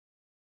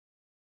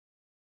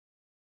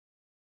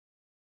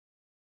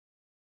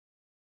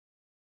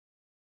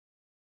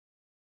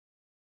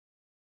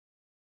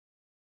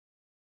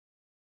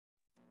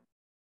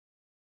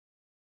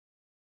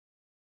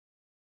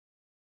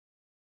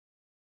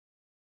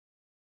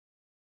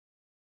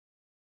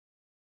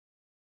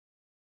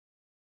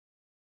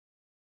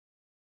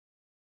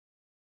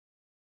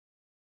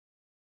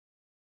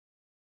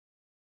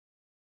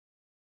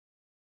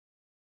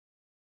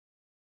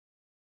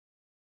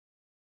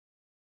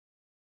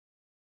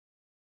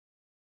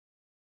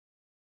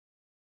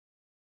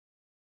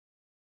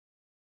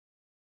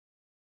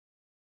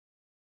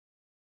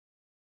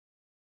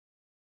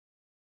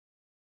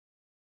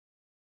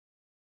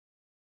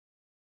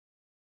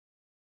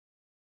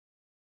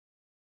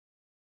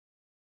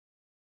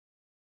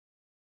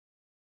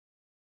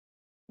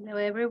Hello,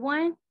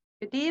 everyone.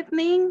 Good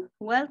evening.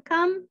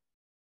 Welcome.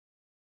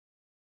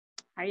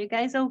 Are you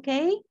guys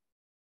okay?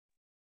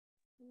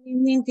 Good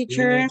evening,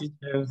 teacher. Good evening,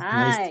 teacher.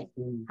 Nice Hi. to see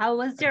you. How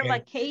was your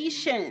Okay.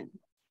 vacation?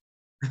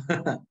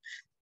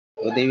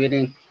 Good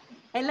evening.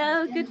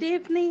 Hello, good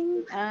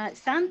evening.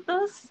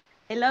 Santos.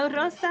 Hello,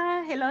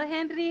 Rosa. Hello,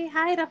 Henry.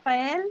 Hi,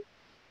 Rafael.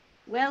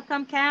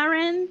 Welcome,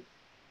 Karen.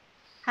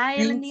 Hi,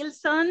 Ellen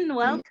Nilsson.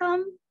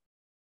 Welcome.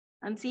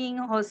 I'm seeing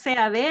Jose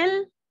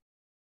Abel.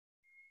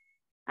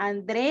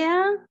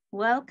 Andrea,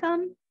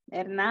 welcome.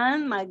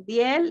 Hernan,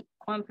 Magdiel,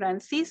 Juan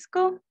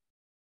Francisco.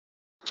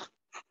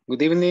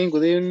 Good evening.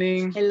 Good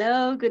evening.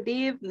 Hello, good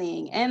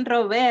evening. And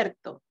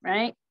Roberto,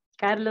 right?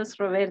 Carlos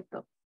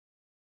Roberto.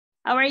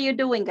 How are you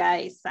doing,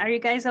 guys? Are you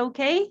guys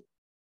okay?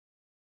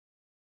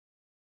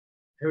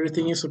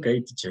 Everything is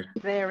okay, teacher.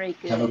 Very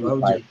How good.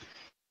 about you?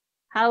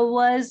 How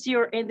was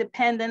your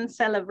independence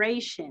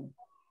celebration?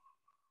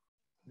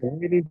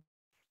 Very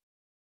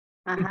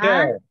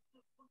Uh-huh.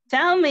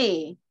 Tell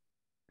me.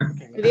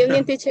 Good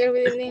evening, teacher.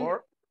 Good evening.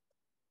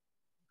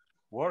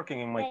 Working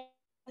in my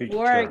teacher.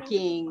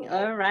 Working.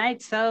 All right.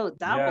 So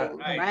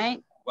double, Yeah. right?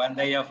 1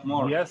 day of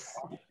more. Yes.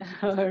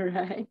 All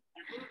right.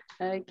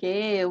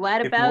 Okay.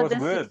 What It about was the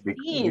good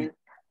 16th?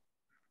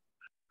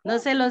 No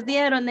se los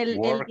dieron el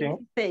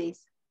Working.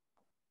 16.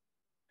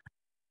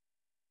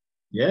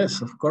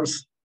 Yes, of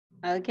course.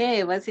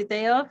 Okay. Was it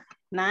day off?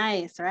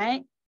 Nice,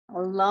 right? A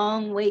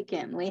long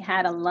weekend. We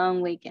had a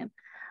long weekend.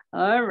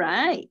 All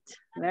right.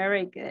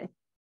 Very good.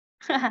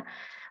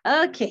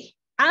 Okay.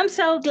 I'm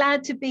so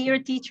glad to be your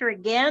teacher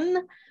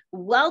again.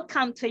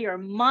 Welcome to your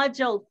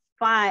module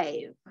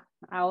 5.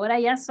 Ahora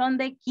ya son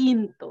de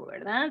quinto,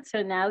 ¿verdad?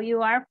 So now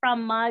you are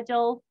from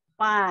module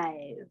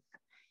 5.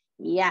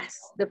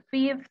 Yes, the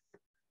 5th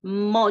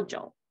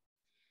module.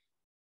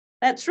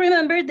 Let's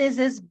remember this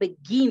is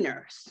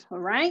beginners, all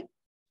right?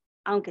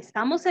 Aunque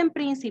estamos en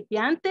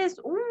principiantes,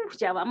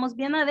 ya vamos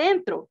bien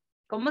adentro.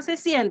 ¿Cómo se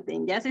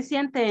sienten? ¿Ya se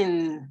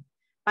sienten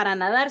para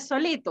nadar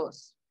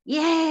solitos?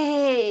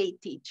 Yay,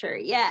 teacher,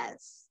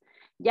 yes.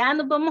 Ya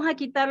nos vamos a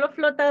quitar los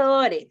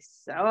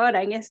flotadores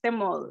ahora en este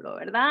módulo,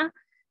 ¿verdad?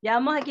 Ya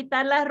vamos a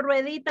quitar las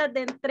rueditas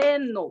de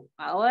entreno.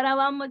 Ahora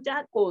vamos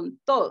ya con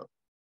todo,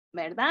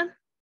 ¿verdad?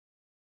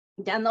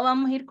 Ya no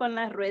vamos a ir con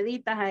las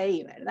rueditas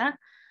ahí, ¿verdad?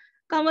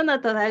 ¿Cómo no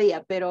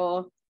todavía?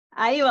 Pero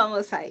ahí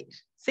vamos a ir,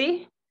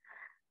 ¿sí?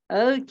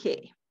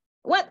 Okay.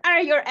 What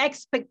are your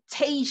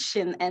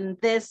expectations in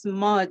this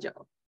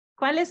module?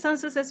 ¿Cuáles son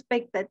sus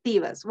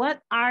expectativas?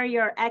 What are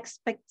your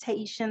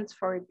expectations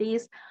for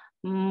this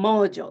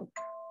module?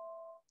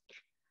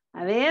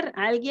 A ver,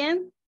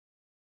 ¿alguien?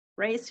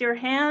 Raise your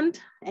hand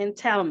and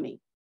tell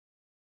me.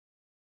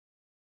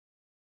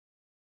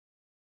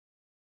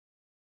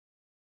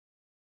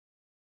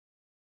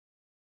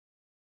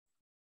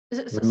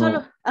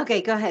 Solo,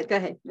 okay, go ahead, go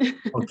ahead.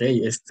 Ok,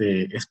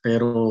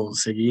 espero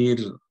seguir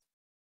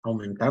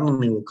aumentando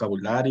mi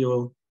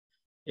vocabulario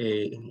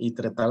y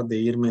tratar de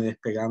irme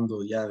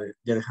despegando ya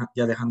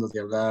dejando de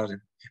hablar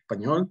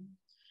español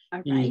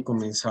y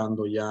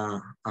comenzando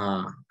ya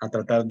a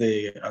tratar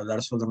de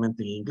hablar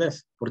solamente en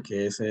inglés,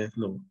 porque ese es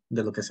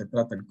de lo que se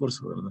trata el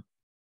curso, ¿verdad?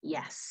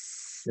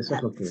 Yes, Eso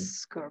es lo que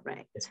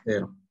correct.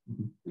 espero.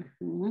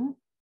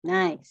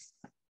 Nice.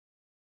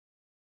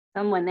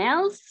 Someone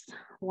else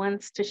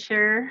wants to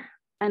share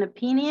an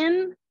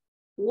opinion?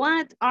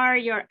 What are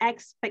your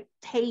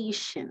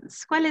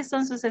expectations? ¿Cuáles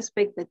son sus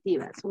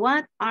expectativas?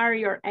 What are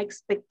your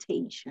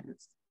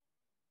expectations?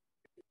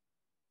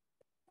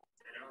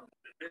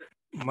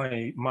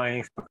 My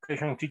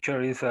expectation,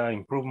 teacher, is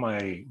improve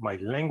my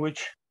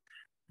language,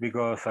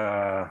 because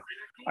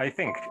I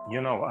think, you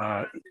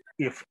know,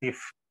 if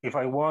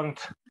I want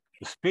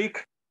to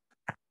speak,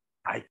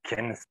 I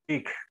can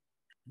speak.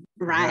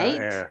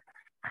 Right.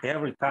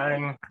 Every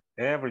time,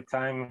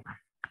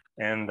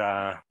 and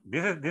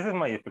this is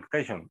my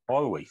expectation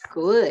always.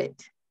 Good.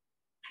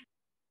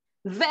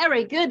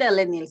 Very good,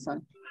 Ellen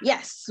Nilsson.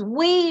 Yes,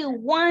 we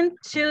want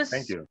to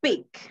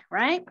speak,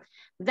 right?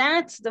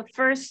 That's the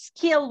first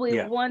skill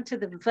we want to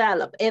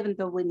develop, even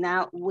though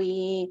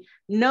we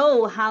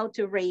know how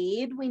to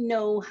read, we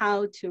know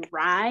how to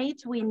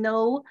write, we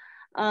know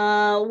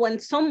when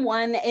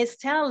someone is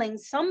telling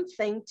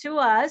something to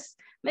us,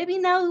 maybe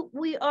now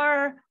we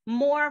are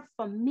more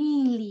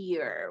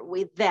familiar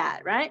with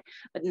that, right?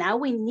 But now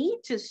we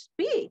need to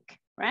speak,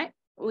 right?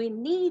 We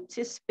need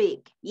to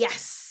speak.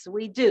 Yes,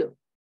 we do.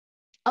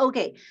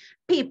 Okay,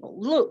 people,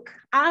 look,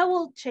 I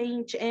will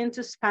change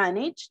into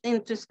Spanish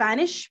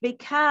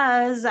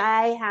because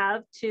I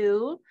have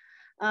to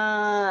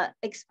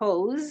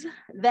expose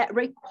the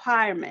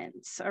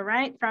requirements, all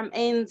right, from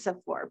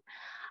INSAFORP.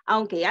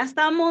 Aunque ya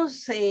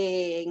estamos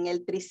en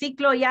el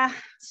triciclo ya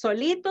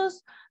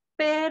solitos,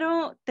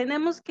 pero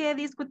tenemos que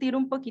discutir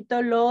un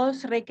poquito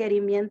los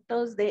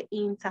requerimientos de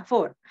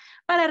INSAFORP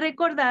para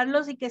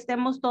recordarlos y que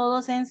estemos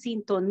todos en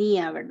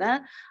sintonía,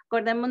 ¿verdad?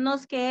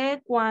 Acordémonos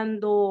que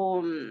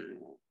cuando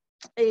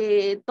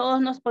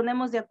todos nos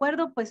ponemos de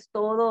acuerdo, pues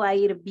todo va a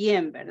ir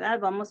bien, ¿verdad?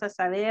 Vamos a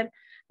saber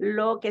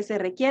lo que se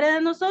requiere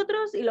de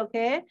nosotros y lo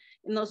que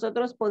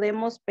nosotros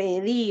podemos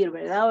pedir,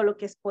 ¿verdad? O lo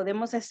que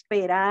podemos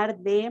esperar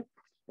de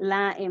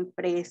la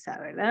empresa,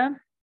 ¿verdad?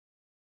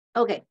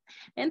 Ok,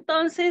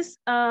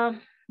 entonces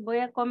voy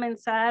a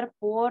comenzar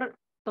por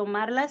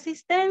tomar la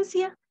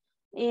asistencia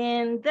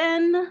and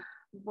then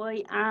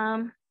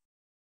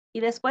y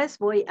después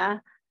voy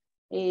a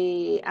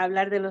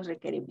hablar de los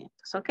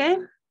requerimientos, ¿ok?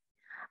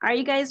 Are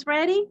you guys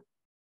ready?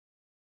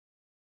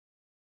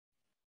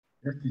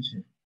 Yes,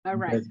 teacher. All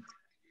right. Yes.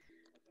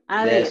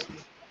 A ver,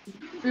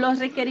 los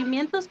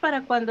requerimientos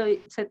para cuando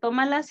se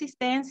toma la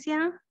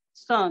asistencia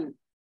son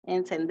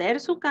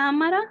encender su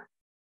cámara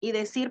y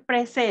decir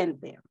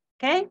presente,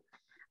 ¿ok?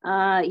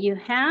 You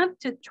have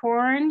to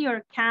turn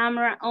your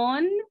camera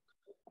on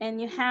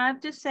and you have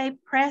to say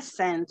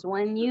present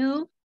when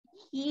you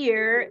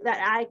hear that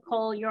I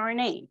call your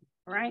name,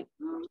 right?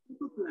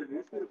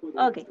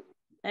 Okay,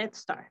 let's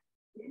start.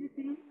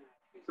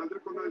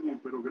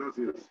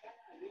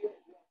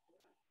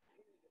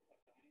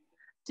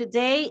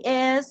 Today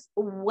is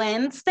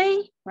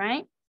Wednesday,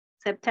 right?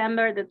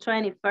 September the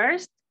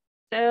 21st.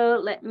 So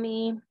let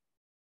me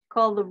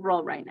call the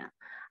roll right now.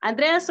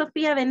 Andrea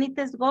Sofía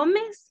Benítez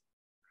Gómez.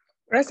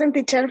 Present,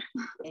 teacher.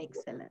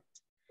 Excellent.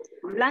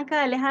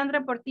 Blanca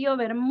Alejandra Portillo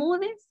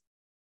Bermúdez.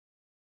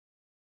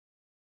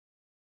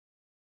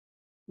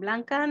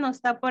 Blanca, ¿no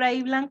está por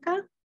ahí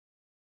Blanca?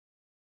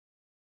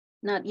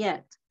 Not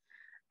yet.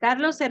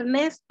 Carlos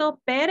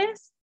Ernesto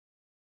Pérez.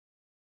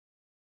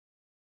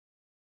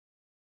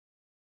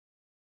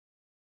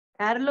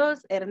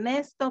 Carlos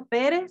Ernesto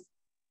Pérez.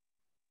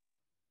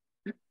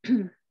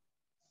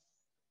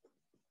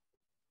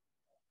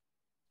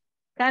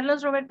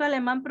 Carlos Roberto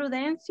Alemán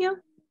Prudencio.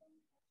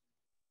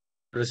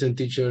 Present,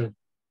 teacher.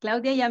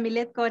 Claudia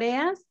Yamilet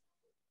Coreas.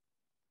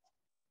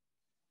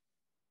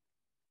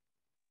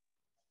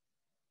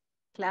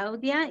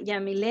 Claudia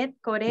Yamilet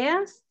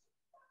Coreas.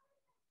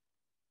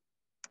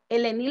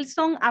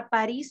 Elenilson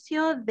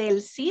Aparicio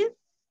del Cid.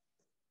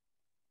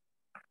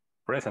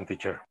 Present,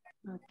 teacher.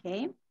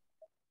 Ok.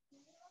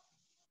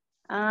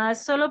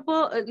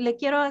 Le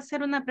quiero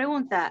hacer una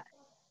pregunta.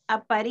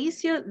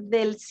 Aparicio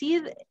del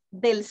Cid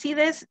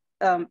es,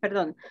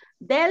 perdón,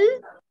 del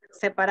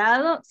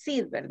separado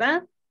Cid,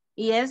 ¿verdad?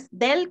 Y es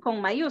del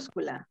con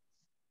mayúscula.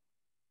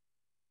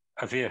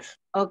 Así es.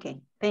 Ok,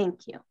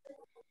 thank you.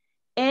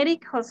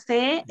 Eric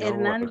José You're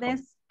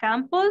Hernández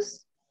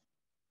Campos.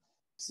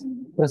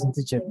 Present,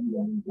 teacher.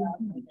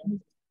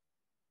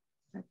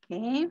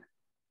 Ok.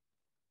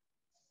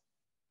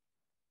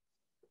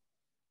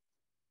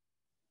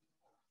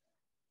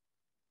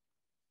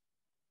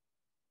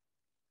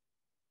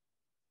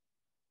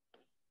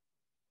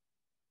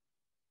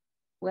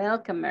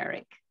 Welcome,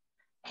 Eric.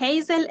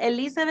 Hazel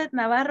Elizabeth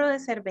Navarro de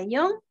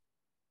Cervellón.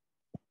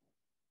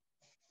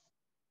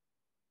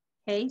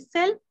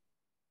 Hazel.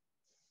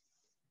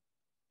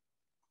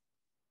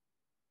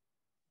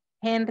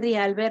 Henry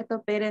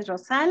Alberto Pérez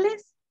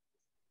Rosales.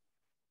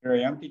 Here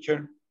I am,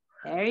 teacher.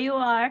 There you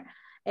are.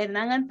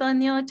 Hernán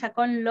Antonio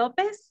Chacón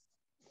López.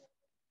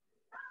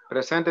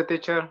 Presente,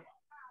 teacher.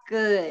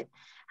 Good.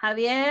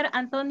 Javier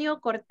Antonio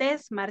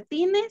Cortés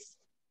Martínez.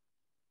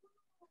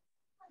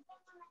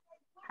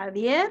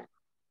 Javier.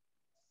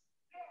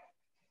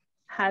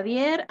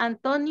 Javier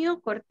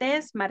Antonio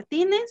Cortés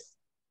Martínez.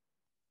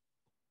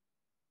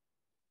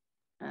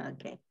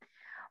 Ok.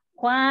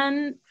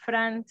 Juan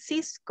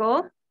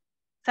Francisco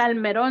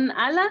Salmerón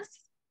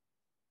Alas.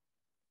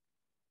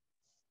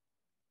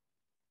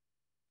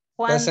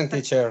 Juan Present,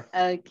 teacher.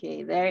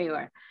 Okay, there you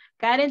are.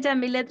 Karen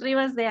Jamilet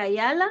Rivas de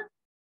Ayala.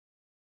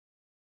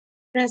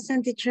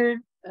 Present,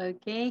 teacher.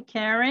 Okay,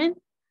 Karen.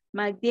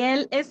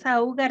 Magdiel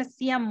Esaú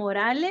García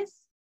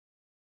Morales.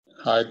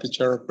 Hi,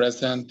 teacher.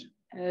 Present.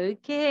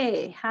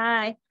 Okay,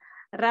 hi.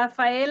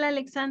 Rafael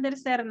Alexander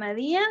Serna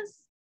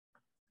Díaz.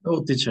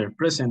 Oh, teacher,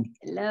 present.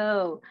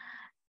 Hello.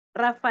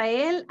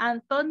 Rafael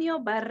Antonio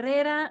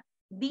Barrera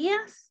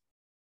Díaz.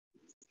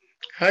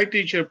 Hi,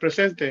 teacher.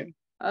 Presente.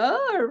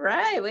 All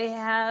right, we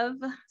have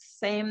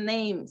same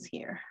names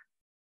here.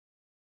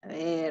 A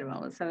ver,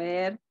 vamos a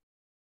ver.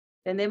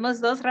 Tenemos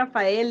dos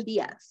Rafael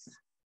Díaz.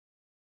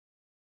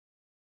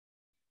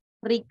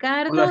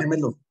 Ricardo. Hola,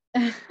 gemelo.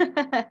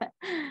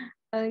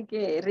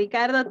 Ok,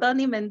 Ricardo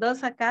Tony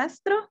Mendoza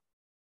Castro.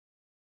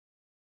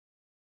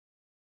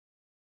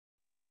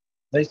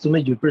 Nice to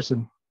meet you,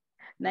 person.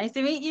 Nice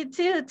to meet you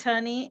too,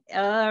 Tony.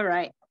 All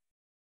right,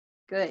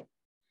 good.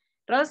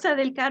 Rosa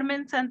del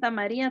Carmen Santa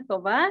María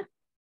Tobar.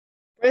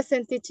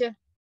 Present, teacher.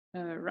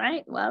 All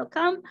right,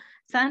 welcome.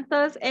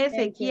 Santos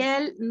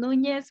Ezequiel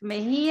Núñez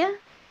Mejía.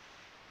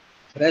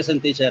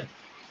 Present, teacher.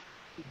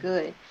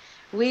 Good.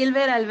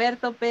 Wilber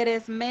Alberto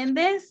Pérez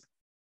Méndez.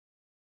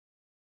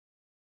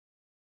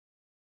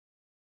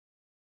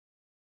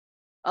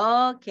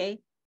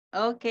 Okay.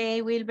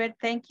 Okay, Wilber,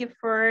 thank you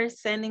for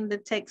sending the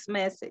text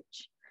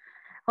message.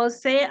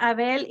 José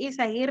Abel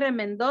Izaguirre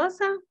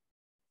Mendoza.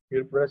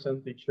 Here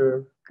present,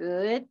 teacher.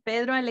 Good.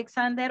 Pedro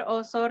Alexander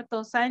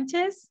Osorto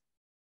Sánchez.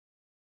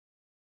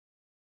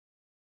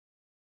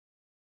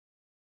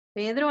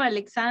 Pedro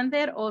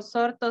Alexander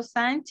Osorto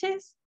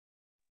Sánchez.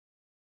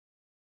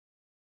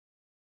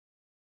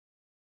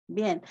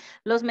 Bien,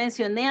 los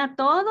mencioné a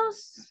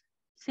todos,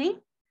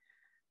 ¿sí?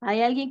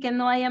 ¿Hay alguien que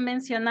no haya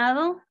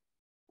mencionado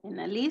en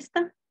la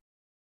lista?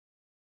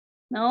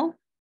 ¿No?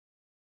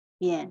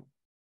 Bien.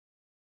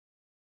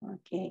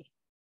 Ok.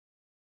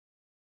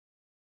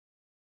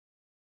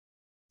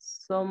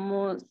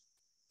 Somos,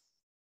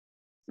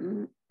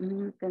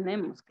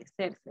 tenemos que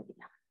ser,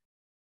 sería.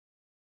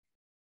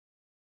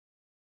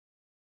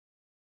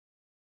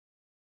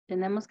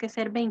 Tenemos que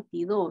ser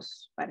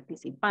 22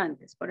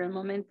 participantes. Por el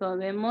momento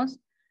vemos,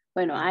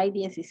 bueno, hay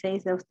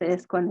 16 de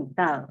ustedes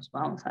conectados.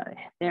 Vamos a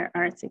ver. There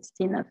are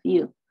 16 of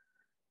you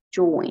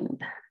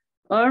joined.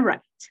 All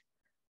right.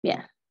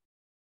 Bien.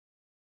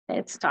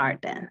 Let's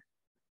start then.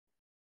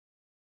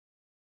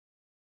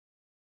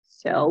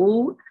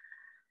 So,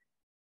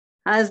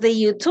 as the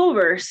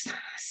YouTubers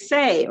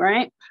say,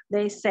 right?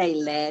 They say,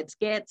 let's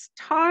get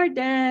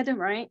started,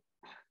 right?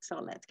 So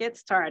let's get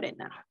started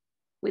now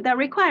with the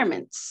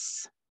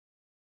requirements.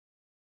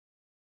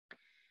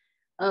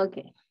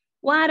 Okay,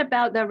 what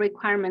about the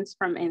requirements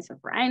from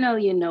INSAFORP? I know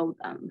you know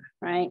them,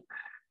 right?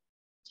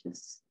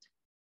 Just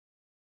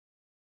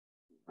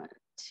 1,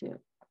 2.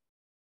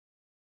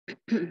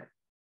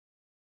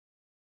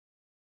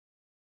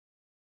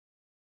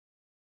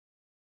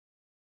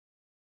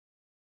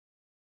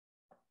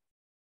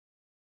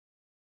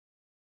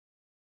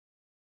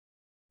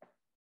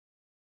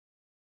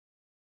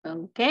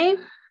 Okay,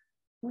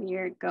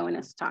 we're going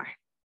to start.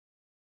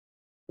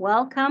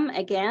 Welcome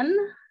again.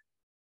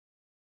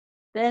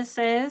 This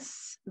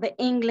is the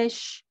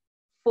English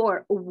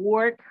for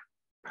Work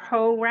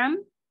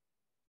program.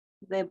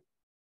 The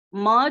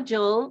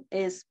module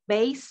is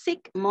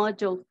Basic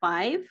Module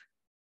 5.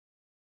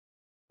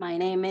 My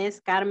name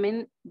is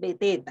Carmen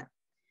Beteta,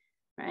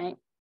 right?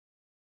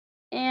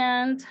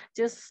 And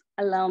just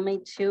allow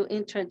me to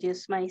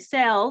introduce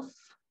myself,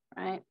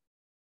 right?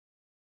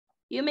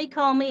 You may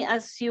call me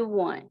as you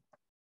want.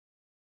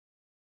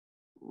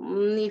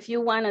 If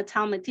you want to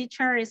tell me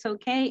teacher, it's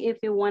okay. If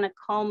you want to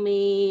call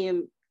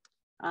me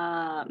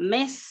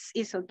miss,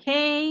 it's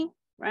okay,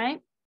 right?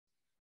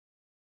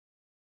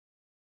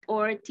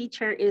 Or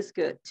teacher is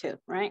good too,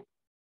 right?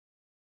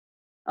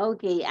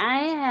 Okay, I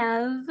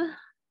have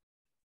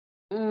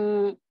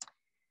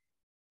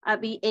a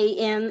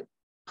BA in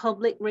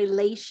Public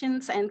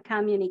Relations and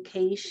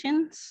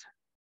Communications.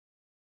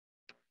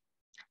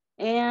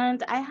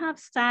 And I have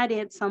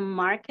studied some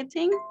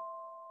marketing,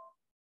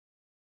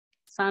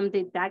 some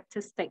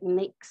didactic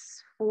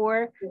techniques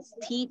for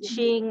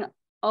teaching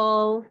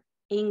all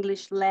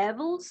English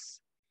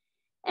levels.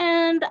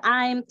 And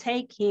I'm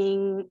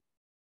taking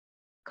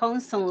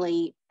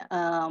constantly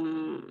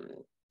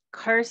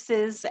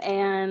courses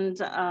and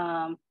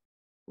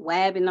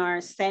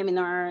webinars,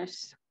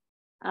 seminars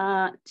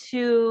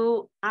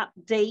to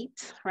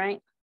update,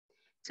 right?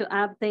 To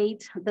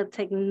update the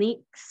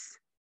techniques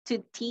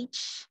to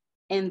teach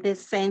in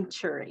this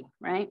century,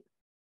 right?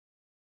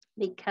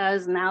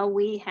 Because now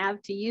we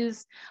have to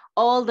use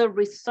all the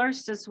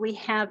resources we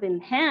have in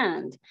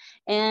hand,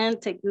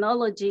 and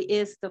technology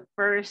is the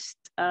first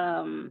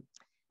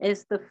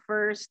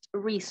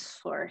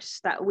resource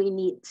that we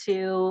need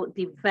to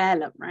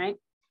develop, right?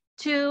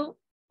 To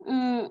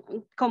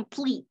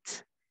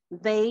complete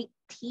the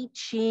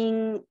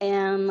teaching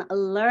and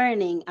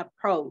learning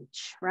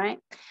approach, right?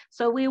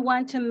 So we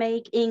want to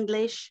make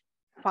English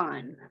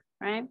fun,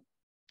 right?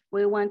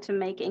 We want to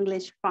make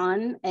English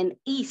fun and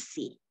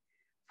easy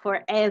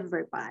for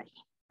everybody,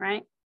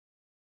 right?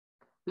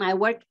 My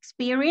work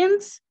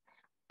experience,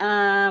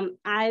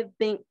 I've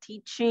been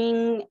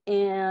teaching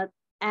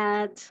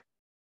at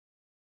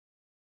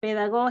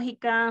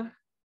Pedagógica,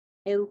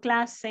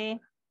 Educlase,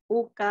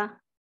 UCA,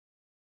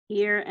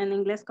 here in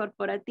Inglés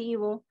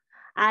Corporativo.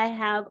 I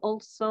have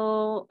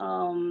also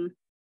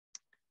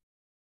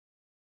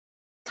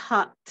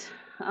taught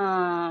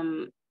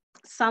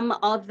some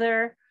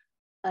other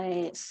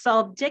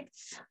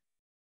subjects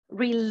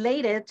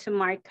related to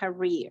my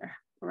career,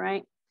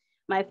 right?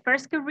 My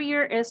first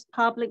career is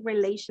public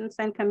relations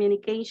and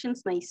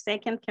communications. My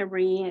second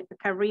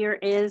career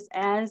is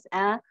as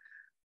an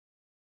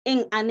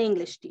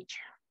English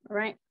teacher,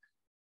 right?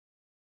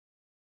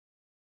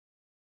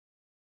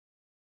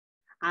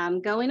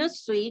 I'm going to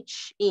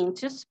switch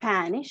into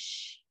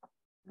Spanish.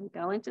 I'm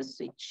going to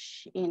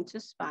switch into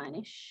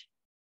Spanish.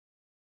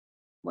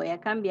 Voy a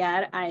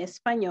cambiar a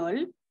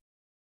español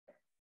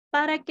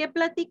para que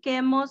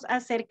platiquemos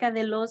acerca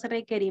de los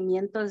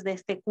requerimientos de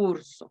este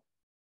curso.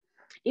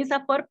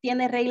 INSAFORP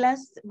tiene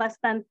reglas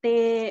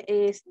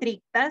bastante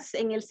estrictas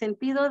en el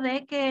sentido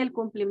de que el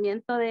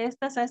cumplimiento de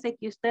estas hace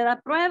que usted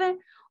apruebe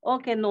o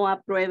que no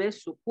apruebe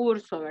su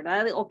curso,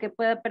 ¿verdad? O que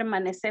pueda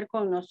permanecer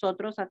con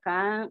nosotros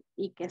acá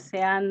y que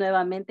sea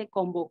nuevamente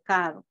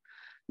convocado,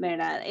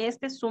 ¿verdad?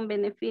 Este es un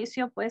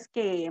beneficio pues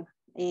que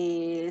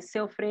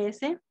se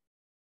ofrece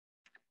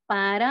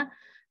para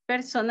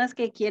personas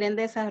que quieren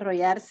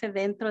desarrollarse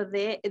dentro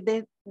de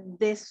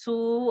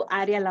su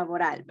área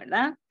laboral,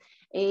 ¿verdad?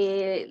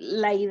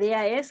 La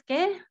idea es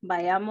que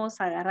vayamos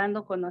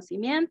agarrando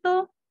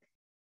conocimiento,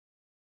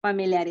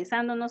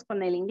 familiarizándonos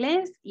con el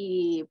inglés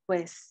y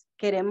pues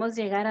queremos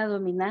llegar a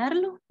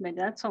dominarlo,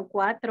 ¿verdad? Son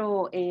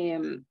 4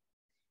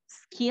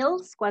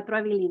 skills, 4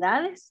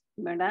 habilidades,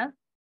 ¿verdad?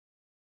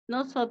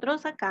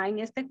 Nosotros acá en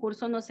este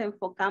curso nos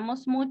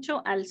enfocamos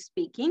mucho al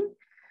speaking,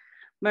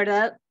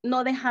 ¿verdad?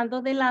 No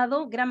dejando de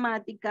lado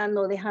gramática,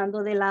 no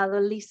dejando de lado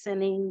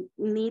listening,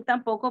 ni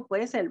tampoco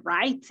pues el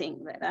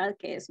writing, ¿verdad?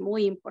 Que es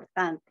muy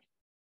importante.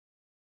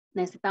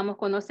 Necesitamos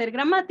conocer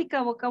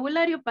gramática,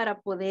 vocabulario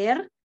para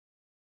poder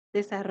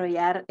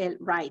desarrollar el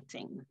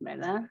writing,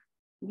 ¿verdad?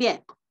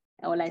 Bien,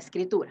 o la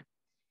escritura.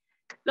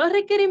 Los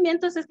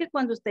requerimientos es que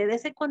cuando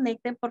ustedes se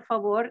conecten, por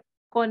favor,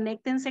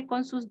 conéctense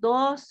con sus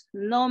 2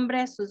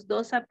 nombres, sus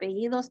 2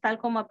 apellidos, tal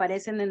como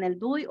aparecen en el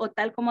DUI o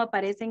tal como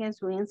aparecen en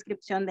su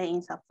inscripción de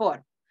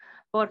INSAFORP.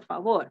 Por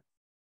favor,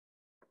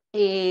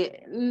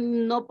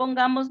 no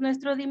pongamos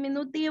nuestro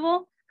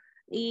diminutivo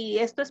y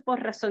esto es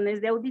por razones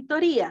de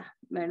auditoría,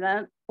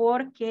 ¿verdad?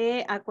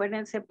 Porque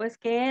acuérdense pues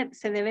que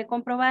se debe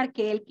comprobar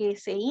que el que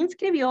se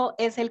inscribió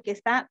es el que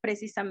está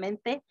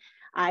precisamente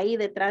ahí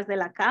detrás de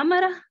la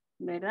cámara,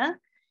 ¿verdad?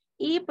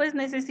 Y pues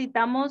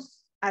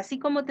necesitamos, así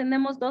como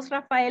tenemos 2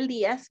 Rafael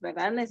Díaz,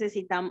 ¿verdad?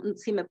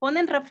 Necesitamos, si me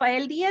ponen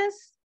Rafael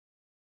Díaz,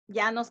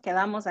 ya nos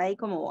quedamos ahí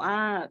como,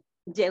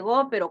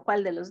 llegó, pero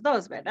 ¿cuál de los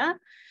 2,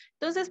 verdad?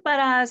 Entonces,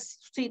 para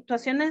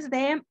situaciones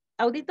de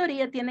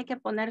auditoría, tiene que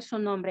poner su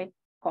nombre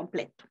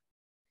completo.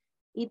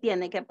 Y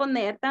tiene que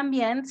poner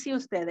también si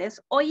usted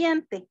es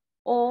oyente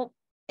o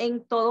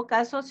en todo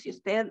caso, si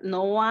usted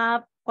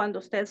cuando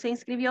usted se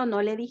inscribió,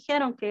 no le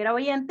dijeron que era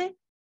oyente,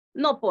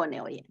 no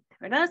pone oyente,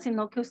 ¿verdad?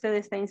 Sino que usted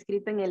está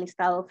inscrito en el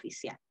listado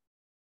oficial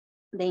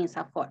de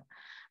INSAFORP.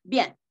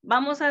 Bien,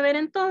 vamos a ver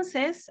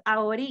entonces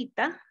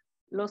ahorita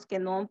los que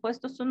no han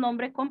puesto su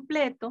nombre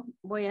completo.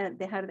 Voy a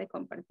dejar de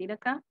compartir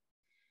acá.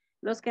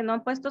 Los que no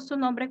han puesto su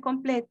nombre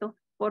completo,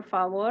 por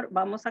favor,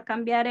 vamos a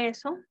cambiar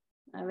eso.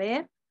 A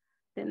ver,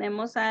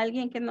 ¿tenemos a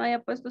alguien que no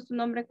haya puesto su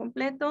nombre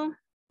completo?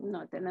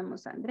 No,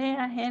 tenemos a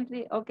Andrea,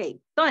 Henry. Ok,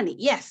 Tony,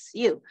 yes,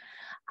 you.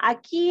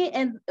 Aquí,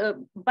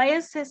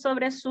 váyase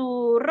sobre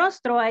su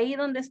rostro, ahí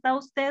donde está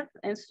usted,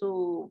 en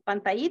su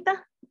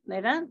pantallita,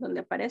 ¿verdad? Donde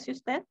aparece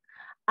usted.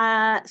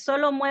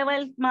 Solo mueva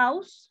el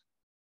mouse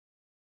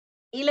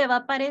y le va a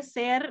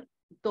aparecer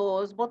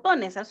 2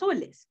 botones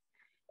azules.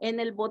 En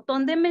el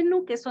botón de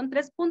menú, que son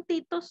 3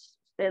 puntitos,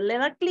 usted le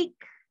da clic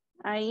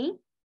ahí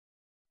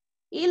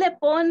y le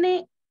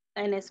pone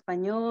en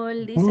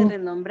español, dice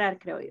renombrar,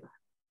 creo yo.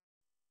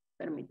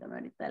 Permítame,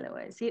 ahorita le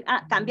voy a decir.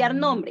 Cambiar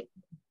nombre.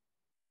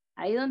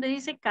 Ahí donde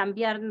dice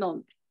cambiar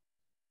nombre.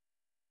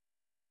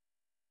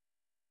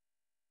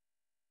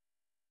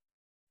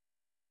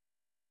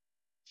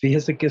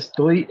 Fíjese que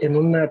estoy en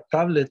una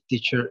tablet,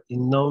 teacher, y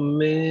no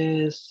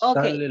me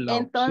sale la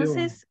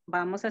entonces opción.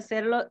 vamos a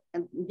hacerlo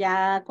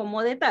ya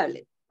como de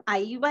tablet.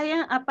 Ahí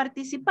vayan a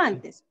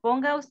participantes.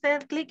 Ponga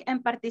usted clic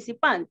en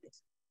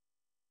participantes.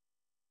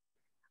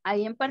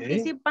 Ahí en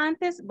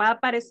participantes va a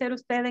aparecer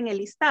usted en el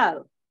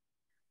listado.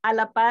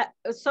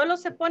 Solo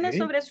se pone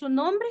sobre su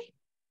nombre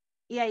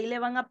y ahí le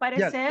van a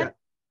aparecer.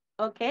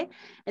 Ok.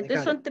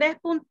 Entonces son 3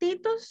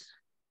 puntitos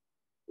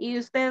y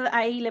usted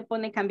ahí le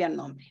pone cambiar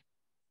nombre.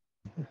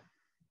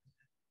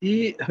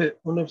 Y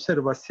una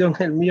observación,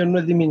 el mío no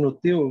es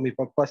diminutivo, mi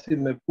papá sí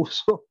me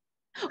puso.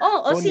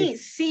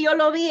 Sí, yo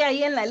lo vi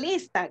ahí en la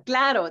lista,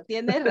 claro,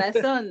 tienes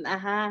razón,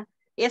 ajá.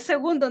 Es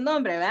segundo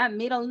nombre, ¿verdad?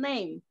 Middle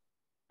name.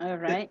 All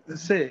right.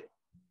 Sí.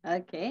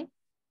 Ok,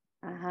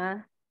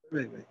 ajá.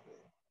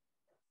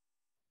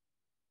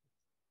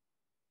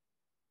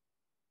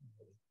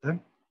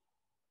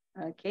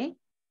 Ok.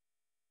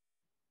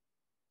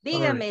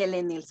 Dígame,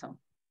 Ellen Nilsson.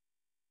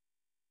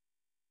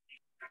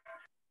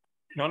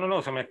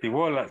 No, se me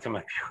activó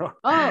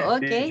Oh, ok.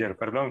 Teacher,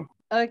 perdón.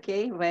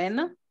 Ok,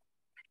 bueno.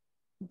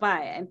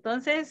 Vaya,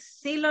 entonces,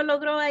 ¿sí lo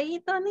logró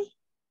ahí, Tony?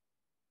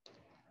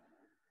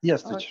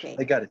 Yes,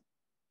 teacher, I got it.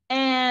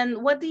 And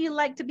what do you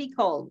like to be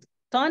called?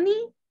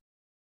 Tony?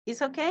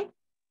 Is okay?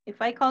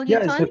 If I call you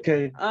Tony? Yeah, it's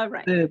okay. All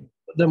right.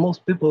 The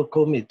most people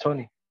call me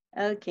Tony.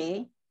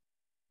 Okay.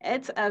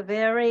 It's a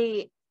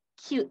very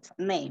cute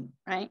name,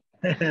 right?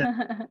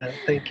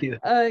 Thank you.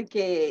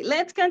 Okay,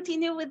 let's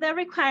continue with the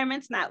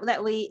requirements now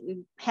that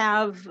we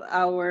have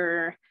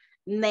our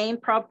name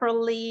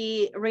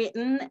properly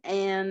written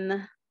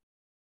and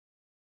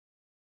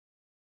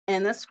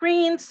the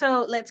screen.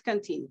 So let's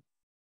continue.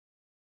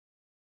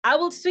 I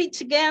will switch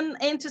again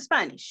into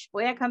Spanish.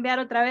 Voy a cambiar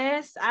otra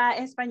vez a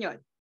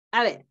español.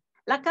 A ver,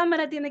 la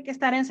cámara tiene que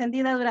estar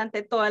encendida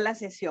durante toda la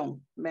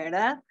sesión,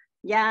 ¿verdad?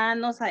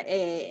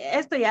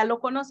 Esto ya lo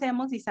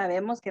conocemos y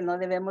sabemos que no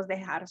debemos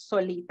dejar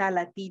solita a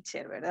la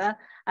teacher, ¿verdad?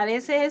 A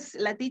veces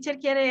la teacher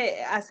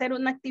quiere hacer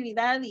una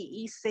actividad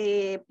y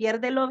se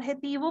pierde el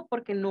objetivo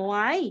porque no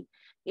hay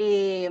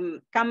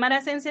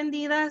cámaras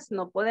encendidas,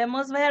 no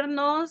podemos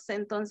vernos,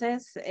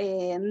 entonces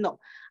no.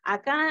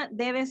 Acá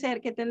debe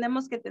ser que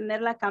tenemos que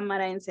tener la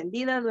cámara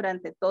encendida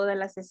durante toda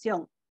la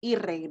sesión. y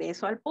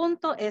regreso al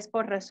punto, es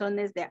por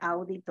razones de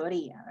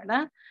auditoría,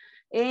 ¿verdad?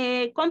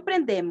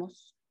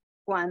 Comprendemos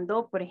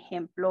cuando, por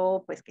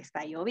ejemplo, pues que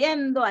está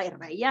lloviendo, hay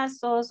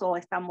rayazos o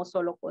estamos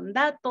solo con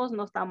datos,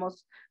 no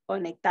estamos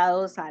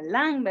conectados al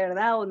LAN,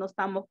 ¿verdad? O no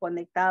estamos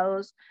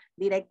conectados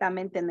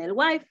directamente en el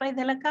Wi-Fi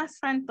de la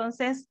casa,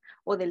 entonces,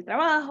 o del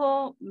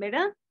trabajo,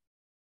 ¿verdad?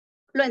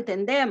 Lo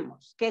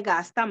entendemos, que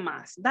gasta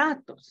más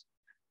datos.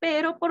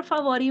 Pero por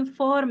favor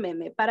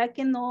infórmeme para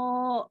que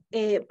no,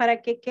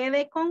 para que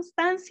quede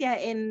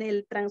constancia en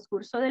el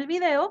transcurso del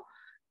video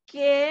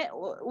que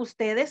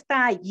usted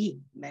está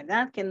allí,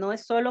 ¿verdad? Que no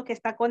es solo que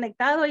está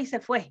conectado y se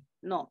fue,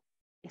 no,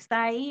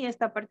 está ahí,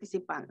 está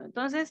participando.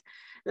 Entonces,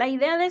 la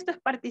idea de esto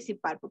es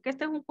participar, porque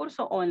este es un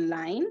curso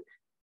online,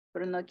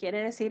 pero no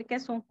quiere decir que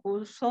es un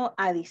curso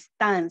a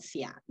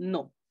distancia,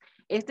 no.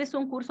 Este es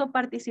un curso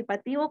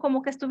participativo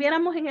como que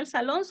estuviéramos en el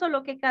salón,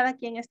 solo que cada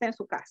quien está en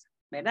su casa,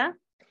 ¿verdad?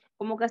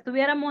 Como que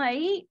estuviéramos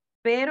ahí,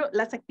 pero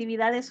las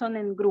actividades son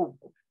en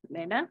grupo,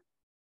 ¿verdad?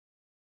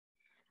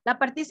 La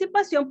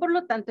participación, por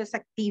lo tanto, es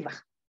activa,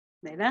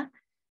 ¿verdad?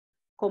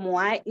 Como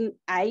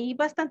hay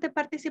bastante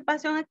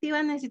participación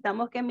activa,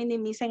 necesitamos que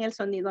minimicen el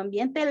sonido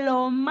ambiente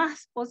lo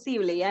más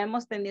posible. Ya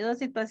hemos tenido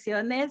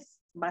situaciones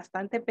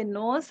bastante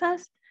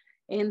penosas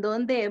en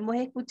donde hemos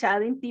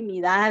escuchado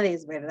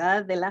intimidades,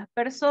 ¿verdad? De las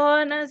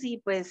personas y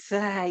pues,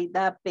 ay,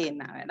 da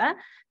pena, ¿verdad?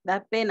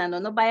 Da pena, no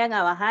nos vayan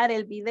a bajar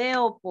el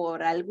video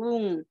por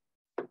alguna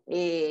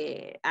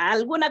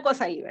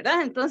cosa ahí,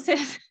 ¿verdad?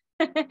 Entonces,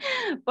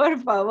 por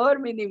favor,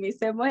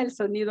 minimicemos el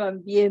sonido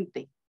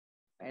ambiente,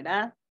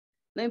 ¿verdad?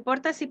 No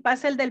importa si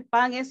pasa el del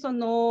pan, eso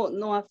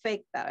no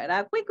afecta,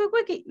 ¿verdad?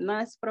 No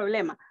es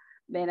problema,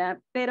 ¿verdad?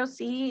 Pero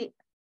sí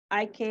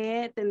hay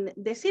que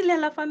decirle a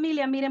la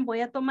familia, miren,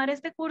 voy a tomar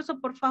este curso,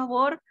 por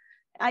favor,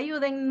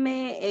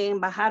 ayúdenme en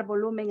bajar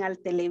volumen al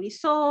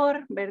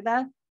televisor,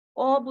 ¿verdad?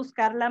 O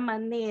buscar la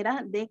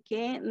manera de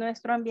que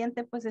nuestro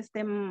ambiente pues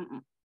esté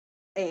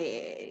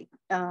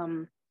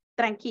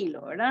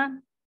tranquilo, ¿verdad?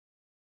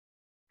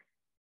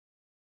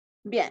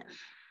 Bien.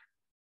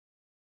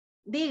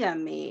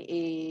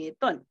 Dígame,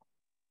 Tony.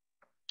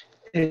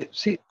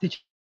 Sí,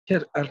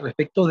 teacher, al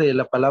respecto de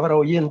la palabra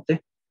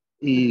oyente,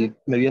 y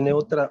me viene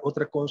otra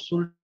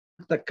consulta.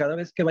 Cada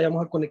vez que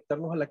vayamos a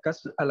conectarnos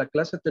a la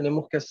clase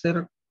tenemos que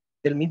hacer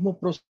el mismo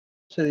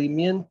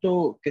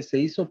procedimiento que se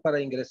hizo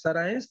para ingresar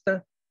a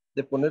esta,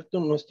 de poner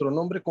nuestro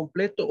nombre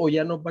completo, o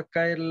ya nos va a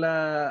caer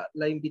la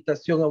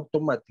invitación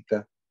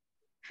automática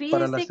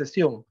para la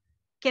sesión.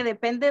 Que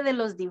depende de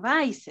los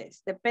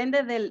devices,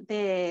 depende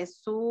de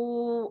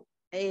su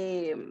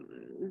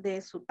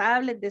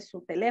tablet, de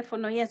su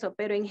teléfono y eso,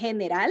 pero en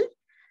general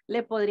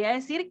le podría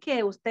decir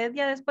que usted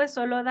ya después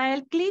solo da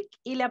el clic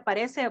y le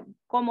aparece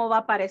cómo va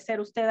a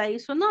aparecer usted ahí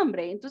su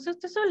nombre. Entonces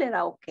usted solo le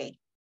da OK.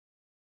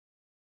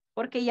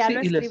 Porque ya sí, lo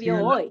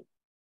escribió hoy.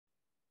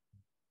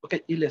 Ok,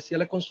 y le hacía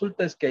la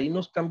consulta, es que ahí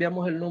nos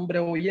cambiamos el nombre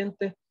a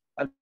oyente,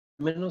 al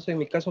menos en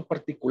mi caso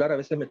particular, a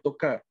veces me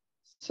toca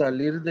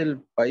salir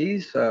del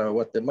país a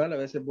Guatemala, a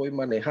veces voy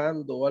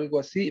manejando o algo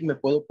así, me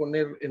puedo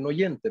poner en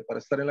oyente para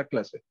estar en la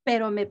clase.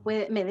 Pero me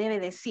debe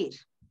decir,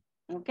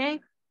 ¿ok?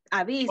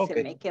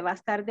 Avíseme que va a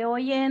estar de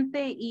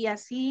oyente y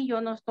así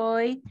yo no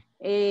estoy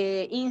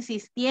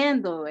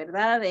insistiendo,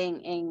 ¿verdad?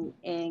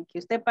 En que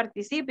usted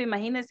participe.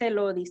 Imagínese,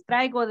 lo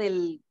distraigo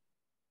de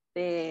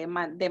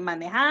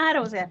manejar,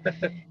 o sea,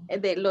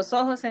 de los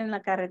ojos en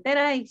la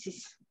carretera, y,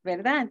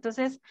 ¿verdad?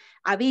 Entonces,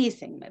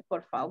 avísenme,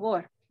 por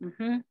favor.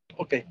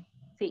 Ok.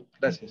 Sí.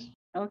 Gracias.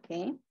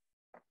 Ok.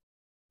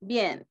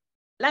 Bien.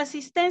 La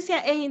asistencia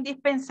es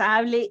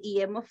indispensable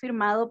y hemos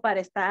firmado para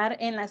estar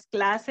en las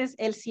clases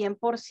el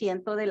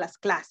 100% de las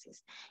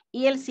clases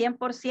y el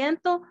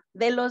 100%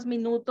 de los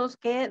minutos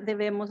que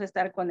debemos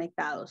estar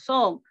conectados.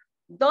 Son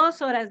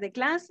 2 horas de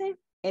clase,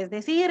 es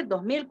decir,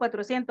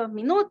 2,400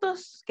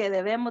 minutos que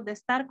debemos de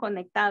estar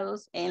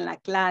conectados en la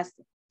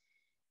clase.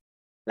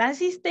 La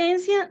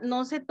asistencia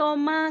no se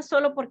toma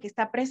solo porque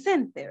está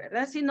presente,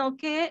 ¿verdad? Sino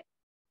que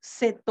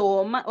se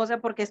toma, o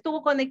sea, porque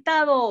estuvo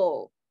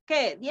conectado,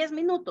 ¿qué? 10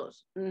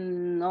 minutos.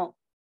 No,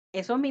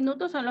 esos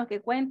minutos son los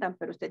que cuentan,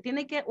 pero usted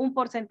tiene un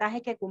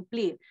porcentaje que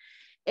cumplir.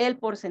 El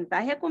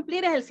porcentaje a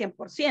cumplir es el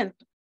 100%.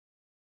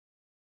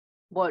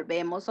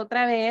 Volvemos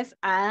otra vez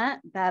a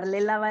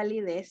darle la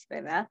validez,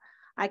 ¿verdad?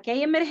 Aquí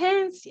hay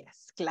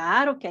emergencias,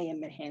 claro que hay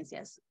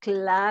emergencias,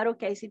 claro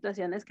que hay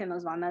situaciones que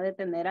nos van a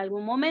detener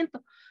algún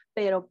momento,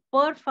 pero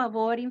por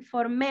favor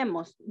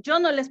informemos. Yo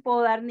no les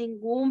puedo dar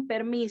ningún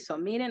permiso.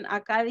 Miren,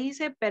 acá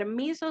dice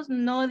permisos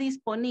no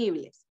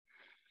disponibles.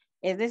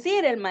 Es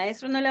decir, el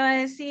maestro no le va a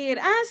decir,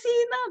 sí,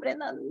 no, hombre,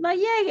 no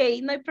llegue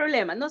y no hay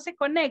problema, no se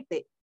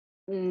conecte.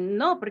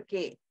 No,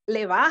 porque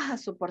le baja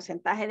su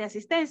porcentaje de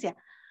asistencia.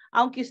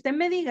 Aunque usted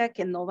me diga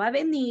que no va a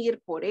venir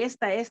por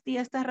esta y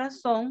esta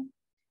razón,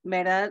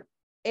 ¿verdad?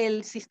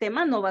 El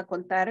sistema no va a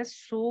contar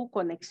su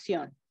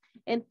conexión.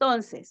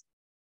 Entonces,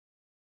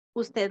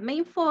 usted me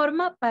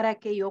informa para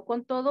que yo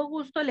con todo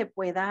gusto le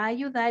pueda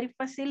ayudar y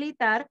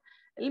facilitar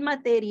el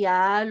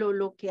material o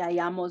lo que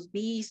hayamos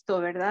visto,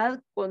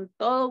 ¿verdad? Con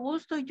todo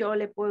gusto yo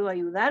le puedo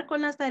ayudar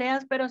con las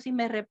tareas, pero si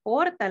me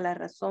reporta la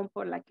razón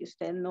por la que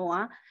usted no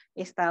ha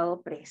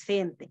estado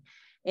presente.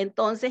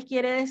 Entonces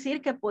quiere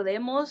decir que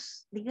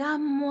podemos,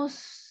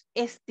 digamos,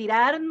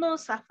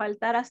 estirarnos a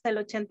faltar hasta el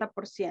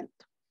 80%,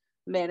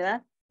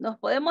 ¿verdad? Nos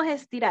podemos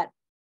estirar,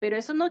 pero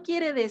eso no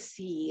quiere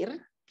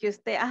decir que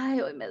usted,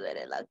 ay, hoy me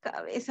duele la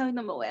cabeza, hoy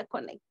no me voy a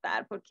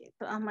conectar, porque de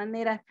todas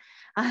maneras,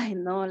 ay,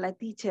 no, la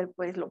teacher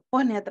pues lo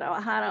pone a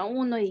trabajar a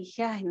uno y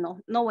dije, ay,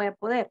 no, no voy a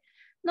poder.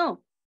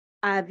 No,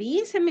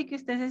 avíseme que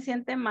usted se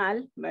siente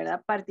mal,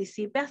 ¿verdad?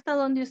 Participe hasta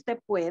donde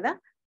usted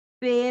pueda,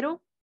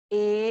 pero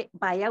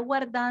vaya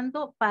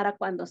guardando para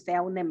cuando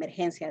sea una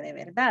emergencia de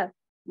verdad.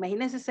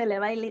 Imagínense, se le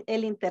va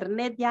el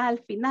internet ya al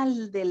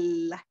final de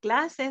las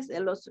clases,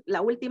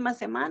 la última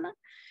semana,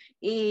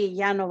 y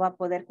ya no va a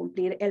poder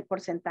cumplir el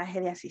porcentaje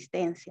de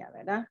asistencia,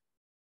 ¿verdad?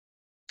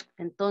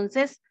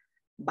 Entonces,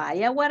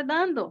 vaya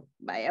guardando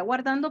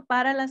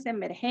para las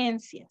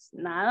emergencias,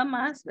 nada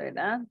más,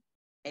 ¿verdad?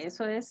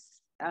 Eso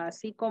es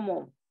así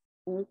como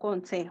un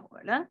consejo,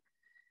 ¿verdad?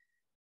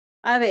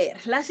 A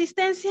ver, la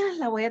asistencia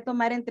la voy a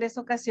tomar en 3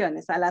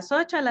 ocasiones, a las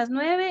 8, a las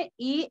 9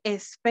 y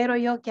espero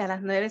yo que a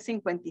las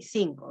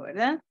 9:55,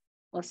 ¿verdad?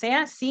 O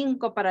sea,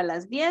 5 para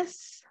las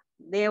 10,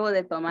 debo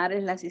de tomar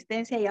la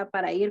asistencia ya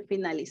para ir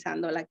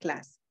finalizando la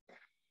clase.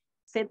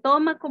 Se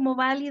toma como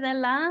válida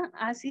la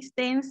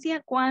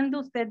asistencia cuando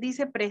usted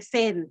dice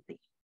presente.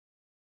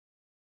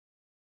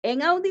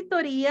 En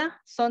auditoría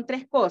son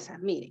 3 cosas.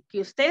 Mire, que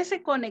usted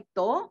se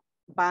conectó,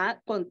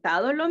 va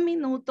contados los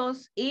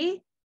minutos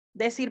y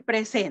decir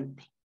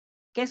presente,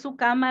 que su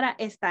cámara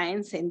está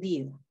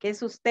encendida, que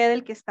es usted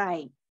el que está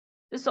ahí.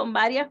 Entonces, son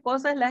varias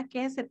cosas las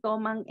que se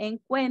toman en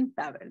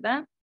cuenta,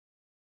 ¿verdad?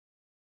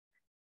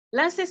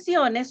 Las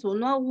sesiones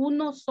 1 a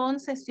 1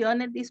 son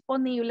sesiones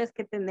disponibles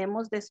que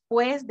tenemos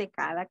después de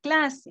cada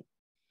clase.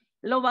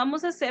 Lo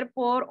vamos a hacer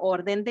por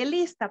orden de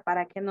lista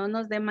para que no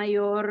nos dé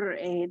mayor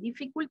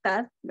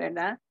dificultad,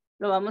 ¿verdad?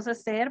 Lo vamos a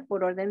hacer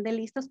por orden de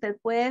lista. Usted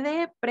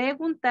puede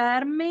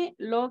preguntarme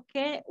lo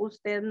que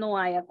usted no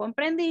haya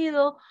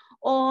comprendido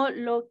o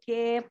lo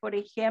que, por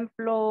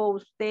ejemplo,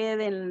 usted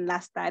en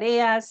las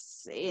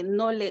tareas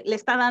no le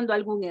está dando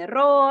algún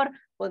error.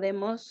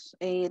 Podemos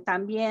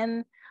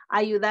también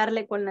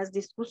ayudarle con las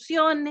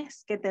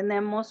discusiones que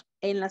tenemos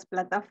en las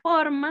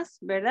plataformas,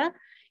 ¿verdad?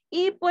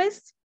 Y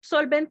pues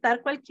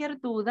solventar cualquier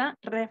duda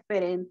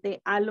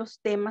referente a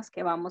los temas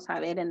que vamos a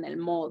ver en el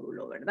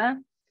módulo, ¿verdad?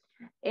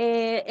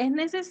 Es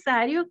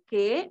necesario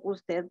que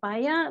usted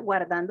vaya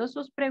guardando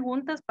sus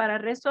preguntas para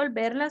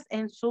resolverlas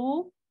en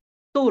su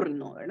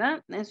turno,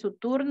 ¿verdad? En su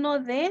turno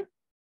de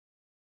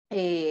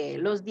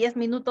los 10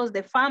 minutos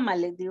de fama,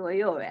 les digo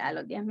yo, ¿verdad?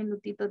 Los 10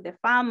 minutitos de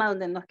fama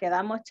donde nos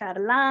quedamos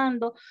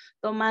charlando,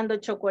 tomando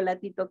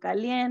chocolatito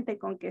caliente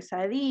con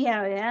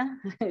quesadilla, ¿verdad?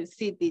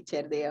 Sí,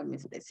 teacher, dígame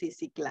usted,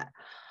 sí, claro.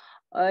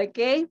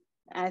 Ok,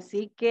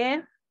 así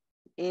que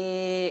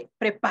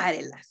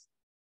prepárenlas.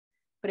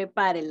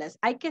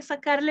 Hay que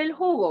sacarle el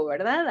jugo,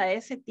 ¿verdad? A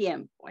ese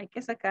tiempo, hay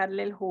que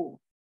sacarle el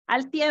jugo.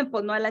 Al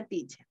tiempo, no a la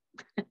teacher.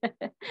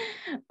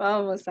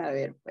 Vamos a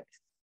ver, pues.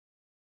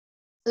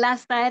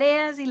 Las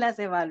tareas y las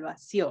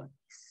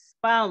evaluaciones.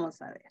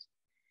 Vamos a ver.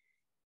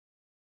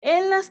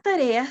 En las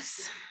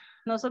tareas,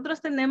 nosotros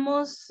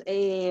tenemos,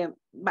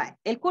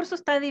 el curso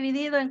está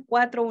dividido en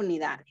 4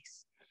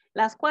 unidades.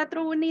 Las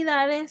 4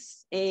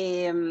 unidades,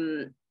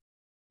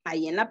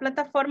 ahí en la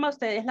plataforma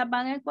ustedes las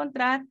van a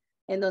encontrar,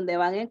 en donde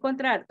van a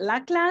encontrar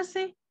la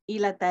clase y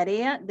la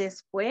tarea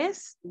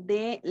después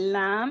de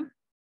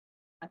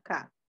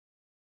acá.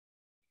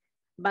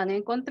 Van a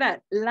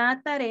encontrar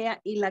la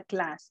tarea y la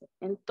clase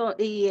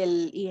y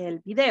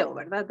el video,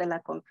 ¿verdad? De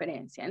la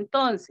conferencia.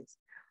 Entonces,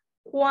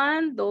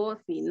 cuando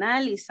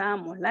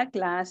finalizamos la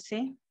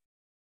clase,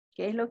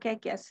 ¿qué es lo que hay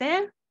que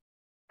hacer?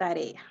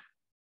 Tarea,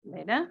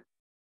 ¿verdad?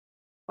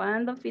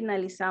 Cuando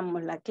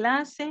finalizamos la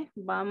clase,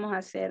 vamos a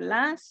hacer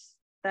las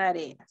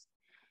tareas.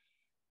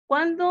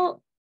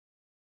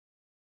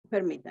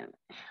 Permítanme,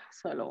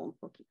 solo un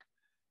poquito.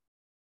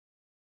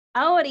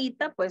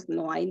 Ahorita, pues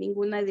no hay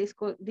ninguna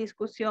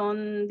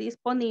discusión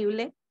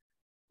disponible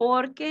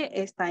porque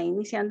está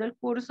iniciando el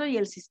curso y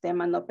el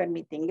sistema no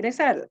permite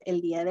ingresar.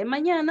 El día de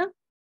mañana,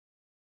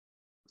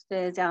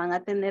 ustedes ya van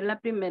a tener la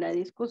primera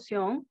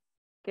discusión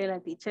que la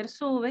teacher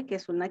sube, que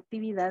es una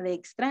actividad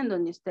extra en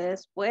donde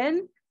ustedes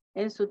pueden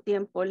en su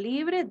tiempo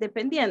libre,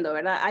 dependiendo,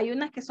 ¿verdad? Hay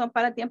unas que son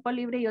para tiempo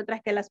libre y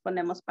otras que las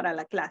ponemos para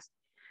la clase.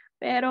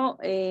 Pero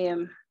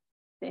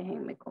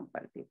déjenme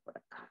compartir por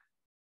acá.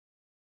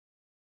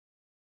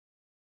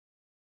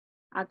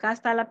 Acá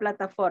está la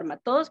plataforma.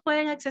 Todos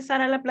pueden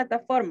accesar a la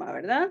plataforma,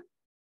 ¿verdad?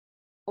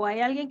 ¿O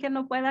hay alguien que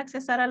no pueda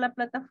accesar a la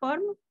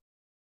plataforma?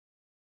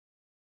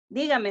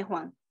 Dígame,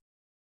 Juan.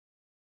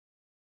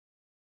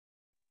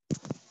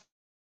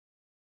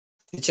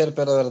 Teacher,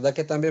 pero de verdad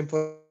que también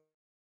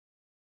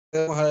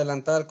podemos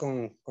adelantar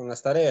con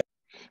las tareas.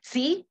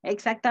 Sí,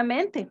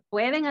 exactamente.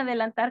 Pueden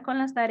adelantar con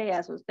las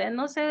tareas. Usted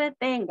no se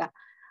detenga.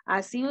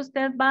 Así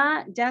usted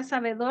va ya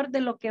sabedor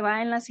de lo que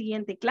va en la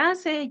siguiente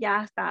clase,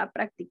 ya está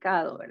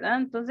practicado, ¿verdad?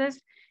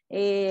 Entonces,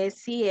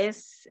 sí,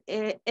 ese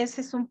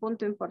es un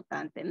punto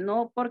importante.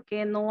 No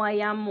porque no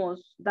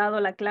hayamos dado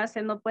la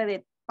clase, no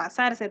puede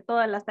pasarse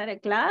todas las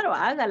tareas. Claro,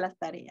 haga las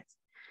tareas.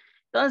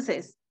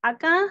 Entonces,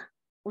 acá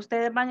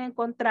ustedes van a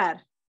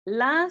encontrar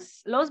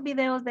los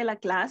videos de la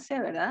clase,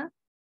 ¿verdad?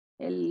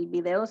 El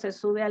video se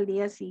sube al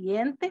día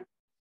siguiente.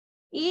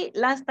 Y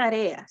las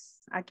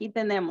tareas. Aquí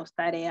tenemos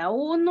tarea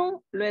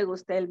 1, luego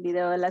usted el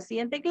video de la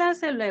siguiente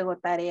clase, luego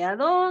tarea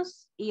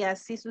 2 y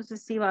así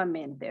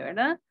sucesivamente,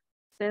 ¿verdad?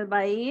 Usted va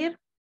a ir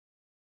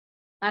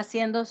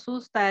haciendo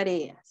sus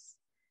tareas.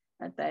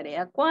 La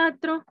tarea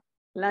 4,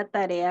 la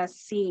tarea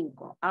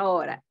 5.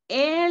 Ahora,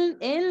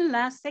 en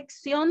la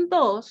sección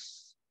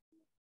 2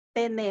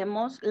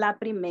 tenemos la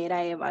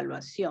primera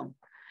evaluación.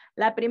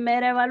 La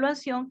primera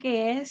evaluación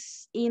que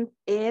es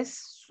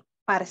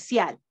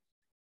parcial.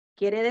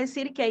 Quiere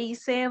decir que ahí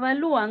se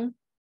evalúan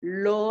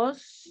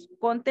los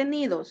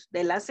contenidos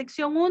de la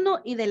sección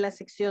 1 y de la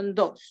sección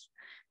 2.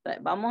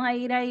 Entonces, vamos a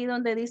ir ahí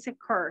donde dice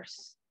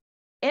course.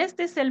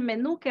 Este es el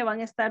menú que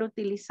van a estar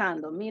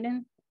utilizando.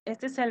 Miren,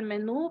 este es el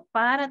menú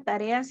para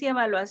tareas y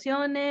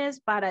evaluaciones,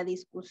 para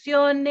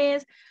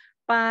discusiones,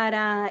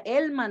 para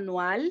el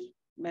manual,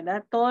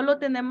 ¿verdad? Todo lo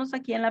tenemos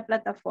aquí en la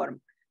plataforma.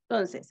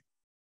 Entonces,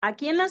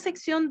 aquí en la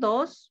sección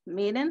 2,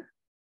 miren,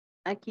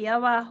 aquí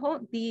abajo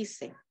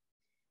dice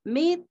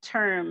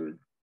midterm,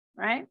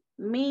 right?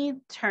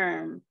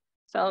 Midterm.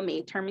 So,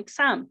 midterm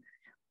exam.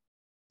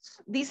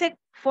 Dice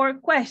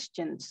 4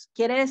 questions.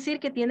 Quiere decir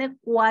que tiene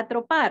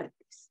 4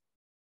 partes.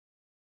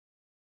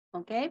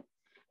 ¿Ok?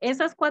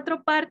 Esas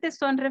 4 partes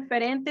son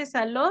referentes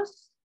a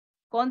los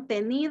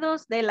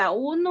contenidos de la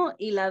 1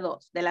 y la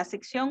 2, de la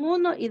sección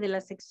 1 y de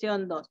la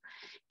sección 2,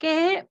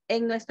 que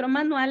en nuestro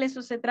manual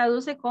eso se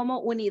traduce como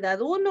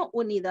unidad 1,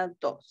 unidad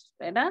 2,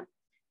 ¿verdad?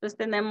 Entonces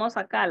tenemos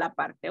acá la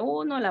parte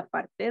 1, la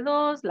parte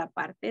 2, la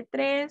parte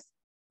 3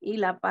 y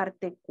la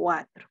parte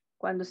 4.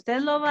 Cuando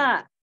usted lo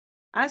va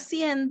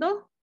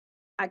haciendo,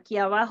 aquí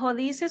abajo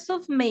dice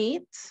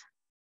submit,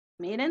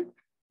 miren,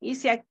 y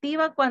se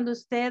activa cuando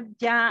usted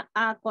ya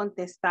ha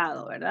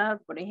contestado,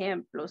 ¿verdad? Por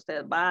ejemplo,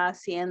 usted va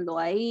haciendo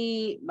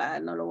ahí,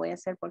 no lo voy a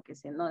hacer porque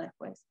si no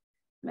después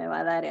me va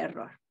a dar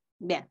error.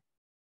 Bien.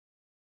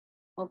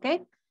 ¿Ok?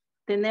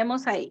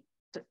 Tenemos ahí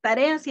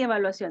tareas y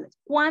evaluaciones.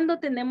 ¿Cuándo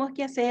tenemos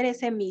que hacer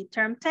ese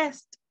midterm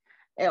test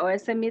o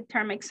ese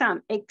midterm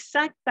exam?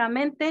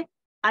 Exactamente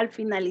al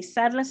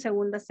finalizar la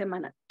segunda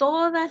semana.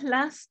 Todas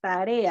las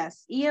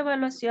tareas y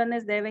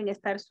evaluaciones deben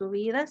estar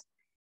subidas.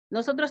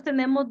 Nosotros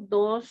tenemos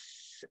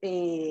 2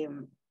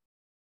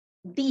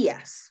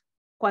 días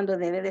cuando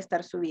debe de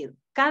estar subido.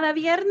 Cada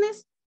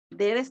viernes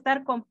debe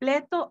estar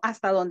completo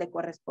hasta donde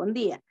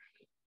correspondía.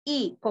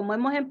 Y como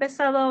hemos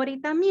empezado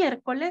ahorita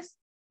miércoles,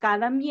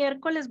 cada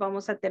miércoles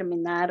vamos a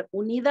terminar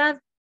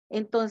unidad.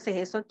 Entonces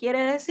eso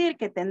quiere decir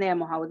que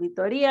tenemos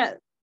auditoría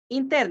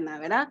interna,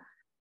 ¿verdad?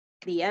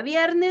 Día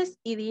viernes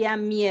y día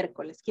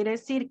miércoles. Quiere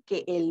decir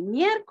que el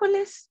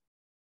miércoles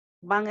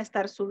van a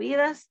estar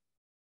subidas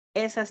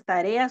esas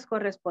tareas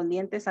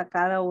correspondientes a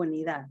cada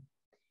unidad.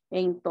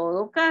 En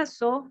todo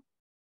caso,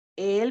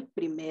 el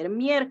primer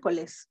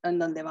miércoles en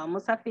donde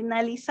vamos a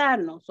finalizar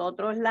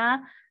nosotros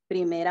la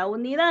primera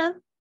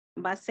unidad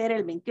va a ser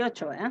el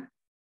 28, ¿verdad?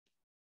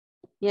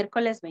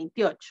 Miércoles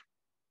 28,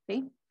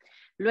 ¿sí?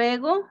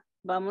 Luego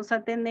vamos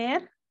a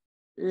tener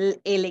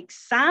el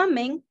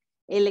examen.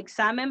 El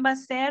examen va a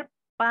ser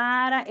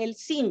para el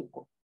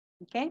 5,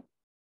 ¿ok?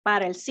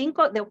 Para el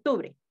 5 de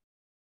octubre,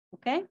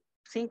 ¿ok?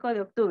 5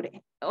 de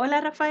octubre.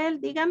 Hola,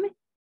 Rafael, dígame.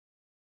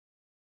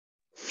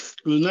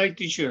 Good night,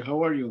 teacher.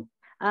 How are you?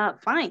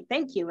 Fine,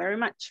 thank you very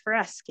much for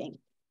asking.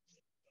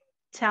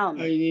 Tell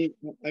me.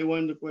 I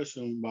want the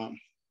question.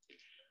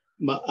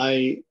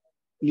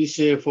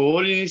 Dice, por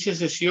favor, inicie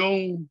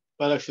sesión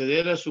para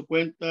acceder a su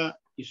cuenta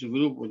y su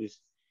grupo.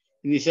 Dice.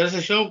 Iniciar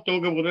sesión,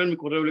 tengo que poner mi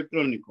correo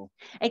electrónico.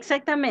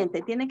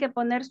 Exactamente, tiene que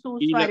poner su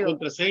 ¿Y usuario. la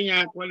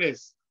contraseña cuál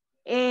es?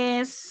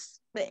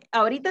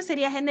 Ahorita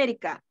sería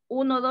genérica,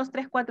 1, 2,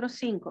 3, 4,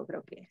 5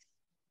 creo que es.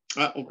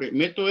 Ah, ok,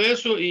 meto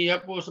eso y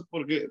ya pues,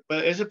 porque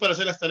eso es para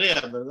hacer las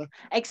tareas, ¿verdad?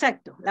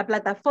 Exacto, la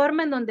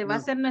plataforma en donde va a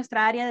ser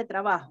nuestra área de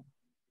trabajo.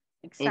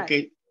 Exacto.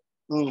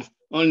 Ok,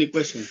 only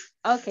question.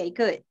 Ok,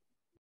 good.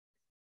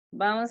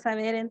 Vamos a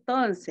ver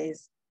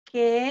entonces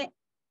que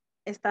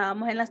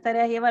estábamos en las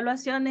tareas y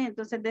evaluaciones,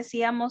 entonces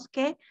decíamos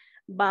que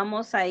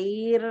vamos a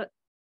ir,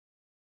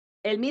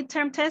 el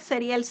midterm test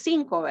sería el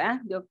 5,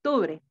 ¿verdad? De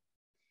octubre.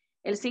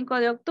 El 5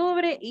 de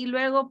octubre y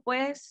luego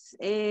pues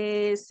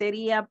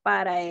sería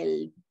para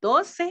el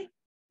 12,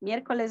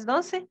 miércoles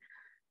 12,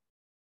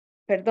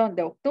 perdón,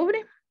 de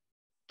octubre,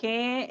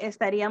 que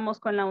estaríamos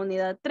con la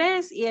unidad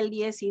 3 y el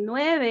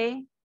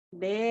 19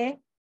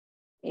 de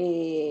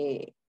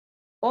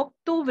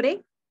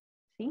octubre,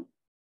 ¿sí?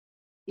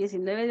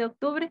 19 de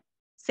octubre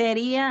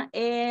sería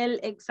el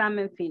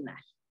examen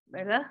final,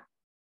 ¿verdad?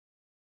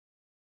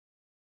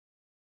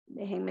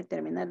 Déjenme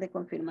terminar de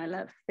confirmar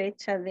la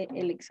fecha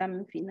del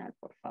examen final,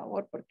 por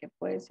favor, porque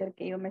puede ser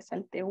que yo me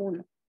salte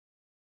uno.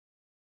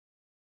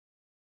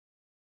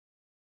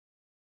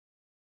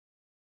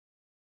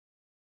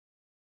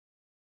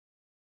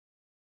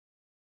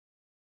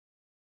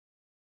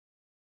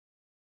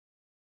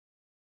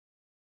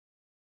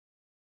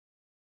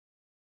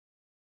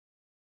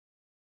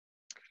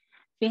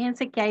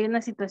 Fíjense que hay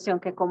una situación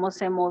que como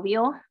se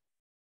movió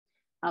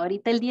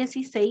ahorita el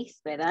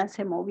 16, ¿verdad?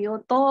 Se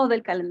movió todo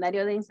el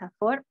calendario de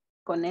INSAFORP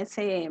con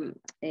ese,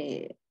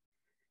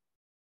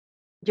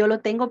 yo lo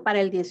tengo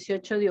para el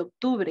 18 de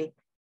octubre.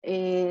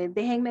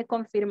 Déjenme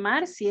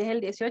confirmar si es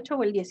el 18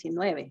 o el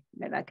 19,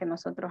 ¿verdad? Que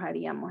nosotros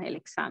haríamos el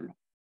examen.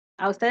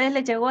 ¿A ustedes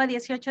les llegó a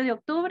 18 de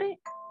octubre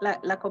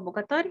la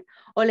convocatoria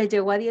o les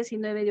llegó a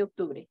 19 de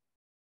octubre?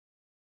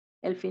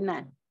 El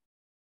final.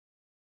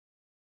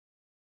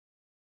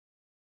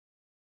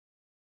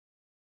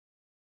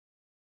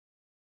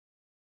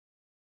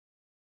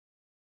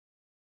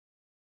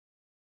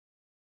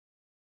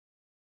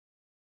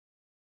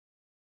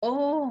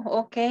 Oh,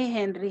 ok,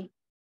 Henry.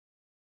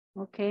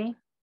 Ok.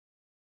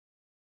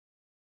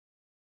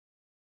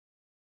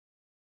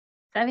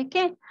 ¿Sabe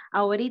qué?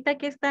 Ahorita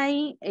que está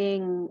ahí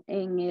en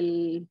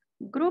el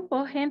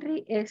grupo,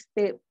 Henry,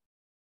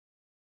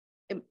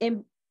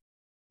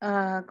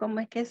 ¿cómo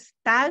es que es?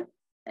 Tag,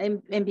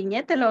 en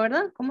viñételo,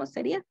 ¿verdad? ¿Cómo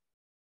sería?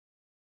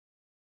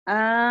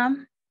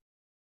 En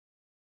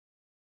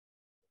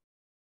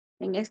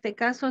este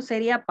caso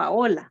sería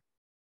Paola.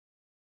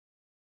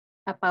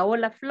 A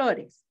Paola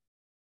Flores.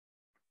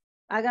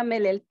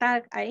 Hágamele el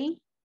tag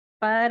ahí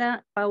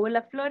para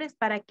Paola Flores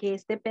para que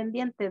esté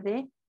pendiente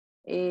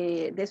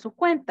de su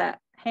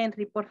cuenta.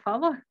 Henry, por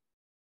favor.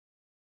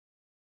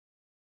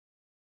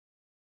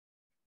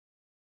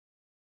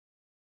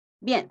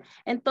 Bien,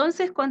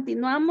 entonces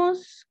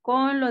continuamos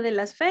con lo de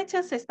las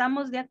fechas.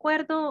 ¿Estamos de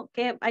acuerdo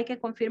que hay que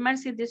confirmar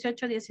si es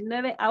 18 o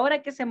 19?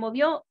 Ahora que se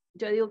movió,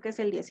 yo digo que es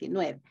el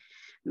 19,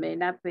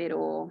 ¿verdad?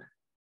 Pero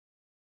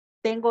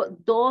tengo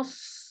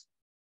dos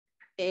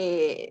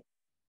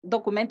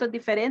documentos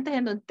diferentes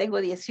en donde tengo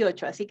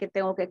 18, así que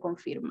tengo que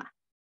confirmar.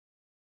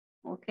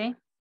 ¿Ok?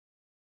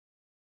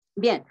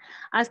 Bien,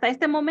 hasta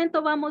este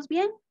momento vamos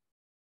bien.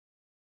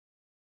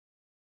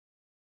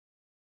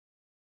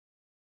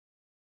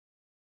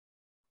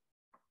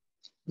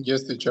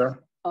 Yes,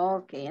 teacher.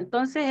 Ok,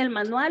 entonces el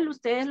manual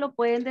ustedes lo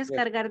pueden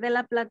descargar de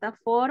la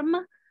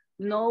plataforma.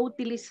 No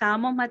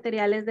utilizamos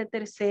materiales de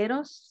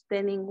terceros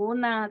de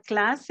ninguna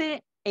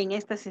clase en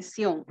esta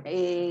sesión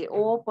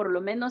o por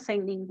lo menos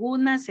en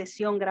ninguna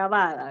sesión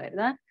grabada,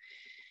 ¿verdad?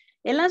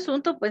 El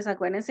asunto, pues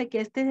acuérdense que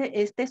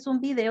este es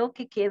un video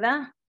que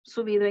queda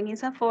subido en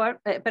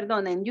INSAFORP,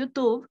 perdón, en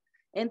YouTube.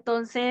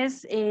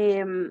 Entonces,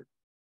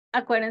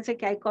 acuérdense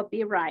que hay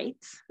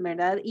copyrights,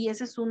 ¿verdad? Y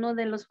ese es uno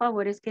de los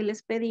favores que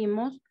les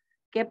pedimos,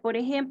 que por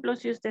ejemplo,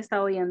 si usted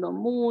está oyendo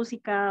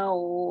música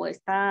o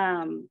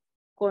está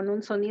con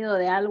un sonido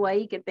de algo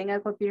ahí que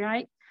tenga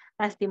copyright,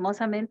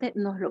 lastimosamente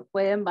nos lo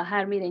pueden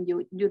bajar. Miren,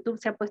 YouTube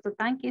se ha puesto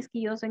tan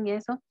quisquilloso en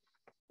eso,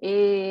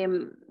 que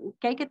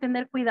hay que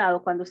tener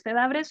cuidado. Cuando usted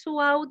abre su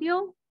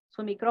audio,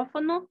 su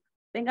micrófono,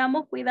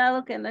 tengamos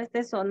cuidado que no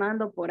esté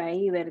sonando por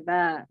ahí,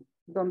 ¿verdad?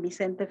 Don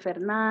Vicente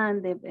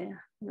Fernández,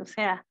 o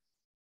sea,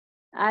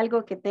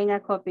 algo que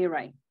tenga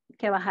copyright,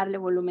 que bajarle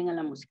volumen a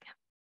la música.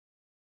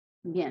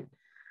 Bien.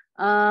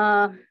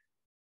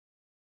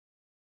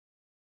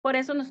 Por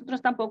eso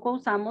nosotros tampoco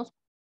usamos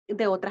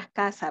de otras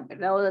casas,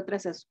 ¿verdad? O de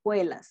otras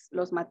escuelas,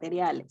 los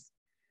materiales.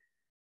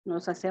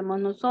 Nos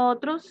hacemos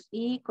nosotros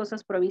y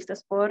cosas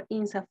provistas por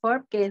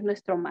INSAFORP, que es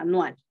nuestro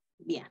manual.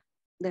 Bien.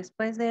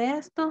 Después de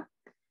esto,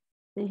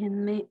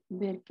 déjenme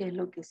ver qué es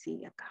lo que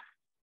sigue acá.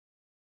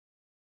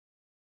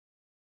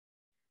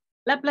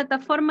 La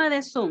plataforma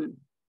de Zoom.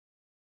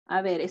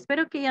 A ver,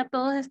 espero que ya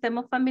todos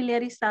estemos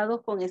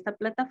familiarizados con esta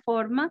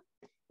plataforma.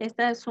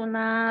 Esta es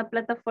una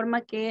plataforma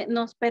que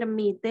nos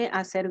permite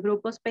hacer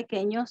grupos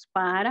pequeños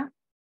para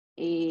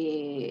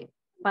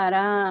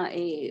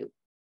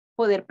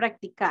poder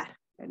practicar,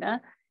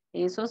 ¿verdad?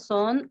 Esos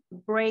son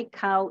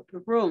breakout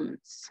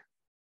rooms.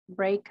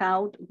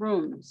 Breakout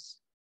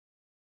rooms.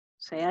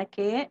 O sea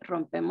que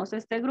rompemos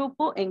este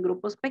grupo en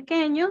grupos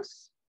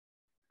pequeños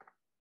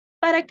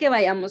para que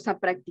vayamos a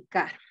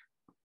practicar.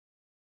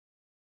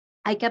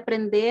 Hay que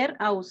aprender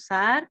a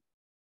usar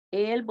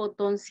el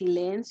botón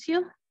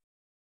silencio,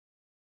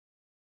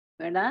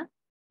 ¿verdad?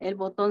 El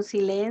botón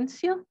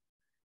silencio,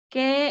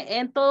 que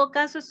en todo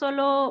caso es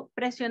solo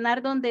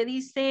presionar donde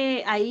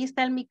dice, ahí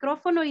está el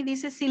micrófono y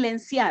dice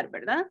silenciar,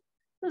 ¿verdad?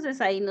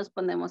 Entonces ahí nos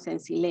ponemos en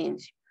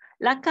silencio.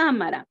 La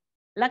cámara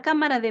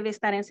debe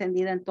estar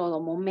encendida en todo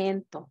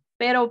momento,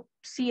 pero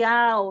si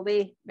A o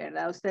B,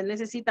 ¿verdad? Usted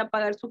necesita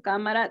apagar su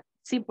cámara,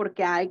 sí,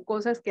 porque hay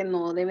cosas que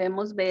no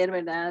debemos ver,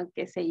 ¿verdad?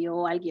 Qué sé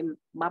yo, alguien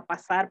va a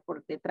pasar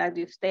por detrás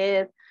de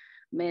usted,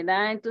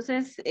 ¿verdad?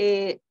 Entonces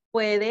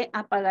puede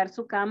apagar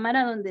su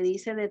cámara donde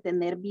dice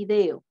detener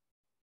video.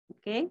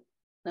 ¿Ok?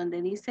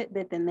 Donde dice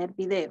detener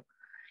video.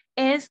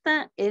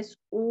 Esta es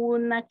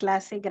una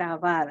clase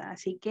grabada,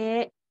 así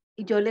que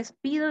yo les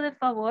pido de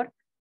favor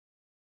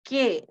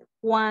que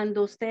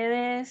cuando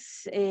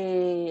ustedes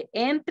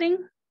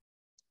entren,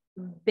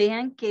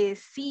 vean que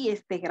sí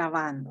esté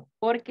grabando,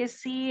 porque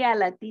si a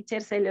la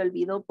teacher se le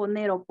olvidó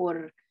poner o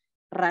por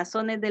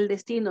razones del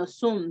destino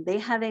Zoom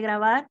deja de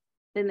grabar,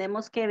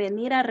 tenemos que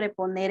venir a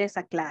reponer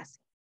esa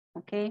clase,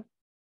 ¿ok?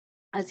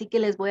 Así que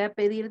les voy a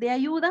pedir de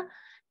ayuda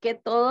que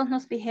todos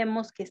nos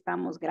fijemos que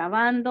estamos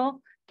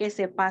grabando, que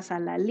se pasa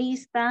la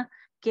lista,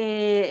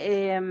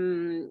 que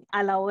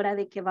a la hora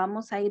de que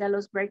vamos a ir a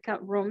los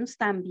breakout rooms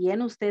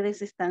también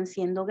ustedes están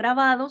siendo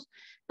grabados.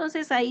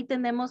 Entonces ahí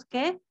tenemos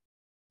que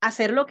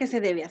hacer lo que se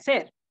debe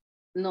hacer.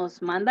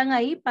 Nos mandan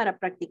ahí para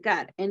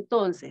practicar.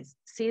 Entonces,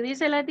 si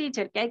dice la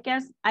teacher que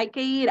hay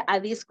que ir a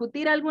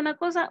discutir alguna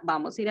cosa,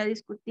 vamos a ir a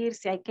discutir.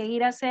 Si hay que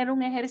ir a hacer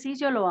un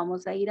ejercicio, lo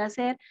vamos a ir a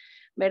hacer,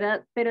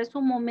 ¿verdad? Pero es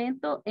un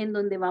momento en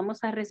donde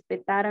vamos a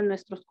respetar a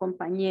nuestros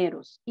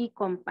compañeros y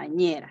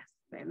compañeras,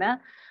 ¿verdad?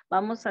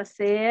 Vamos a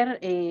ser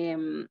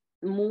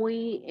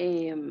muy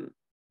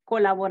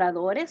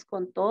colaboradores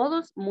con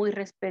todos, muy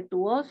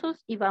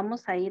respetuosos y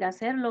vamos a ir a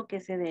hacer lo que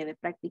se debe,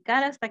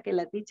 practicar hasta que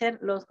la teacher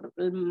los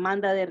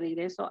manda de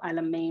regreso a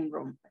la main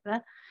room,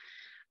 ¿verdad?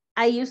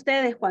 Ahí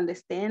ustedes cuando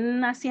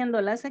estén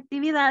haciendo las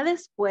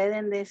actividades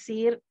pueden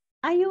decir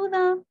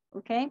ayuda,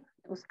 ¿ok?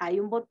 Pues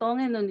hay un botón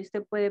en donde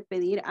usted puede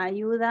pedir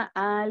ayuda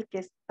al que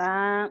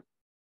está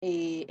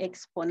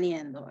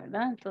exponiendo,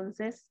 ¿verdad?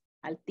 Entonces,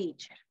 al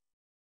teacher.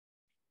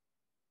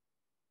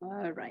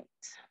 All right.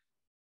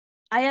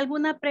 ¿Hay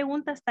alguna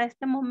pregunta hasta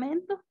este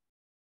momento?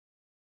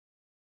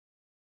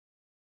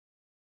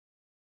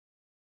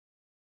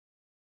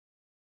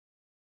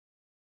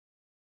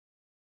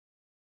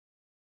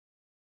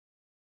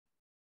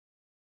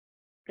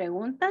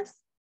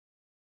 ¿Preguntas?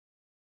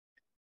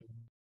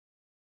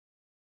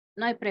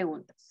 No hay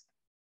preguntas.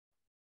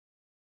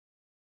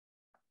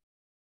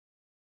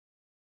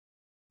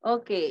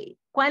 Ok.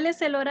 ¿Cuál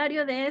es el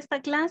horario de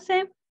esta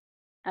clase?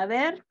 A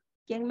ver,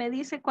 ¿quién me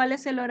dice cuál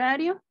es el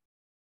horario?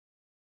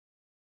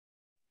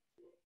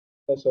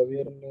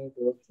 Viernes,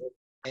 12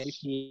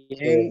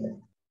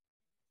 PM.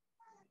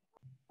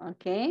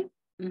 Okay.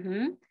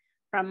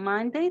 From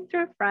Monday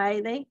through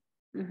Friday.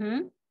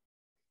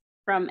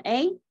 From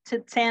 8 to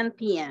 10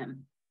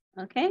 p.m.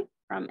 Okay.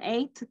 From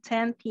 8 to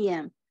 10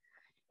 p.m.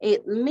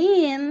 It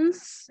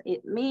means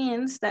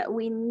that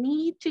we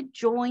need to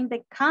join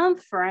the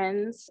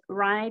conference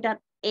right at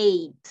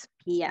 8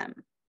 p.m.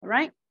 All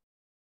right.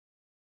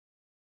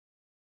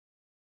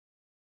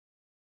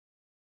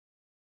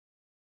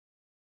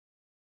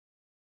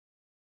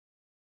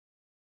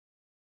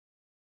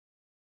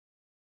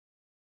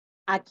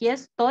 Aquí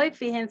estoy,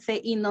 fíjense,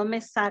 y no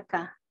me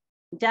saca.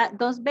 Ya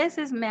 2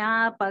 veces me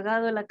ha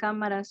apagado la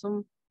cámara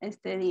Zoom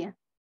este día.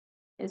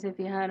 Ya se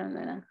fijaron,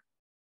 ¿verdad?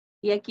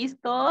 Y aquí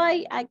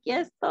estoy, aquí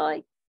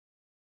estoy.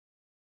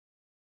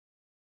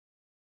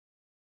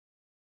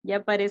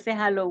 Ya parece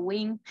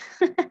Halloween.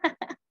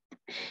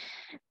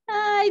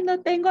 Ay,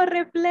 no tengo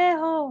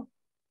reflejo.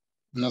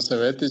 No se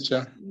ve,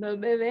 teacher. No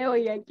me veo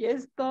y aquí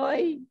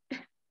estoy.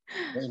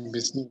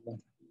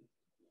 Invisible.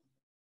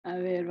 A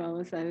ver,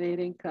 vamos a ver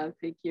en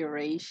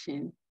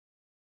configuration.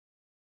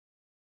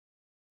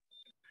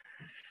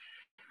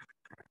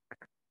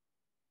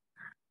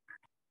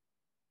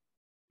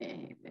 A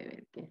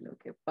ver qué es lo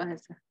que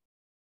pasa.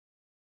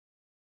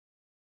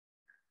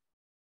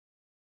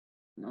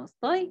 No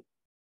estoy.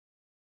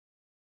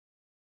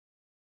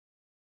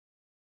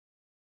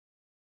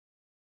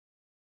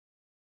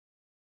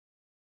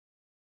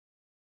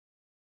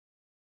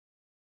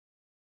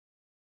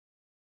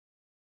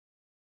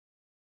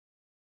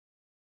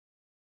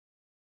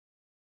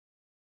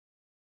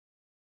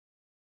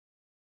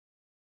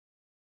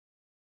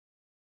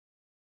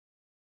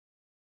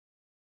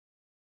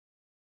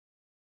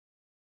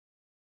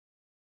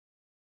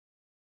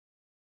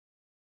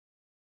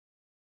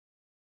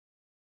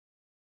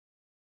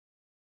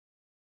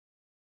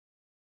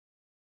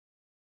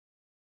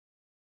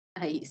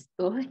 Ahí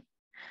estoy.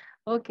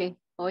 Ok,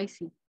 hoy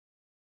sí.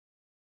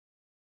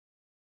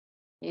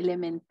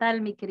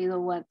 Elemental, mi querido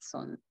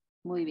Watson.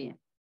 Muy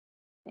bien.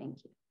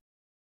 Thank you.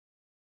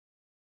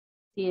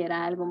 Sí,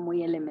 era algo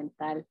muy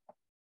elemental.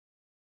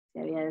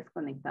 Se había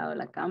desconectado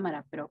la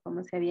cámara, pero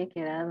cómo se había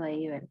quedado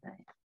ahí, ¿verdad?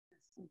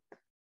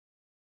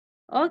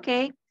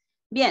 Ok,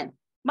 bien.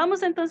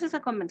 Vamos entonces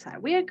a comenzar.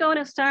 We are going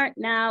to start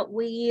now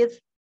with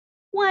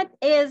what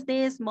is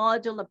this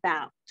module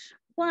about?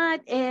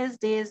 What is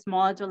this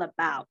module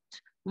about?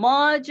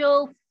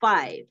 Module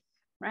 5,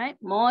 right?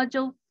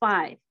 Module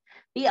 5.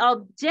 The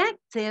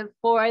objective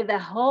for the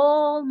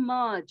whole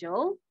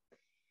module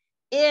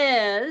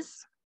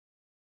is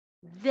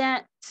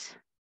that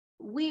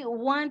we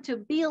want to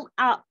build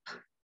up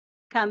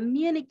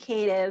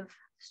communicative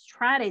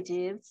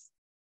strategies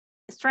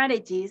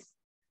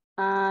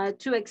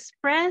to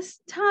express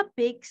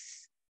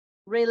topics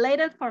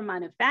related for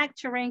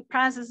manufacturing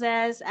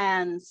processes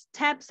and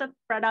steps of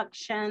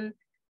production,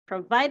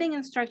 providing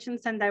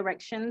instructions and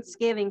directions,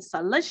 giving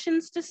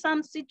solutions to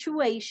some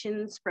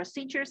situations,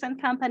 procedures, and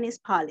companies'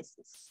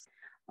 policies.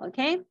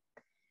 Okay?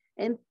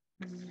 And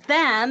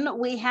then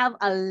we have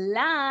a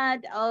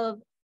lot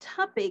of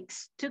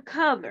topics to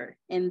cover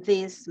in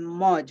this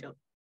module.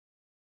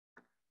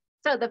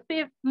 So the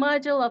 5th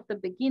module of the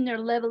beginner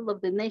level of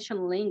the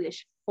National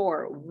English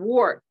for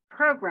Work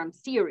program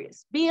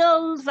series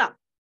builds up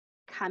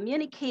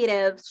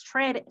communicative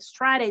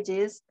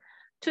strategies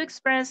to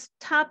express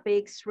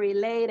topics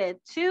related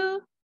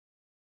to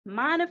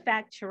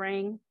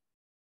manufacturing,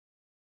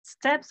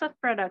 steps of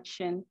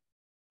production,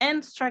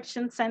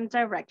 instructions and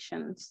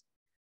directions,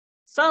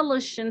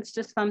 solutions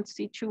to some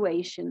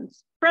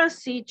situations,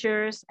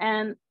 procedures,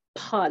 and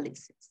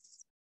policies,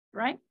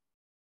 right?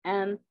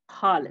 And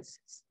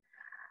policies.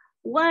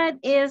 What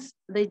is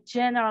the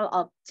general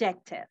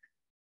objective?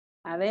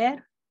 A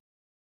ver,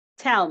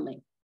 tell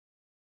me.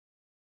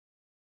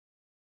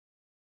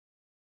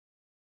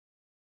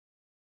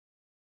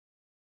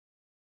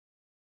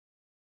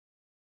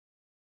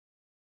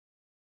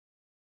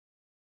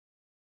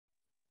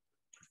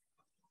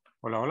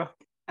 Hola, hola.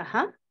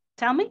 Ajá,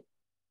 tell me.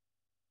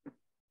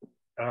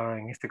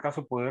 En este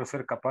caso, poder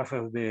ser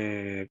capaces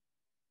de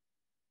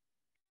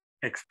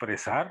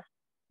expresar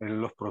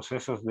los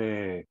procesos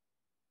de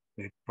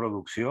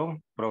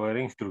producción, proveer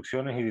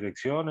instrucciones y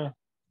direcciones,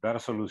 dar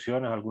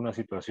soluciones a algunas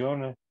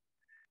situaciones,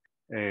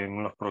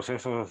 en los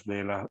procesos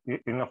de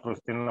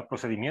en los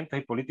procedimientos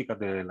y políticas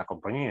de la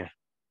compañía.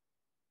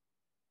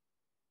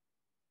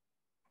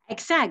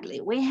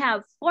 Exactly. We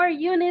have 4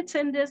 units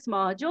in this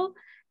module,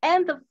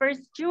 and the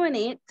first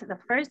unit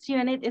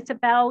is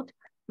about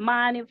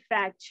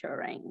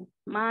manufacturing.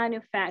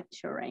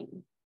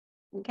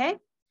 Okay?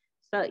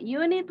 So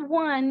unit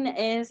 1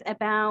 is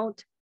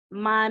about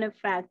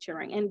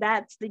manufacturing, and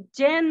that's the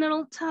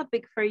general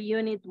topic for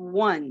unit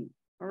 1,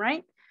 all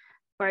right?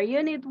 For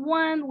unit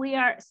 1, we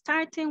are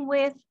starting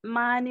with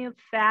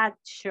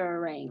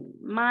manufacturing,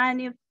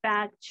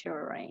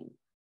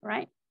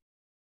 right?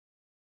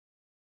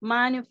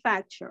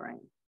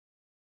 Manufacturing.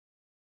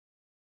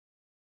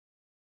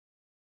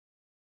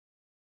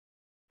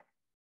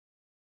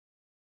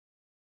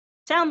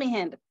 Tell me,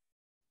 Henry.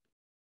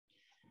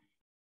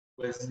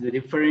 What's the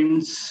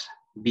difference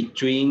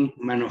between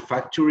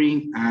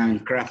manufacturing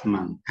and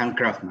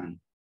handcraftsman?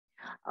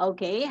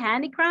 Okay,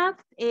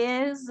 handicraft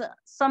is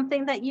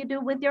something that you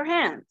do with your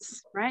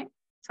hands, right?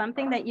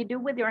 Something that you do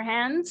with your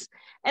hands,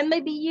 and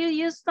maybe you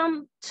use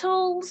some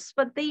tools,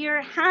 but they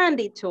are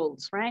handy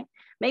tools, right?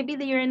 Maybe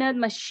they are not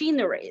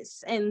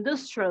machineries,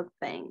 industrial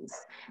things,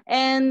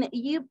 and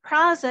you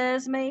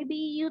process, maybe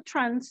you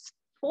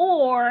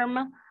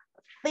transform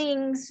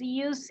things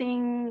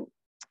using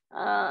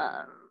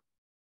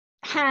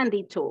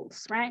handy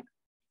tools, right?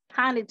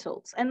 Handy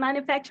tools. And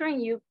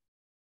manufacturing, you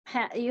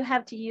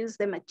have to use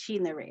the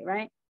machinery,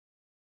 right?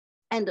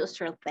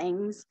 Industrial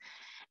things.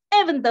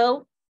 Even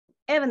though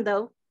at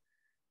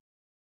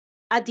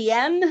the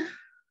end,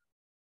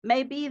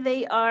 maybe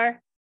they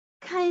are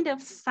kind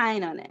of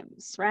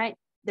synonyms, right?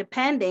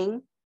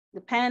 Depending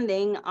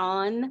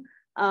on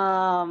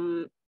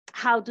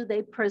how do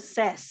they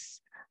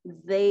process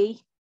the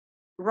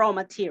raw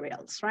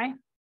materials, right?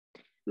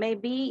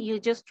 Maybe you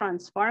just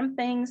transform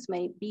things,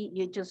 maybe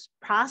you just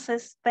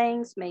process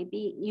things,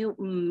 maybe you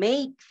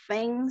make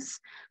things.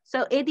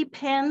 So it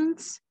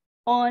depends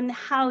on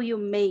how you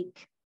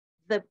make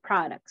the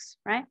products,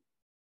 right?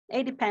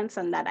 It depends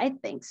on that, I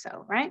think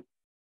so, right?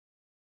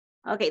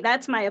 Okay,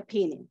 that's my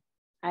opinion.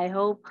 I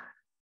hope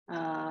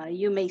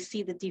you may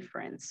see the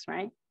difference,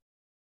 right?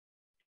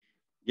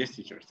 Yes,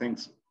 teacher,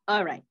 thanks.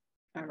 All right.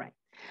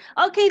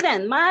 Okay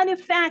then,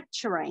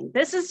 manufacturing.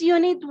 This is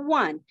unit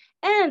 1.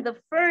 And the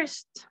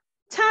first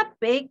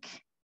topic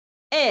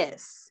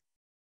is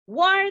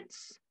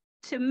words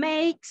to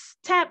make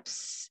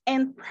steps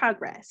in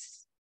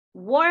progress.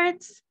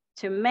 Words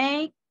to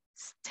make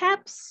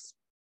steps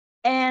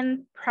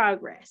in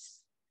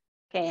progress.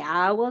 Okay,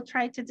 I will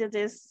try to do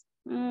this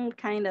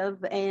kind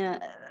of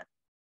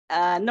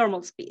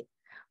normal speed.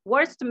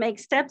 Words to make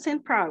steps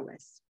in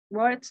progress.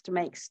 Words to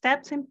make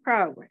steps in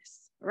progress.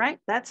 Right?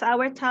 That's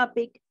our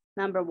topic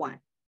number 1.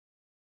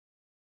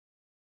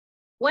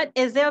 What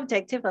is the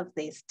objective of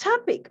this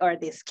topic or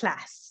this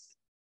class?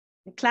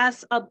 The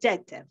class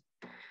objective.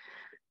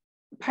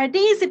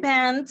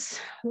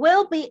 Participants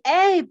will be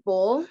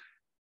able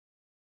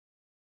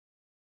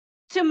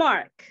to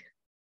mark.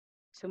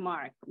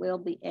 Will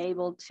be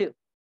able to.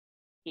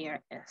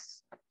 Here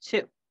is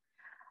to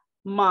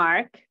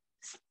mark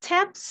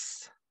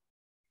steps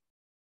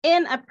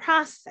in a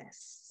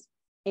process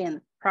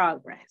in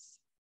progress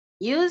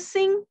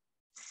using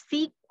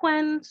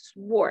sequence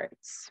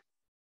words.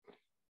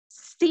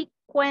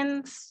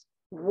 Sequence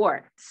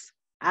words.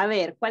 A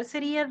ver, ¿cuál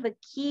sería the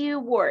key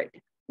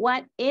word?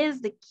 What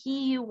is the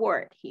key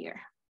word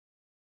here?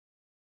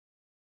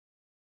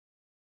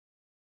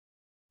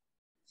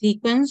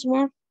 Sequence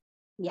word.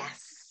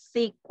 Yes,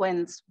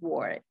 sequence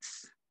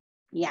words.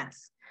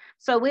 Yes.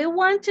 So we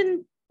want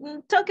to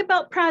talk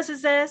about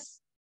processes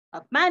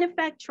of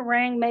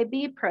manufacturing,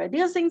 maybe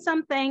producing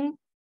something,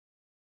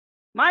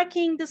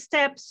 marking the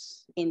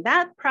steps in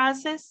that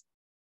process,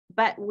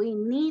 but we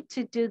need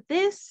to do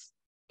this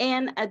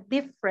in a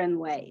different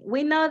way.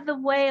 We know the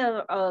way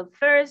of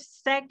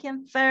first,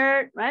 second,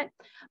 third, right?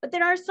 But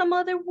there are some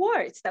other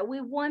words that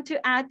we want to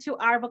add to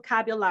our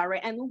vocabulary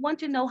and we want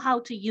to know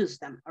how to use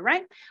them, all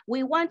right?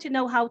 We want to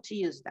know how to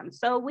use them.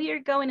 So we are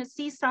going to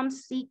see some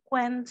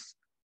sequence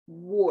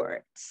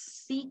words.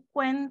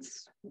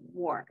 Sequence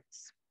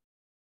words.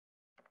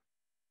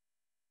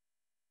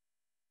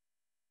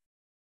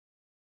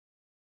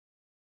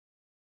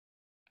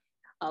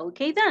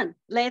 Okay, then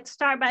let's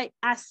start by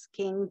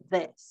asking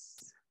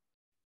this.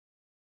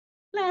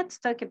 Let's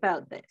talk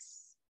about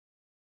this.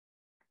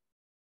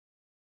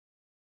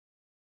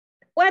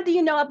 What do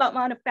you know about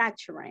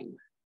manufacturing?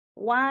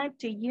 What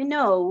do you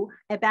know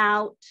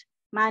about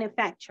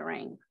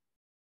manufacturing?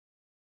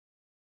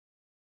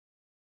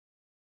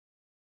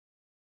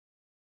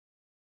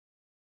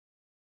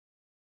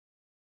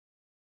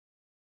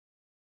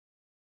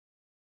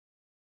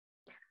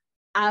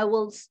 I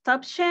will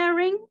stop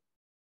sharing,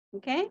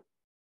 okay?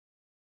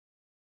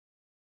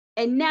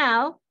 And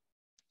now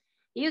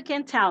you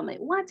can tell me,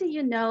 what do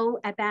you know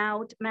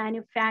about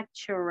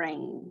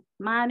manufacturing?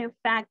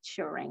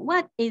 Manufacturing,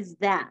 what is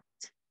that?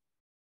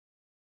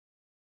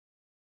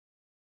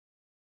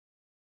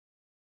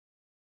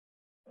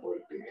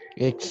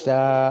 It's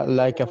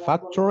like a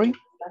factory.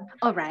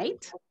 All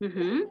right.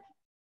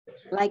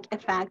 Like a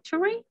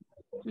factory.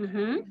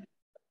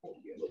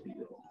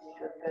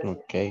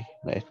 Okay,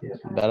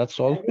 that's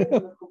all.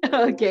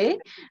 Okay,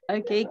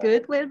 okay,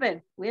 good,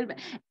 Wilber.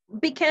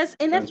 Because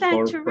in a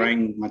factory,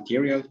 prime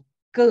material.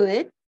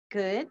 Good.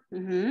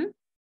 To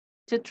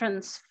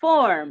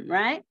transform,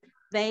 right?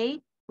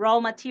 They raw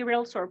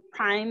materials or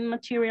prime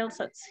materials,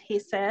 as he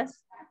said.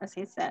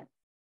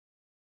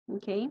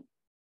 Okay.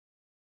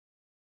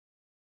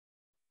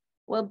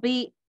 Will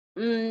be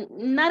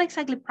not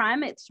exactly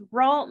prime, it's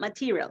raw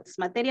materials.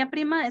 Materia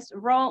prima is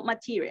raw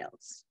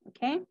materials,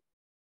 okay?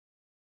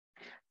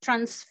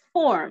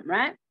 Transform,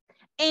 right?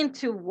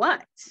 Into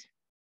what?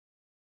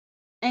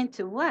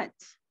 Into what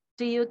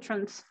do you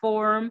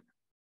transform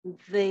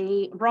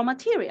the raw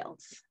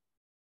materials?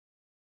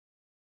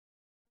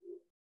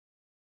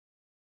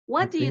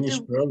 What do you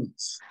do?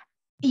 Products.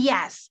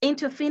 Yes,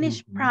 into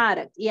finished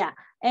product. Yeah,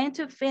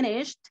 into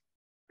finished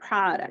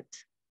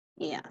product.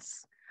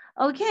 Yes.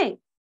 Okay.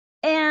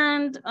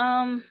 And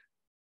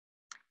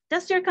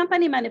does your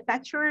company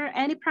manufacture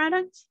any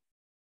product?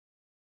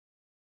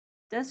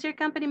 Does your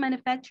company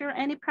manufacture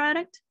any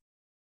product?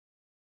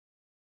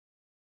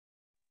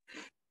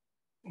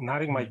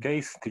 Not in my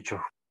case,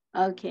 teacher.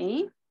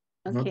 Okay.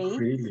 Not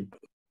really.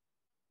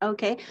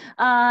 Okay.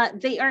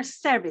 They are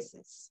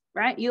services,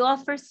 right? You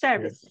offer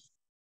services.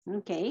 Yes.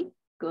 Okay,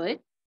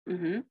 good.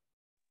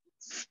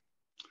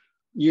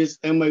 Yes,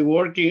 am I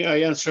working?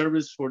 I am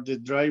service for the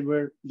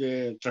driver,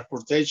 the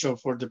transportation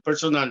for the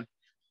personal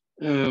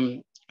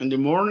in the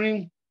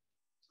morning,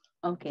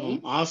 okay,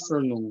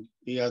 afternoon,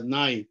 at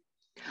night.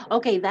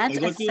 Okay, that's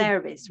a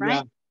service, right?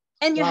 Yeah.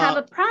 And you have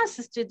a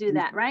process to do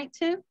that, right,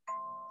 too?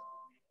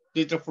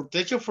 The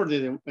transportation for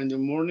in the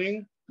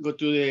morning, go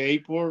to the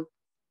airport,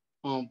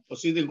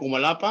 proceed in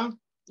Comalapa,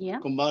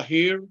 come back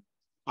here,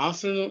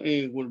 afternoon,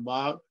 and go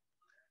back.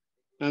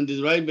 And the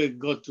driver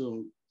go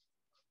to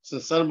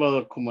San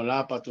Salvador,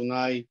 Comalapa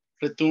tonight,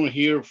 return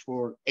here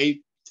for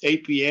 8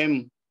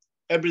 p.m.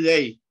 every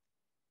day.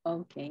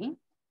 Okay,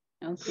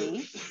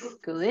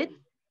 good.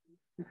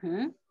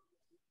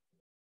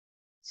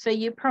 So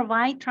you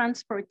provide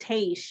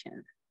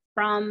transportation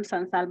from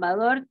San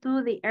Salvador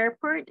to the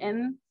airport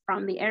and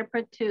from the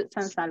airport to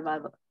San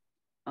Salvador.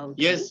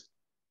 Okay. Yes.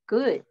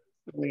 Good.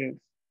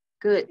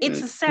 Good.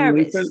 It's a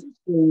service.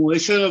 Como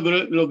dicen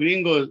los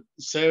gringos,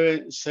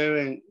 7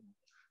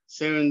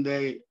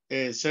 day,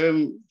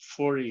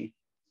 740.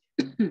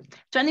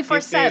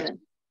 24/7.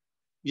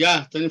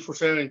 Yeah,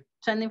 24/7.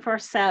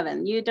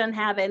 24/7. You don't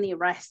have any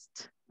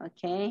rest.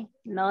 Okay.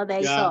 No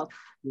days off.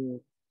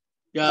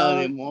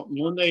 Yeah, the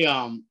Monday,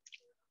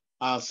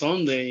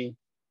 Sunday,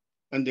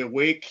 and the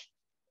week,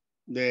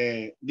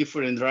 the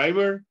different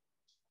driver,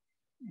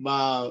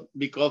 but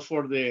because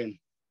for the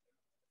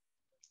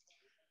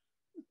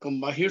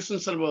come back here to El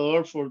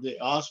Salvador for the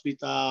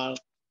hospital,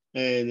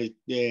 the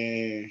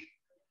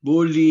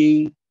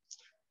bullying,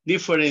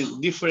 different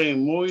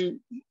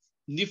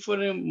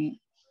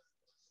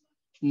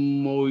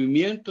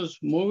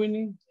movimientos,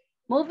 moving.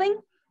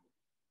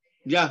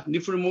 Yeah,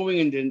 different moving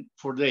in the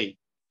for day.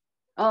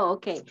 Oh,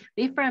 okay.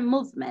 Different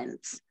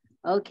movements.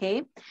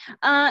 Okay.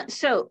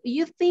 So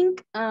you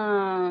think,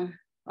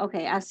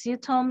 okay, as you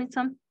told me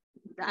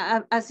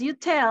as you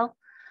tell,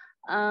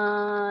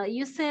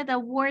 you said a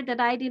word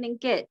that I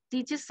didn't get.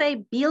 Did you say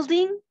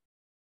building?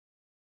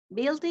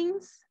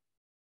 Buildings?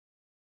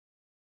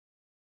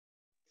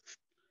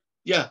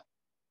 Yeah.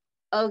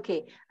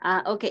 Okay.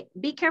 Okay.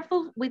 Be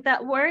careful with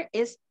that word.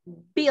 It's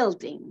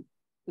building.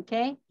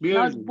 Okay.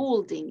 Building. Not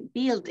building.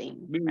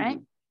 Building.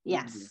 Right?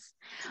 Yes.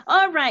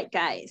 All right,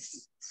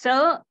 guys.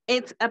 So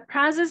it's a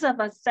process of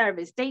a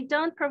service. They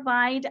don't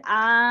provide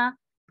a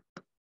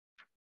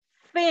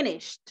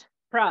finished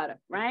product,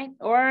 right?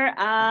 Or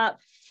a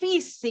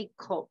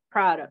physical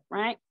product,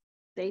 right?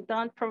 They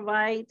don't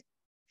provide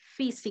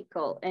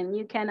physical, and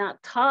you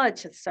cannot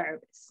touch a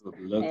service.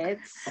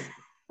 It's...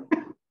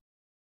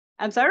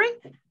 I'm sorry?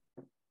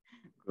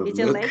 Did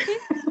you like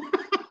it?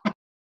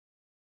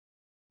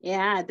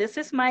 Yeah, this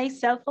is my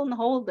cell phone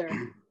holder.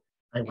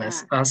 I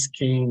was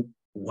asking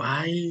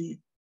why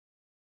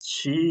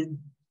she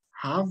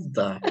have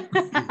that.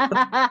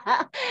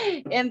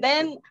 And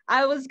then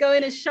I was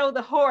going to show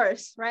the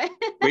horse, right?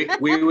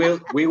 we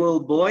will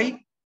boy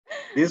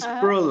This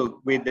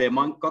product with the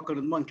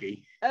coconut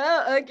monkey.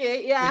 Oh,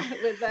 okay. Yeah,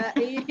 with that.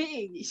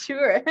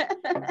 Sure.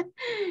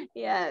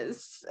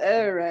 Yes.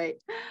 All right.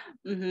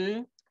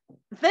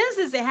 This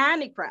is a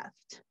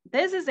handicraft.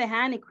 This is a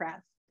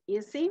handicraft.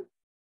 You see?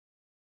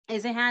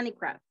 It's a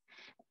handicraft.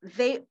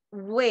 They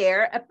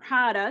wear a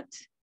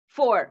product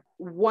for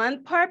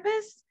one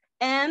purpose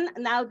and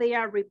now they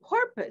are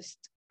repurposed,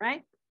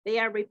 right? They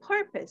are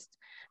repurposed.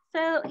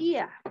 So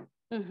yeah.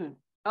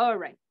 All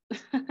right.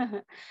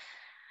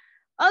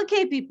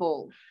 Okay,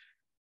 people.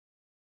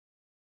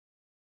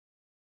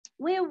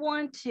 We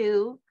want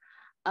to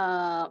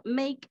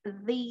make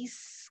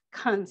this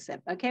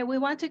concept, okay? We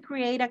want to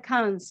create a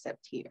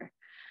concept here.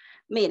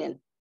 Meaning,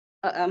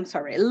 I'm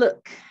sorry,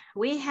 look,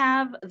 we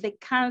have the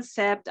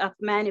concept of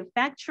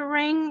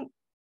manufacturing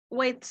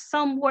with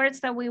some words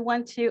that we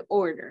want to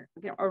order,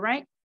 okay, all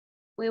right?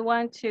 We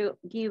want to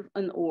give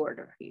an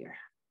order here.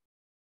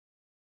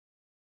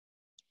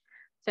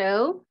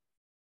 So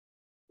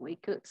we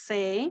could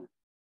say,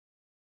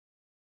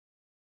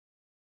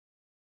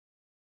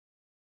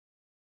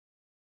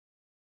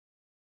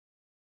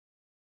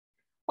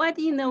 what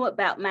do you know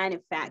about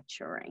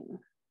manufacturing?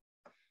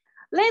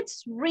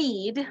 Let's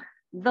read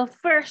the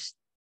first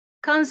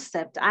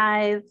concept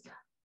I've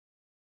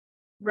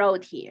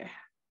wrote here.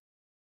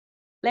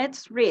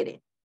 Let's read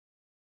it.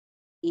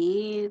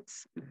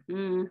 It's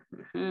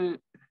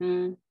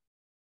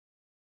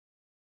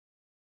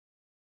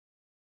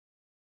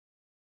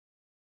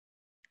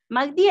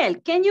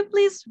Magdiel, can you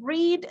please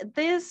read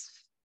this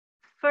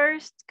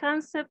first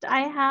concept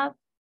I have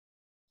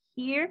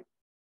here?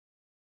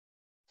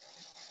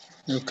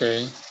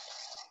 Okay.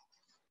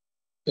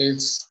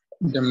 It's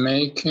the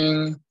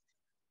making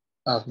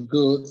of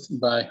goods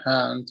by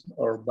hand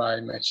or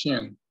by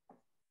machine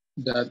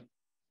that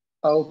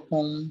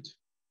upon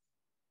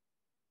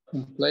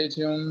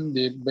completion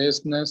the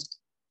business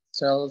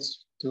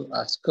sells to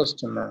a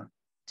customer.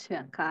 To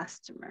a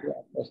customer. To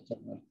a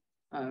customer.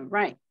 All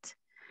right.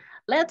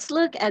 Let's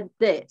look at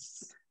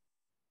this.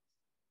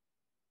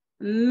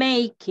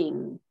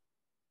 Making.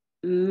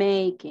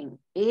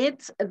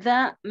 It's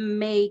the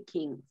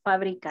making.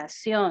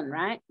 Fabricación,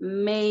 right?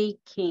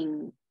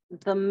 Making.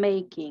 The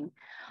making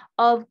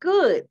of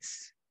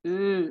goods.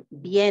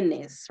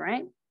 Bienes,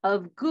 right?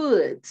 Of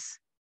goods.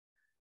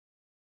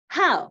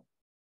 How?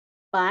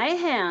 By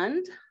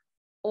hand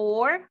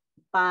or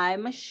by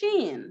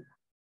machine.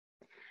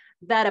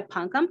 That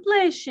upon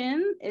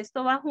completion,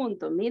 esto va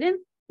junto, miren,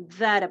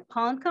 that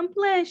upon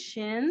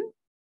completion,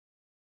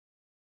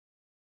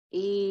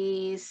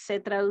 y se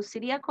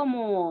traduciría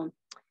como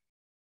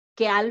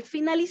que al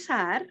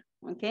finalizar,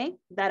 okay,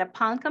 that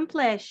upon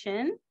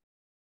completion,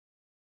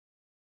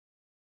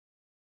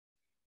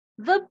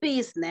 the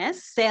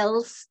business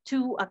sells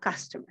to a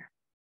customer,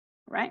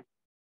 right?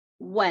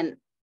 When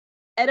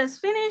it is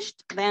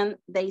finished, then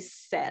they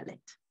sell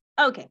it.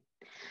 Okay.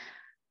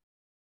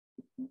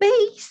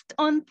 Based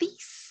on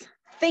this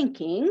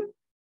thinking,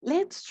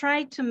 let's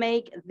try to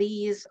make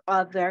these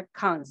other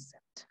concept.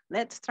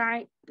 Let's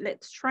try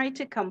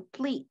to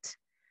complete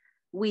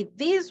with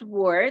these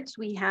words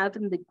we have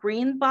in the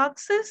green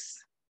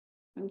boxes.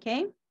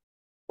 Okay,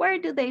 where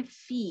do they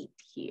fit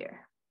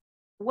here?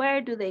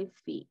 Where do they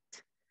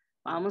fit?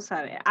 Vamos a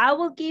ver. I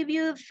will give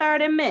you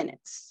 30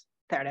 minutes.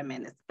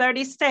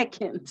 30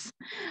 seconds.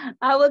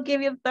 I will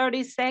give you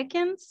 30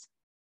 seconds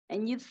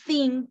and you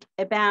think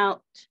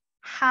about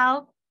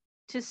how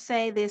to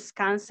say this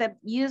concept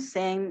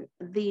using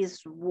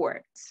these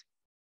words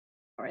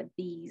or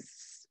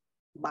these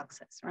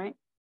boxes, right?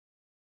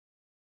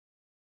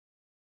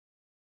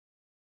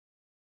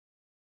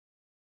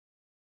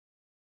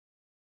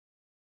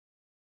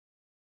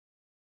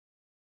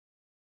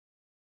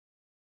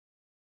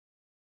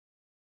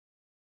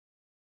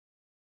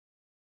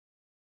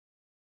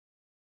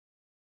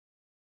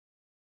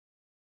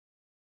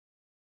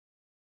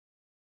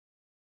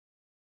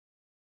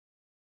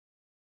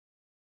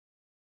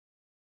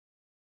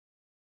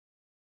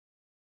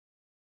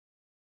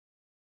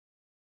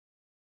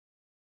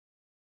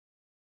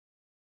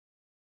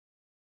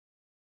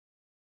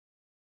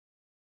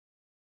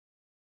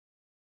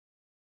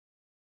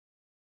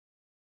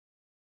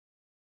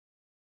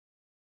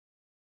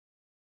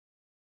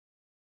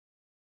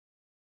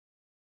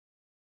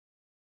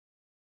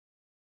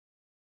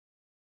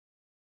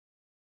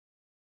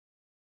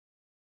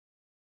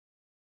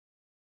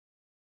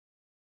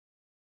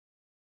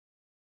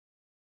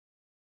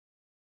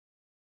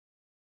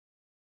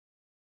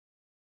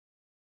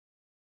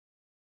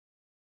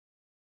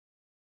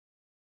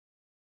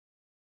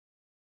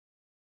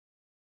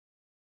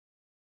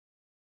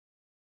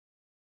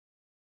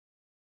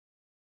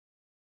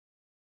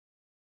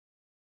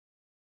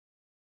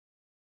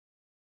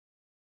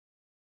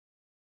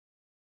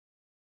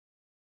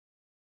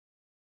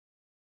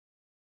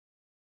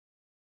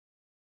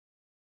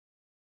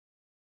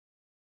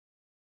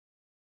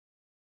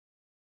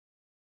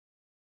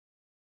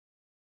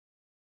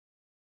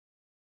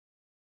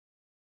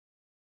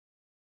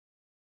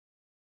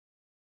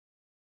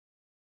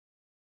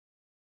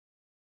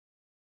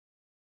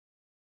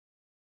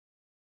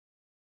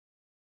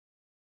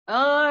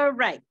 All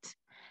right.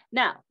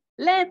 Now,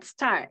 let's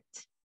start.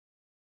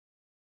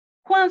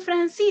 Juan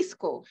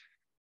Francisco.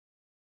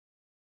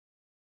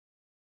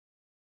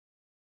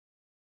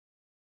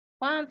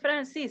 Juan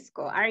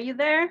Francisco, are you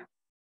there?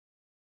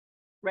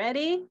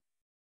 Ready?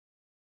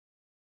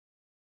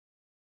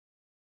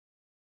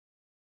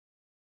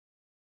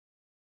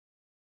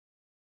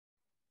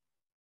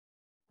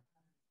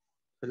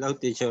 Hello,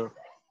 teacher.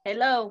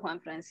 Hello, Juan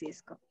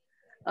Francisco.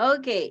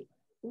 Okay,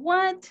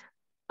 what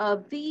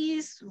of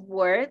these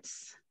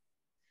words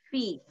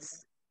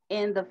fits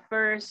in the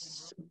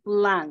first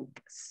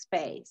blank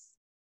space?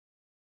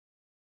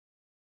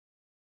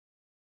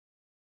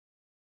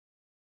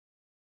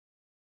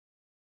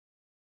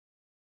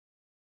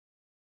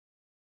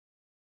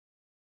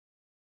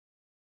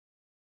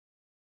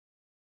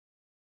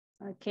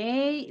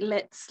 Okay,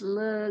 let's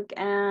look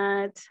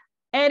at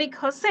Eric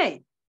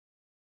Jose.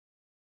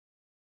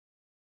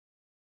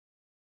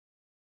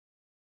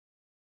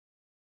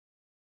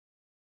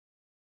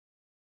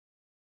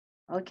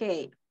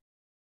 Okay.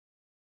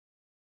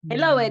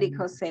 Hello, Eric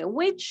Jose.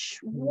 Which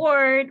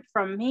word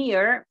from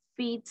here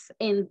fits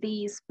in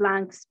this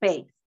blank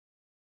space?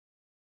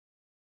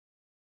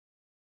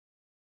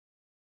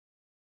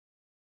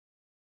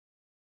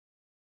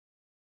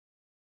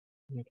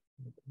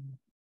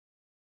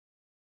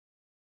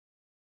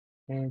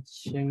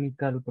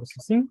 Chemical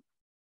processing.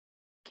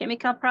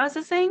 Chemical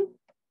processing.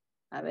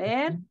 A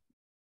ver.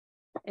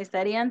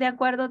 ¿Estarían de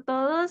acuerdo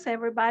todos?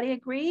 Everybody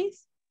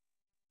agrees?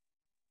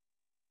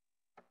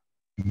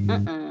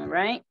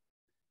 Right?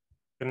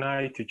 Good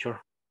night,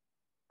 teacher.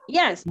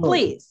 Yes,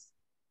 please.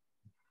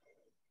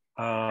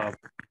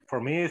 For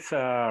me, it's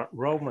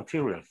raw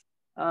materials.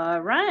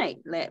 All right,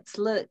 let's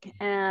look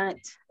at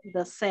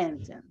the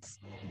sentence.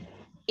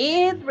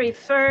 It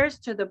refers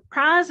to the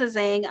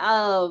processing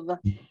of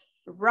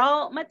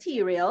raw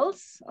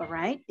materials. All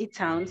right, it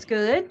sounds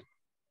good.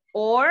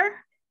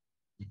 Or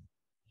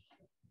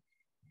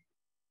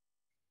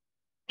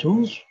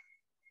tools.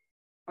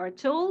 Or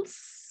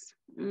tools.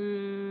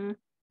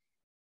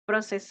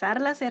 Procesar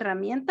las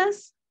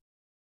herramientas.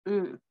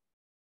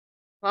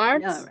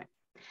 Parts. All right.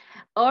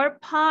 Or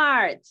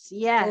parts,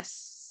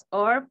 yes.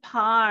 Or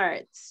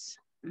parts.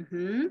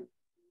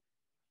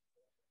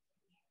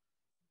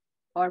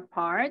 Or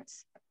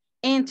parts.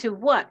 Into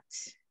what?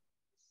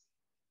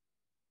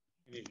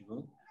 Finished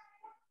goods.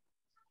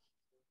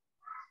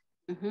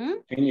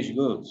 Finished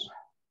goods.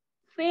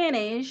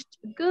 Finished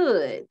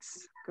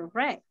goods,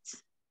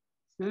 correct.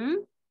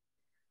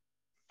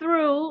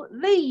 Through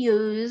the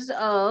use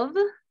of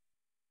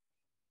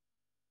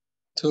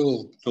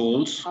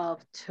tools.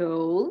 Of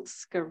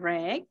tools,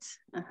 correct.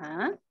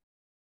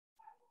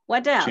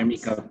 What else?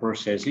 Chemical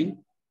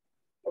processing.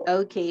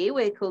 Okay,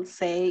 we could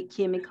say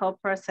chemical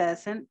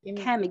processing.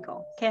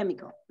 Chemical.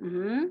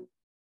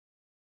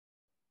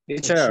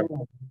 Teacher.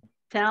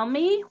 Tell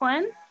me,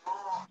 Juan.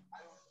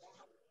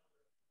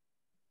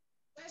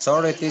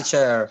 Sorry,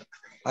 teacher.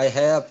 I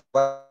have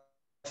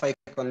Wi-Fi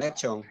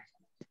connection.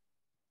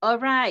 All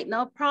right,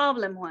 no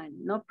problem,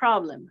 Juan. No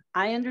problem.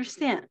 I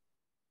understand.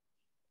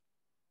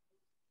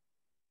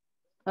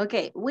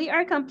 Okay, we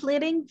are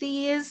completing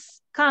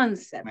this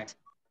concept.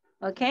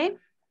 Okay.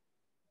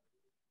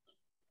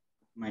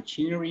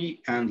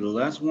 Machinery, and the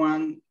last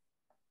one,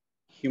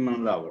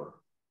 human labor.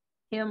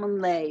 Human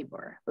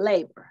labor.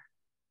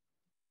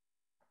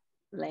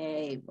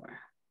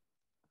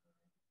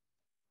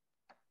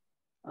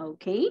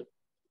 Okay.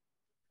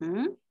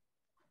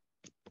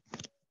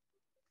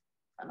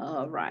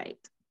 All right.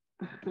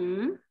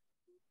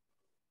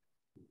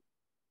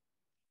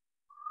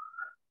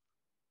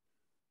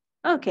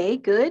 Okay,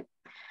 good.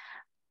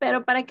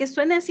 Pero para que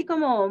suene así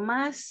como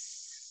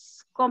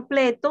más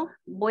completo,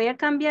 voy a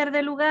cambiar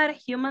de lugar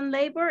human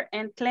labor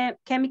and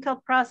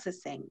chemical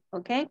processing,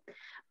 ¿ok?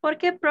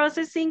 Porque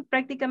processing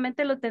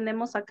prácticamente lo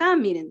tenemos acá,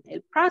 miren,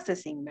 el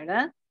processing,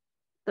 ¿verdad?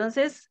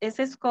 Entonces,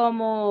 ese es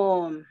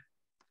como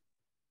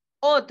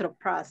otro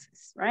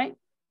process, right?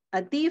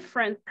 A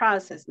different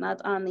process,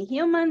 not only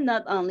human,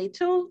 not only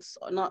tools,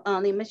 not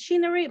only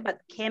machinery,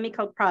 but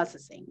chemical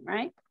processing,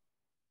 right?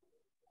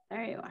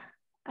 There you are.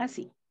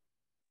 Así.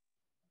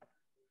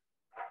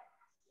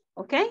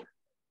 ¿Ok?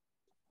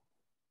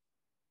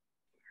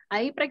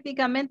 Ahí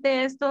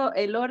prácticamente esto,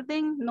 el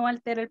orden no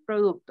altera el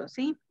producto,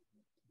 ¿sí?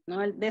 No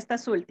de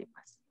estas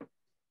últimas.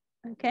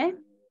 ¿Ok?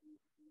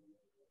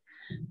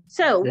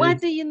 So, what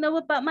do you know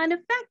about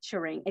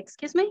manufacturing?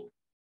 Excuse me?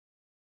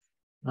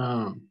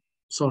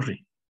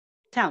 Sorry.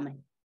 Tell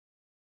me.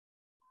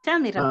 Tell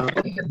me.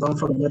 Don't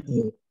forget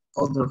the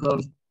other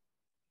word.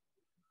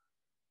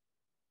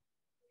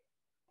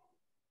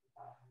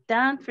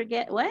 Don't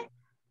forget what?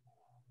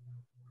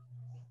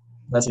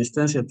 La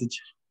asistencia,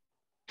 teacher.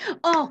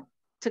 Oh,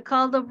 to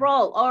call the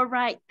roll. All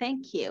right.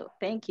 Thank you.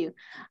 Thank you.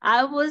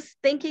 I was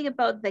thinking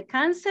about the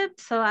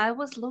concept, so I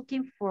was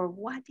looking for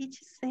what did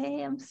you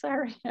say? I'm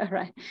sorry. All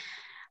right.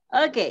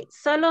 Okay,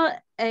 solo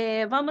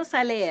vamos a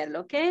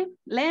leerlo, okay?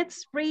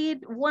 Let's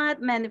read what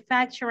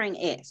manufacturing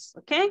is,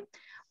 okay?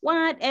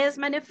 What is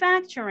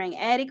manufacturing,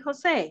 Eric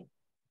Jose?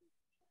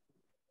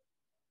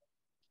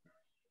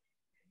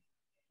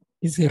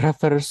 This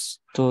refers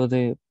to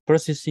the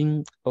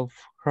processing of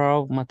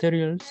raw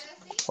materials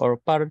or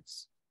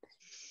parts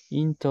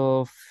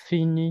into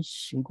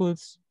finished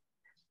goods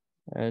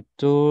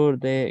to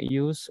the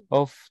use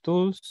of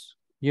tools,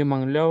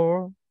 human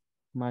labor,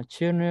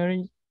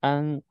 machinery,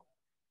 and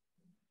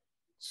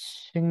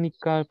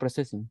technical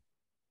processing.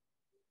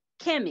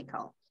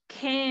 Chemical.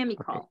 Okay.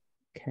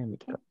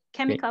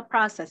 Chemical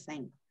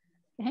processing.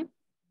 Okay.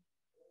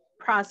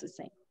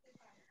 Processing.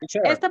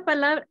 Teacher. Esta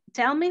palabra,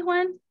 tell me,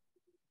 Juan.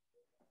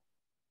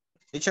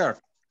 Teacher.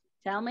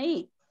 Tell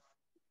me.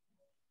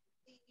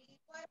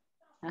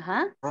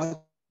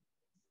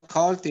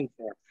 Call, teacher.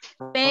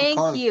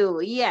 Thank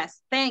you.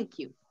 Yes, thank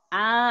you.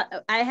 I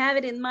have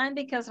it in mind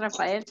because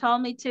Rafael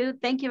told me to.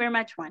 Thank you very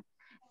much, Juan.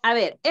 A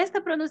ver,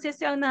 esta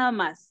pronunciación nada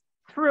más.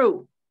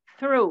 Through.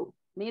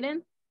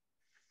 Miren.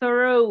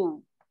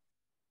 Through.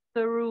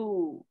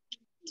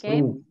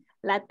 Okay.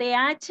 La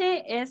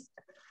TH es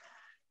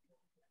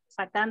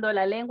sacando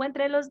la lengua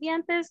entre los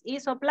dientes y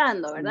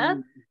soplando, ¿verdad?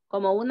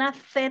 Como una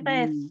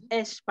Z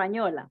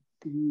española.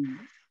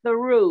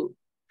 Through.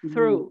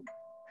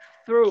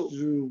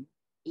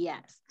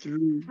 Yes.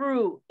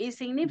 Through. Y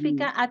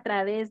significa a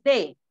través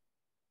de.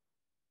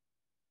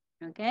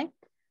 Okay.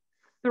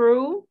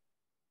 Through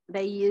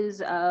the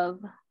use of.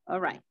 All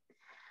right.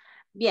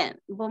 Bien,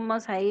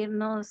 vamos a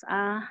irnos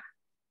a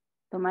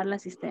tomar la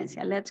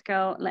asistencia. Let's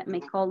go. Let me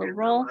call the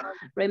roll.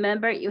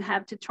 Remember, you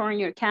have to turn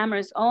your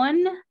cameras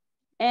on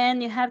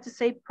and you have to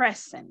say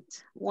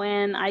present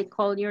when I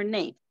call your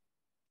name.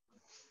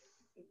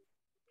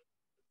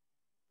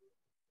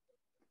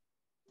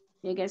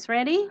 You guys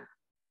ready?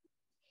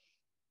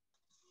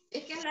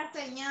 Es que es la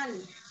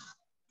señal.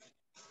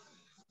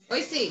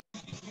 Hoy sí.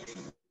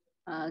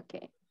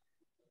 Okay.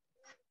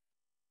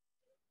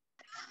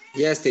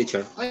 Yes,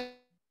 teacher.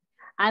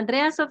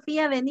 Andrea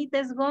Sofía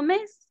Benítez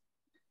Gómez.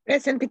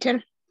 Present,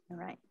 teacher. All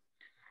right.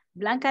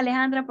 Blanca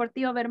Alejandra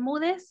Portillo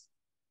Bermúdez.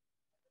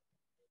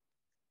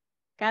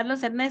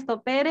 Carlos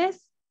Ernesto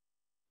Pérez.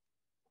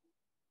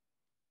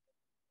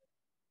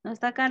 ¿No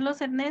está Carlos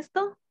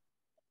Ernesto?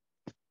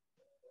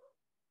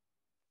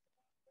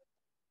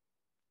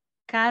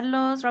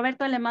 Carlos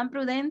Roberto Alemán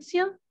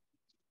Prudencio.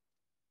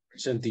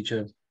 Present,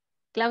 teacher.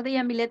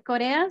 Claudia Yamilet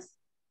Coreas.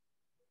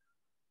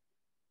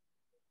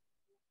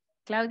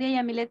 Claudia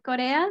Yamilet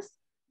Coreas.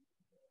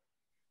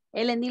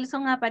 Ellen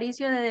Nilsson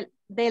Aparicio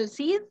del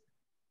Cid.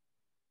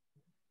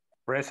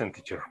 Present,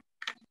 teacher.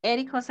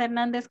 Eric José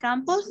Hernández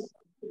Campos.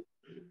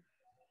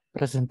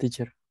 Present,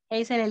 teacher.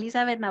 Hazel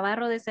Elizabeth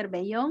Navarro de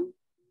Cervellón.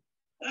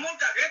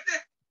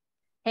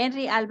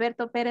 Henry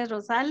Alberto Pérez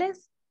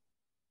Rosales.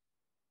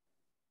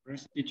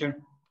 Present, teacher.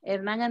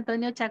 Hernán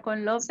Antonio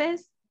Chacón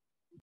López.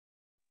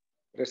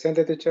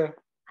 Presente, teacher.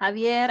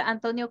 Javier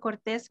Antonio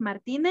Cortés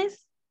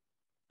Martínez.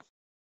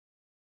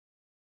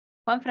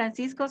 Juan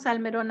Francisco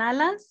Salmerón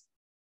Alas.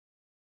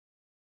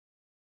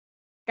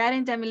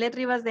 Karen Yamilet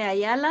Rivas de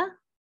Ayala.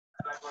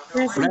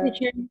 Present,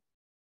 teacher.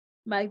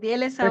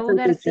 Magdiel Esaú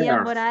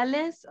García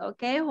Morales.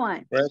 Ok,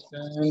 Juan.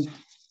 Present.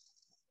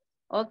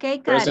 Ok,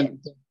 Karen.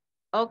 Present.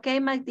 Ok,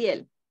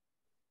 Magdiel.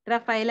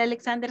 Rafael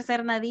Alexander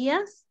Serna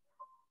Díaz.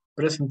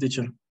 Present,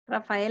 teacher.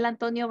 Rafael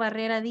Antonio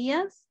Barrera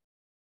Díaz.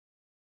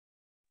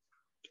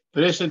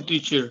 Present,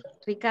 teacher.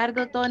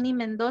 Ricardo Tony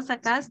Mendoza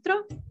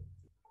Castro.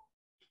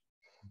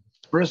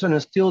 Present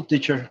still,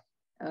 teacher.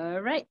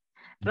 All right.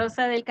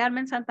 Rosa del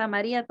Carmen Santa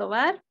María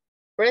Tobar.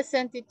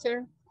 Present,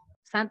 teacher.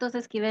 Santos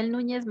Esquivel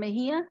Núñez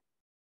Mejía.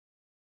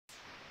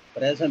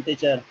 Present,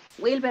 teacher.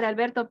 Wilber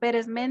Alberto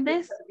Pérez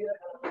Méndez.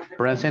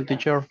 Present,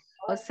 teacher.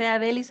 José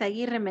Abelis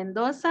Aguirre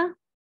Mendoza.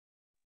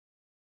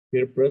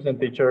 Here, present,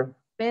 teacher.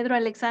 Pedro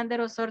Alexander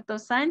Osorto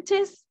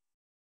Sánchez.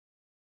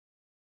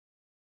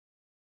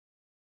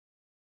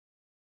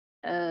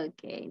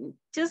 Okay,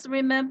 just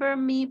remember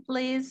me,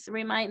 please.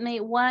 Remind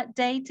me, what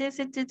date is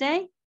it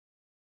today?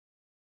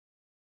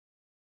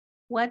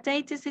 What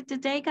date is it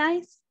today,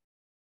 guys?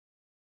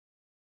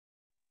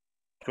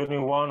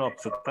 21 of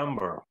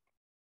September.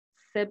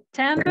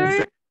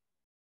 September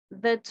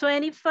the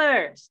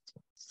 21st.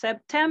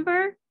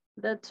 September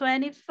the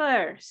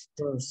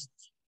 21st.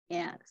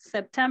 Yeah,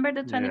 September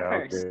the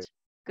 21st. Yeah, okay.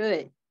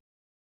 Good.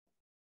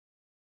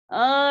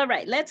 All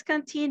right, let's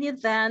continue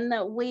then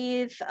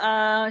with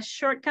a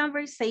short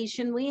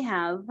conversation we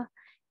have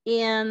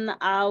in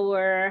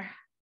our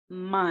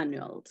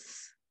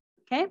manuals.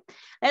 Okay,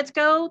 let's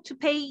go to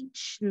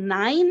page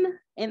 9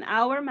 in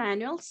our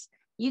manuals.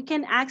 You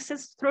can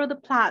access through the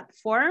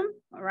platform,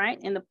 all right?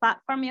 In the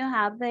platform, you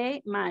have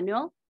the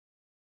manual.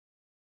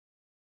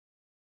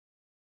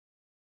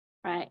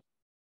 Right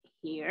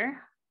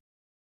here.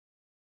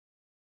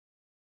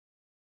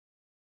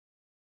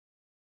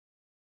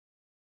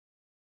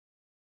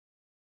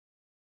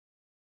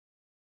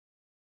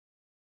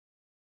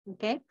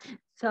 Okay,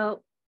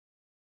 so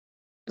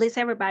please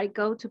everybody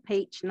go to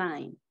page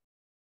 9.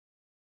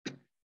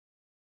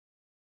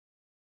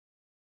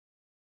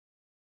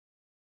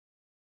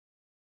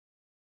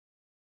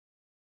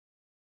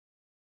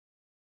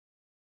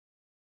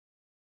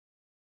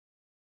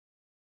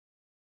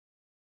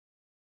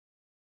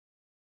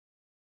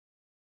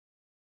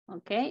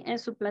 Ok, en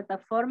su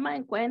plataforma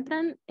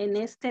encuentran en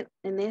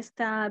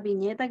esta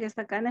viñeta que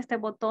está acá, en este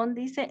botón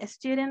dice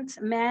Students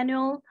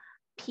Manual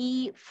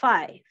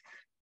P5,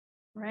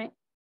 right?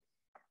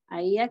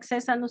 Ahí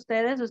accesan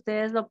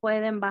ustedes lo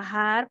pueden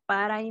bajar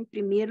para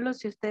imprimirlo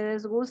si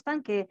ustedes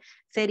gustan, que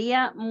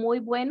sería muy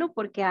bueno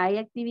porque hay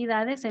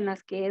actividades en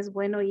las que es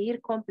bueno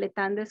ir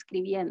completando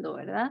escribiendo,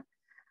 ¿verdad?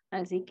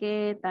 Así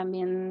que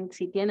también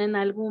si tienen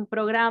algún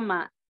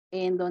programa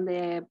en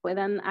donde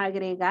puedan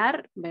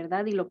agregar,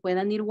 ¿verdad? Y lo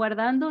puedan ir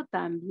guardando,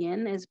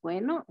 también es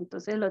bueno.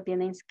 Entonces lo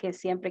tienen que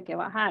siempre que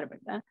bajar,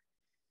 ¿verdad?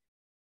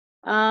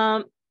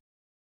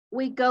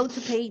 We go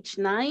to page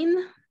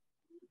 9.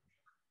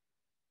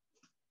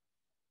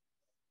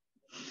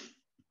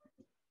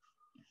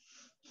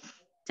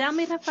 Tell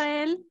me,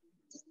 Rafael.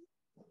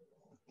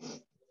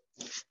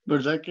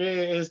 ¿Verdad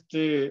que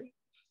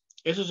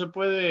eso se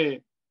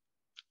puede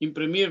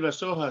imprimir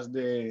las hojas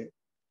de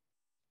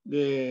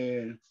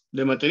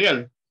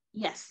material?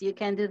 Yes, you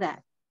can do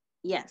that.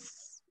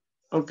 Yes.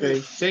 Okay,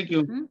 thank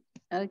you.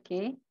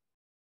 Okay.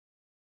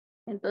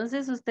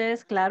 Entonces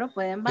ustedes, claro,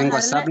 pueden En bajarla.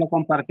 WhatsApp lo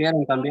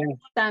compartieron también.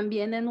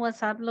 También en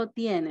WhatsApp lo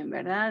tienen,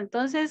 ¿verdad?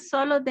 Entonces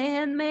solo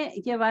déjenme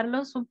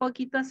llevarlos un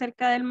poquito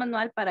acerca del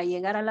manual para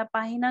llegar a la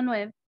página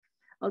 9.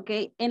 Ok,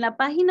 en la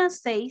página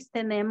 6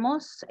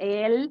 tenemos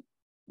el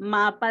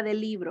mapa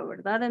del libro,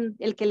 ¿verdad?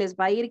 El que les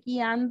va a ir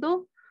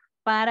guiando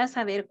para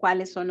saber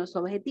cuáles son los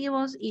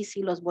objetivos y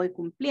si los voy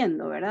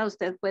cumpliendo, ¿verdad?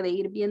 Usted puede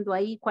ir viendo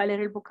ahí cuál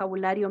era el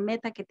vocabulario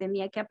meta que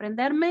tenía que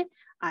aprenderme.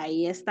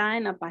 Ahí está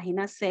en la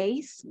página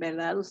 6,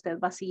 ¿verdad? Usted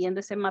va siguiendo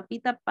ese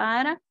mapita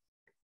para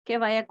que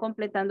vaya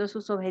completando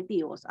sus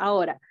objetivos.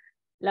 Ahora,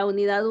 la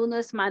unidad 1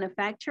 es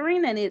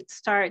manufacturing and it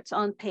starts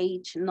on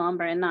page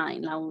number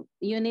 9. La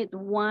unit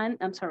 1,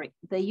 I'm sorry,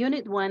 the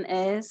unit 1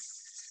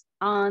 is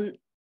on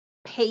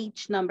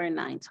page number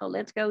 9. So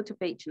let's go to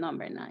page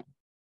number 9.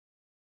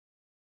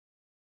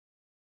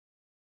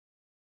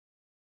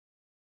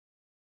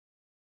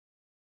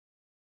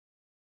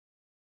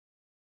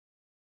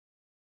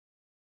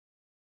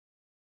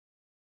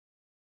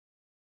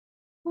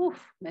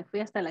 Uf, me fui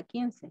hasta la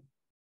 15.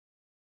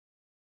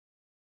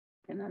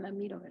 Que no la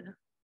miro, ¿verdad?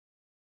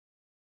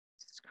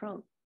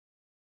 Scroll.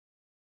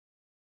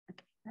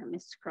 Okay, let me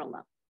scroll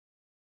up.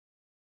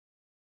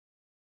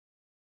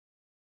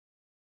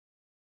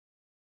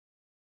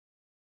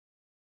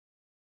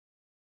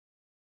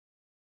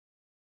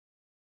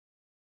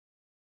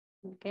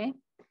 Okay.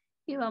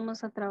 Y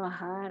vamos a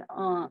trabajar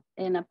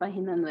en la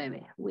página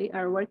 9. We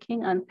are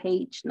working on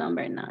page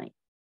number 9.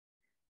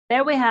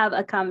 There we have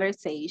a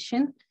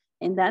conversation.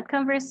 In that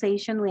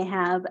conversation, we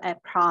have a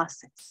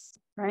process,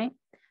 right?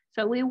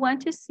 So we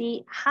want to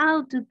see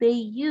how do they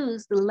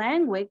use the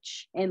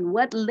language and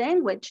what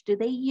language do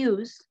they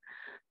use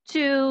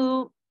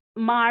to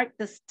mark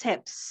the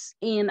steps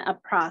in a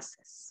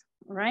process,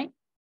 right?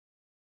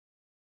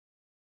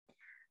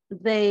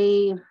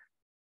 The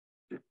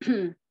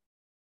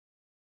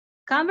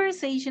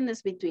conversation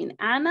is between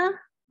Anna,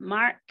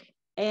 Mark,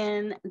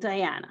 and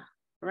Diana,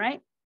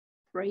 right?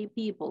 3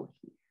 people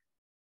here.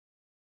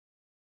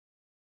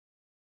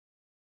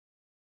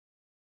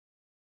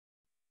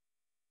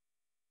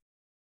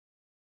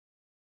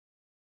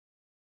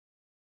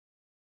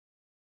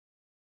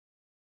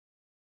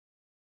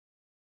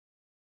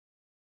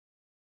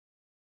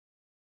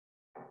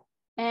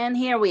 And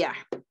here we are.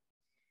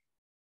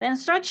 The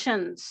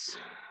instructions,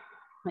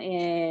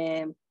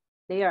 they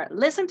are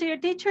listen to your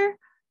teacher,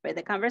 read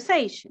the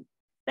conversation.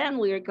 Then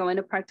we are going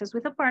to practice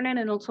with a partner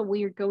and also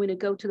we are going to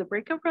go to the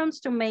breakout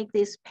rooms to make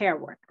this pair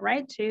work,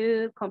 right?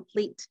 To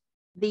complete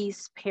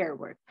this pair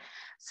work.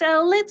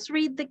 So let's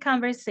read the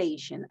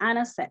conversation.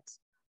 Anna says,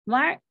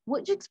 Mark,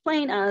 would you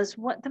explain us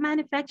what the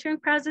manufacturing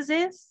process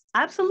is?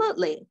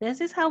 Absolutely.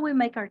 This is how we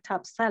make our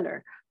top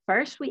seller.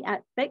 First, we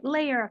add thick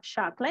layer of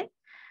chocolate.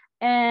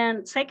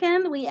 And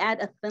second, we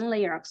add a thin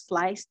layer of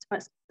sliced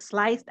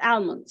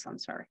almonds, I'm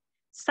sorry.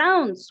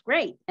 Sounds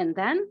great. And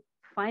then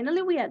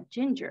finally we add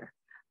ginger.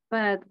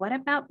 But what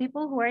about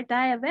people who are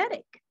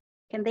diabetic?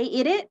 Can they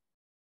eat it?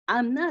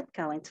 I'm not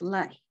going to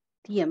lie.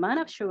 The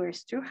amount of sugar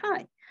is too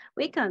high.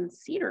 We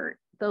consider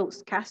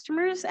those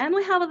customers and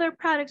we have other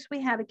products.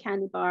 We have a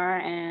candy bar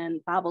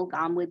and bubble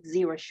gum with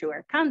 0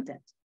 sugar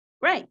content.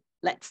 Great,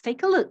 let's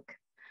take a look.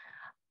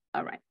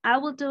 All right, I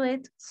will do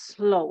it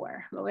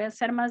slower. Lo voy a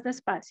hacer más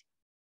despacio.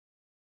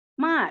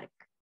 Mark,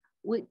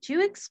 would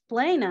you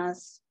explain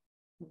us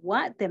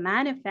what the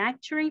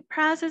manufacturing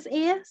process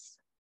is?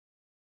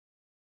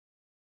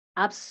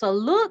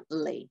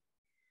 Absolutely.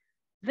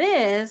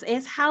 This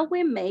is how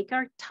we make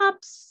our top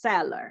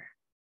seller.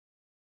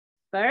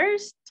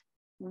 First,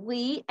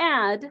 we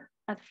add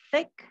a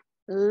thick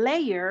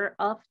layer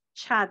of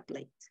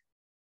chocolate.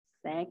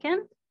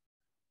 Second,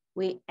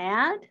 we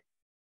add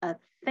a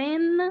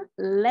thin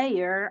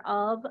layer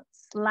of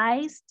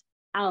sliced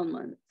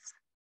almonds.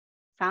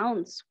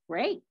 Sounds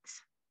great.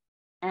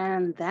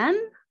 And then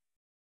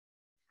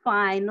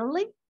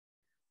finally,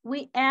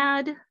 we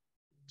add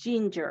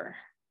ginger.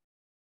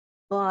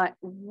 But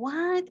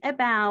what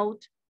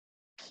about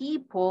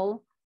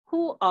people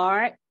who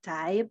are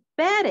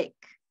diabetic.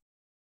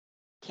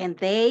 Can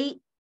they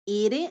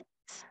eat it?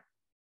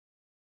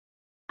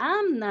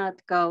 I'm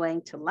not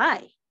going to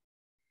lie.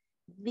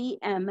 The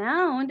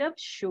amount of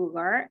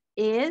sugar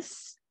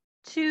is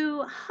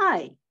too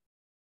high.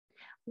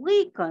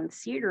 We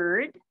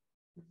considered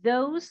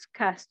those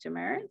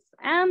customers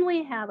and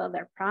we have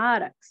other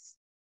products.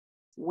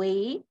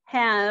 We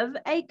have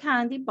a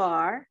candy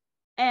bar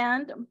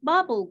and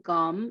bubble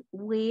gum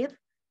with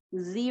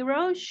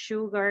 0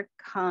 sugar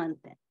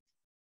content.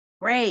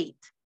 Great.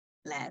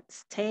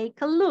 Let's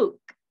take a look.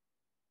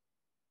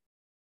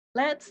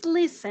 Let's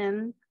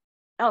listen.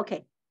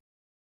 Okay.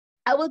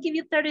 I will give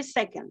you 30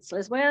 seconds.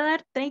 Les voy a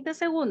dar 30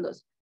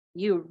 segundos.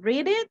 You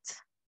read it,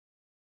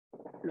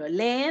 lo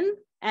leen,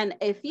 and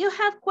if you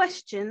have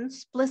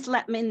questions, please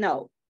let me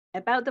know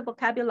about the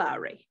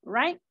vocabulary,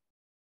 right?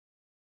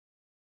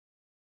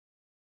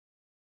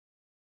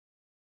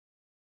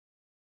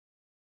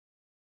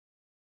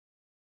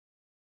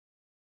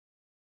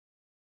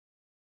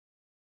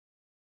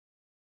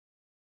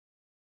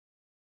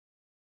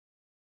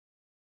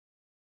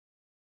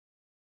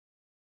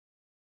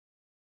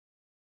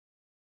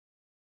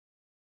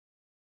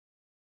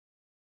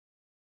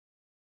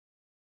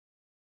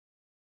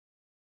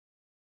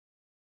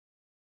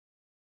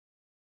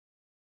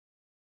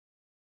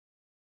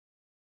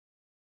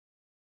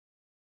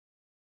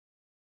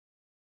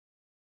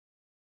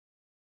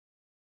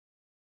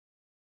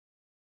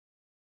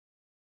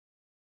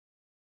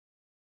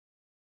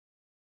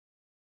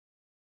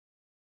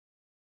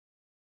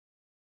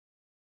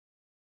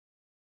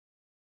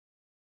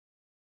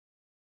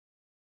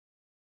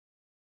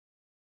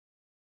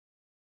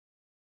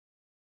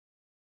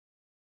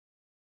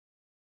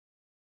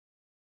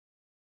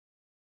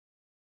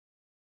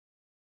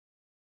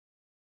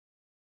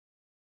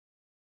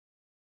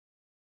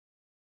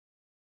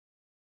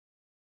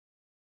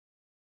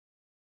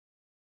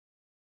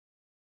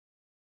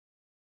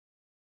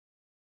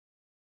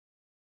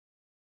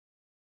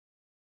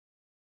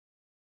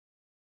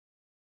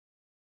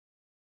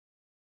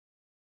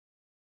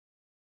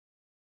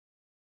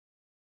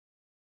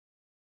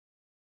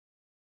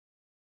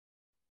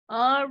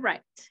 All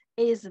right.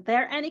 Is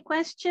there any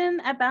question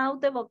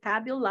about the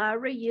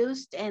vocabulary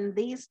used in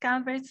this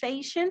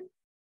conversation?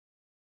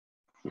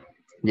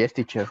 Yes,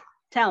 teacher.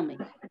 Tell me.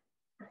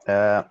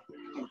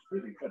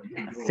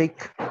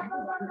 Thick,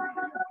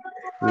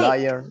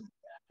 liar,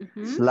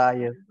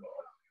 slayer,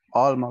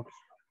 almost,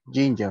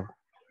 ginger.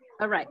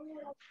 All right.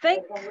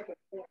 Thick.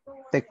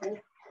 Thick.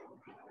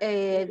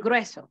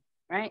 Grueso,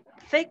 right?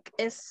 Thick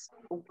is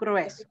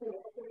grueso.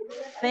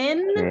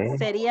 Thin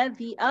sería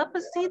the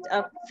opposite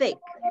of thick.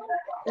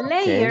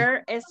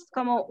 Layer es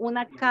como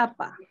una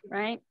capa,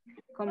 right?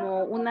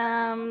 Como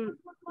una,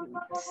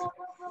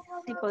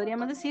 sí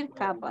podríamos decir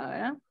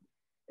capa,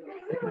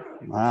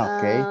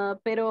 ¿verdad?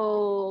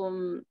 Pero,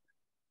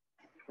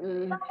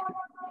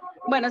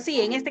 bueno,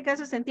 sí, en este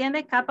caso se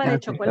entiende capa de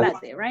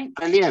chocolate, right?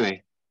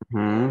 Relieve.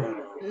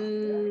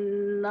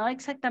 No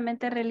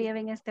exactamente relieve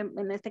en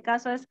este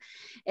caso, es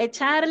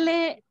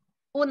echarle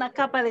una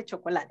capa de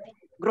chocolate,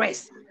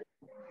 gruesa.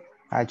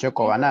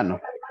 Choco banano.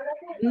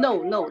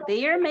 No,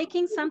 they are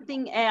making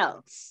something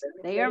else.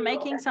 They are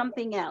making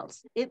something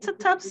else. It's a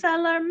top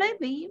seller,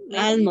 maybe.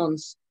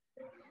 Almonds.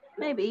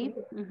 Maybe.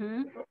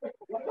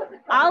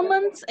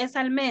 Almonds es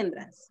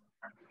almendras.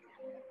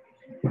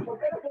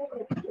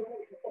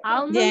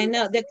 Almonds. Yeah,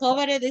 no, the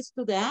cover is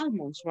to the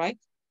almonds, right?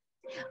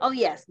 Oh,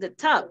 yes, the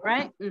top,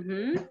 right?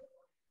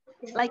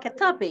 Like a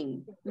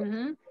topping.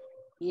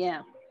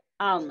 Yeah,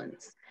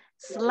 almonds.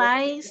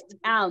 Sliced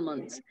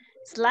almonds.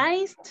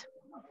 Sliced,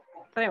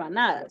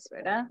 rebanadas,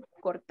 ¿verdad?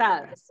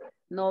 Cortadas.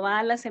 No va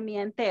a la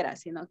semilla entera,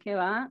 sino que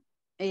va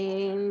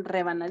en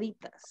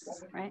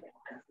rebanaditas, right?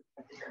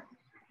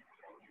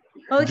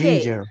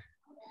 Okay.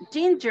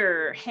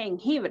 Ginger,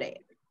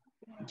 jengibre.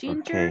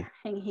 Ginger,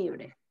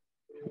 jengibre.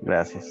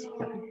 Gracias.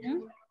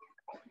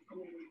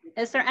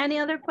 Is there any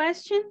other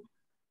question?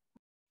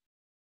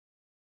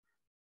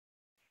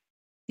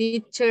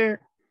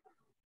 Teacher,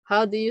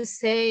 how do you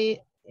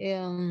say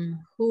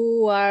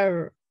who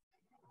are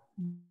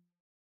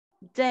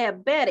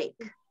diabetic?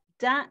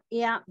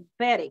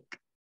 Diabetic.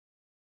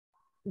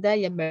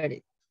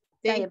 Diabetic.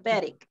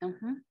 Diabetic.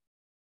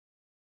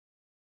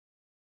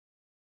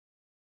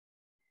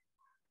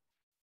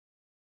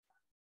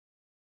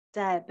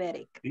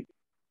 Diabetic.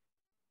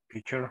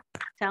 Teacher.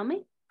 Tell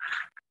me.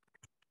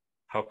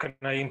 How can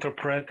I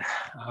interpret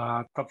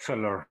top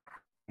seller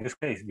in this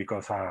case?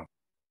 Because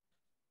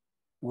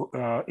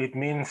it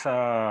means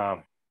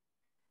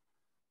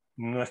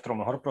nuestro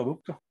mejor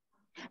producto.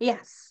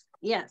 Yes.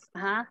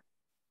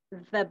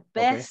 The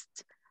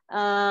best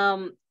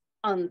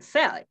on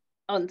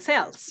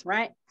sales,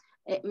 right?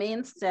 It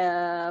means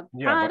the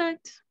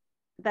product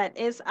that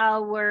is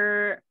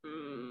our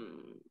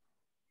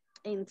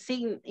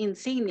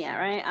insignia,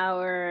 right?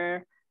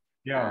 Our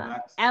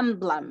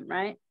emblem,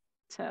 right?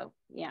 So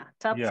yeah,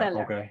 top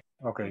seller.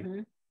 Okay.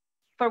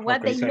 For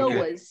what they know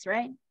us,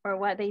 right? For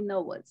what they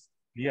know us.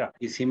 Yeah.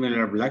 It's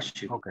similar black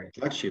sheep.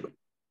 Black sheep.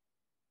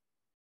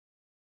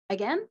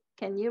 Again,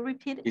 can you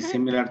repeat it? It's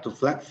similar to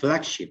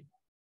flagship.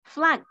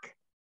 Flag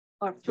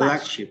or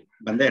flag? Flagship,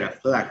 bandera,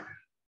 flag.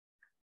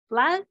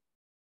 Flag?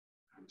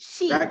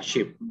 Sheep.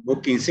 Flagship,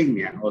 book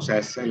insignia, o sea,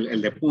 es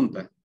el de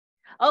punta.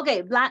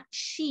 Okay, black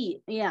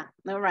sheep. Yeah,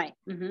 all right.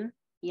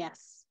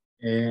 Yes.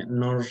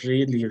 Not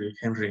really,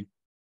 Henry.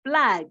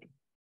 Flag.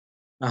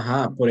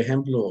 Ajá, por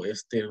ejemplo,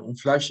 un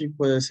flagship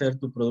puede ser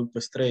tu producto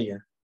estrella,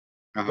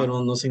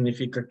 pero no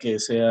significa que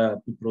sea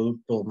tu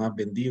producto más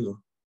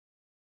vendido.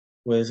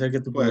 Puede ser que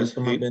tu producto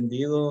más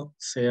vendido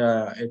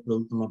sea el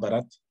producto más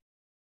barato.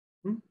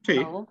 Sí.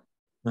 Oh,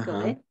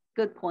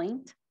 good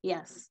point.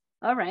 Yes.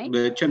 All right.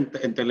 De hecho,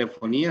 en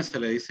telefonía se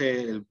le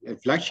dice el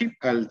flagship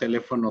al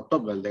teléfono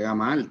top, al de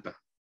gama alta.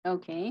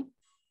 Okay.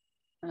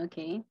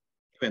 Okay.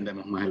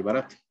 Vendemos más el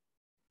barato.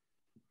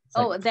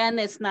 Oh, then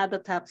it's not the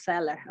top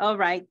seller. All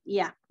right.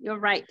 Yeah, you're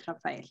right,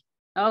 Rafael.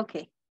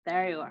 Okay,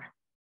 there you are.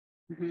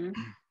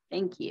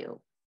 Thank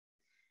you.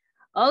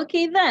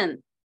 Okay,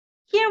 then.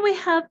 Here we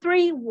have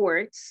 3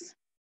 words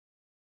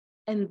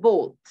in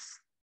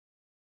bolds.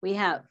 We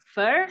have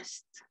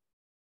first,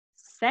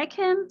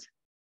 second,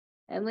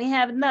 and we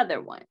have another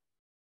one.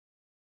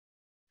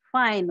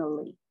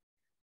 Finally,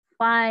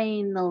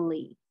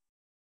 finally,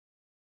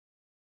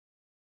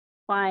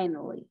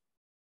 finally.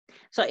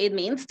 So it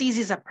means this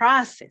is a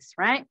process,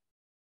 right?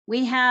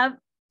 We have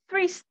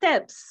 3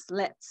 steps,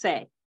 let's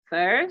say.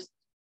 First,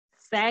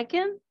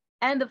 second,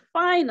 and the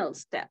final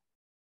step,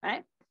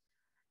 right?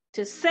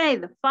 To say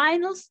the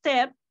final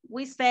step,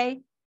 we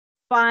say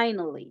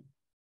finally.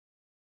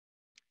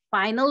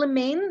 Finally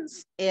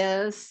means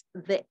is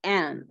the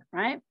end,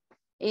 right?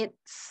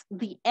 It's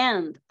the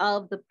end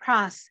of the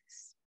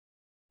process.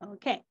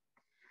 Okay,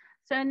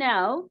 so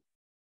now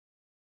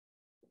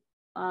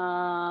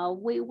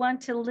we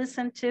want to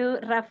listen to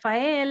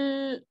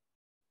Rafael,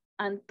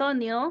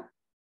 Antonio,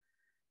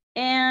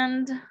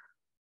 and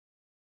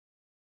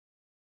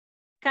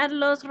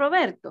Carlos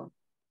Roberto.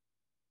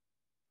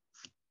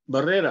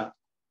 Barrera.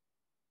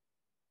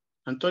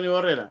 Antonio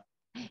Barrera.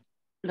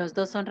 Los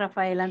dos son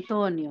Rafael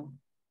Antonio.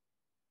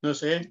 No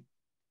sé.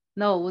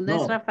 No, uno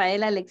es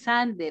Rafael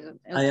Alexander.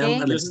 I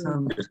am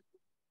Alexander.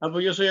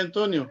 Pues yo soy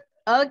Antonio.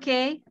 Ok,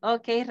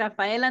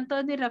 Rafael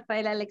Antonio y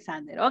Rafael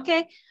Alexander. Ok,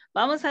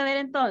 vamos a ver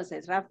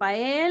entonces.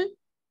 Rafael,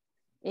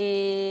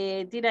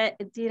 did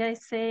I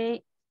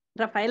say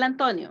Rafael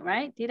Antonio,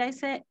 right? Did I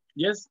say?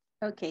 Yes.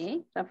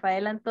 Okay,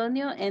 Rafael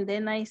Antonio, and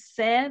then I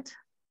said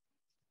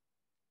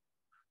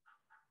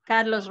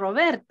Carlos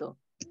Roberto.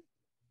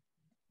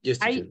 Yes,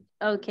 teacher.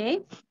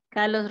 Okay,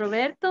 Carlos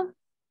Roberto.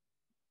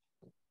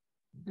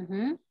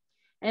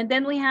 And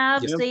then we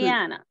have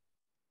Diana.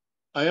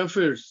 I am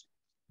first.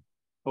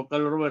 O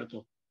Carlos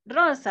Roberto.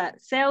 Rosa,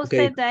 sea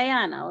usted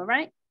Diana, all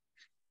right?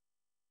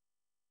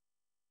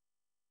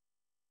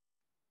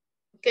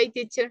 Okay,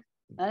 teacher.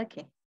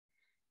 Okay.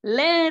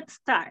 Let's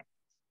start.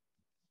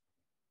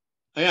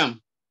 I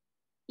am.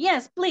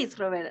 Yes, please,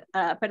 Robert.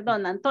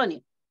 Perdón,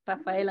 Antonio.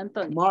 Rafael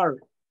Antonio. Mark,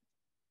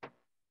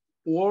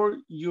 word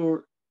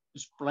you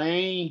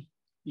explain,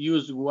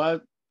 use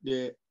what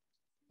the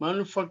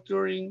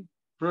manufacturing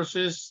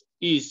process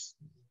is.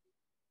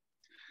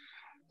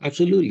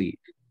 Absolutely.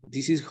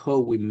 This is how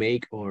we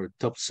make our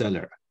top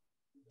seller.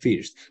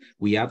 First,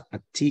 we add a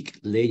thick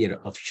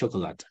layer of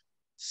chocolate.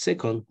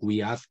 Second,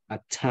 we add a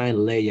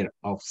thin layer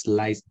of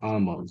sliced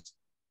almonds.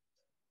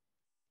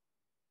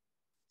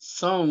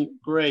 Sound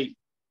great.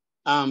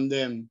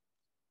 Then.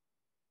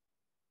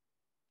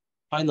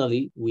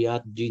 Finally, we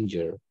add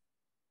ginger.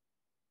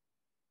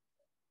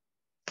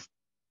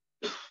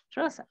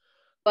 Rosa.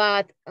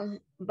 But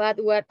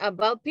what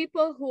about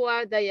people who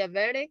are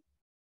diabetic?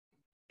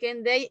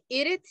 Can they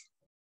eat it?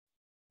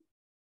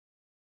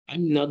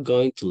 I'm not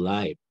going to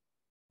lie.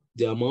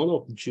 The amount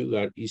of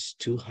sugar is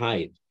too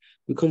high.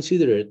 We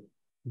considered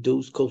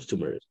those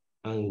customers,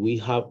 and we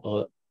have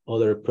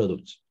other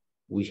products.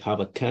 We have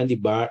a candy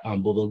bar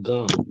and bubble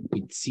gum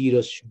with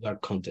 0 sugar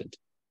content.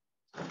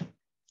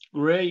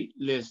 Great,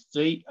 let's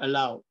take a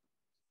look.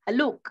 A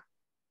look.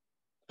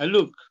 A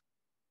look.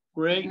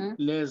 Great,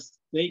 let's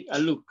take a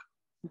look.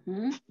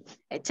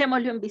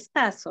 Echémosle un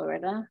vistazo,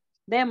 ¿verdad?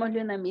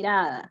 Démosle una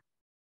mirada.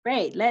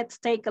 Great, let's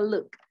take a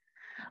look.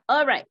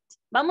 All right,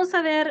 vamos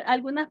a ver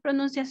algunas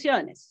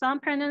pronunciaciones. Some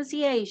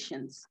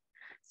pronunciations.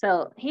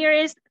 So here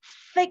is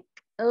thick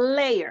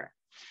layer.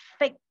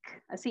 Thick,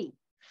 así.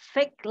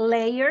 Thick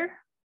layer.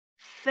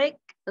 Thick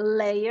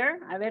layer.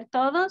 A ver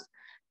todos.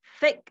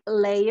 Thick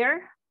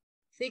layer.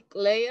 Thick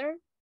layer.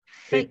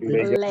 Thick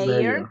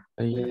layer.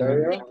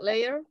 Thick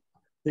layer.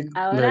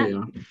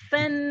 Ahora,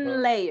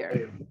 thin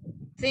layer.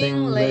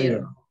 Thin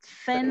layer.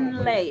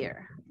 Thin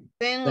layer.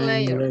 Thin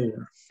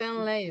layer.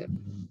 Thin layer.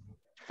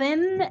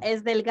 Thin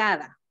es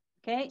delgada,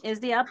 okay? Es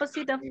the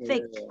opposite of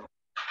thick.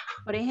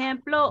 Por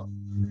ejemplo,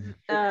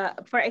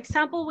 for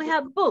example, we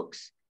have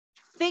books.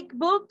 Thick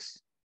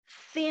books,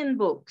 thin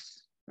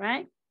books,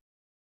 right?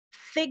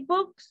 Thick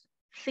books,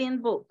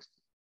 thin books.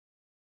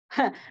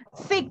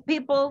 Thick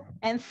people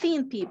and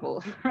thin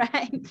people,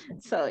 right?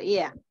 So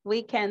yeah,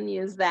 we can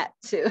use that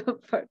too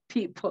for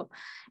people,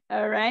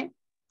 all right?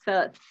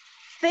 So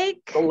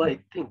thick Sound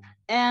like think.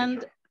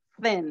 and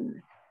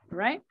thin,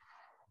 right?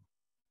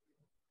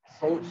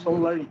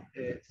 Sound like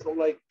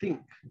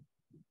think.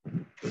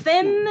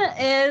 Thin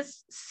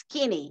is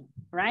skinny,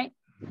 right?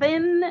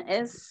 Thin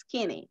is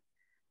skinny.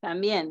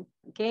 También,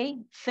 ¿ok?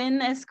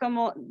 Thin es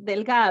como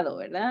delgado,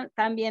 ¿verdad?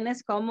 También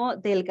es como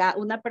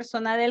una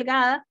persona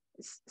delgada,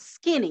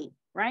 skinny,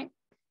 right?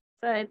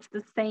 So it's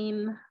the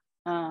same,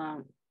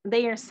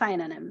 they are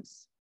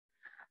synonyms.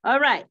 All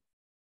right.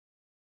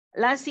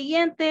 La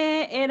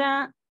siguiente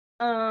era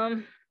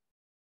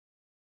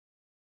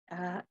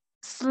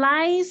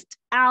sliced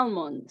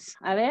almonds.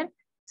 A ver,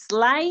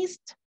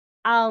 sliced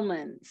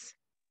almonds.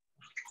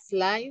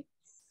 Slide.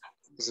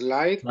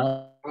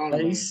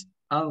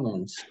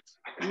 Almonds.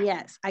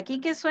 Yes, aquí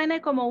que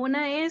suene como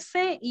una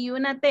S y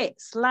una T.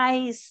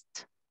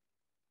 Sliced.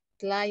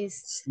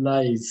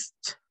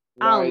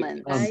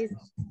 Almonds.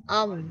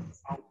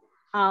 Almonds.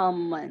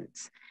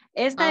 Almonds.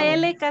 Esta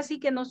L casi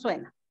que no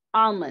suena.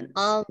 Almonds.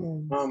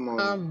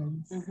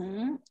 Almonds.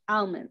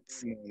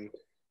 Almonds.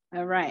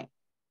 All right.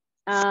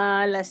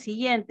 La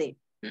siguiente.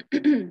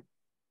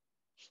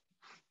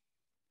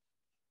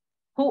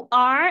 Who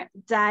are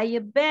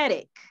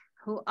diabetic.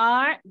 Who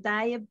are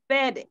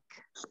diabetic.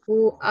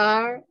 Who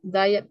are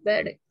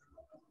diabetic.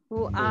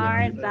 Who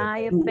are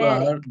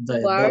diabetic.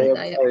 Who are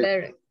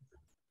diabetic.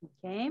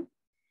 Okay.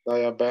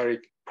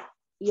 Diabetic.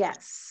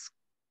 Yes.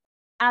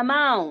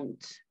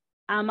 Amount.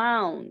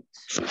 Amount.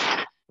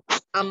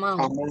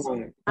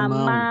 Amount.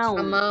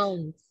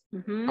 Amount.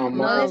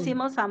 No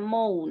decimos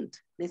amount.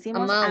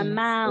 Decimos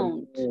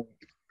amount.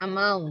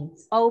 Amount.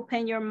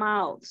 Open your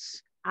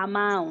mouths.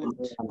 Amount.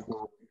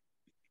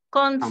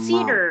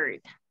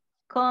 Considered.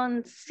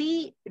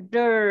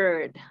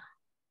 Considered.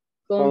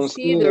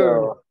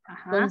 Consider.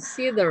 Ajá.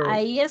 Consider.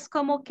 Ahí es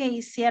como que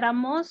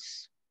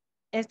hiciéramos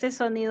este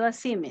sonido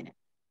así, miren.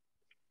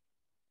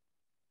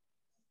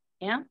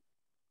 ¿Ya?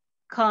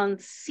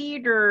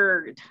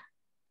 Considered.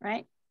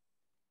 Right?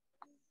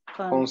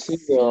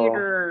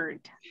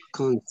 Considered.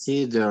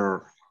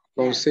 Consider.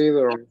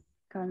 Considered.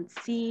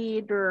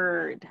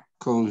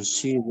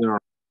 Consider.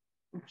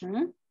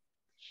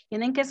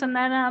 Tienen que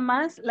sonar nada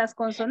más las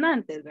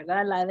consonantes,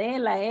 ¿verdad? La D,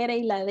 la R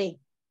y la D.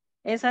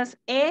 Esas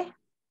E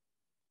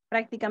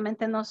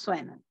prácticamente no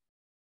suenan.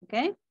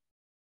 ¿Ok?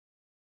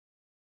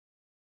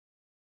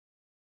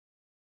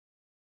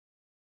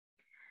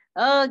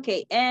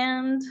 Ok,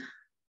 and...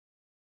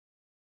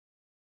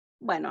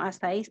 Bueno,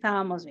 hasta ahí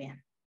estábamos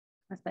bien.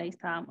 Hasta ahí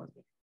estábamos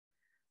bien.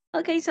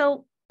 Okay,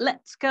 so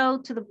let's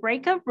go to the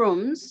breakout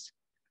rooms.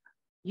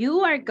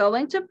 You are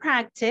going to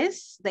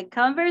practice the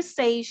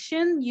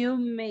conversation. You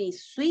may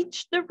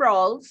switch the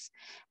roles.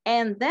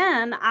 And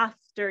then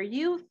after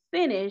you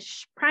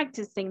finish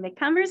practicing the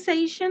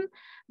conversation,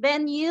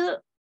 then you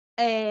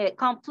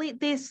complete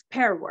this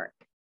pair work,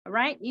 all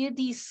right? You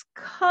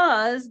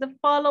discuss the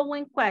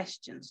following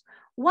questions.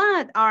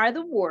 What are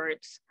the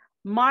words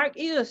Mark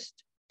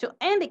used to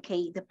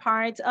indicate the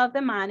parts of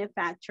the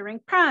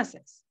manufacturing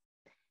process?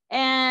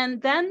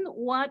 And then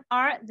what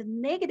are the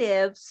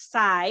negative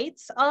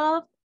sides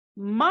of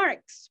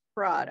Mark's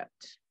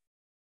product?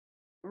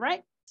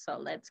 Right? So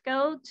let's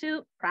go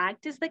to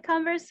practice the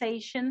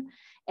conversation,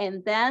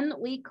 and then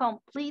we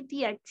complete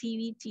the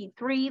activity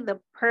 3, the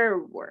pair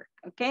work.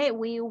 Okay,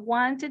 we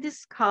want to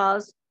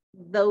discuss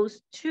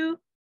those 2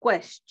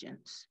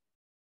 questions.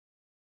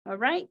 All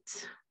right.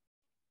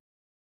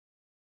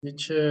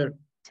 Teacher.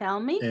 Tell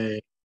me.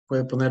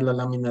 ¿Puede poner la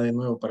lámina de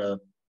nuevo para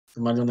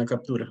tomarle una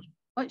captura?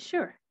 Oh,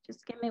 sure.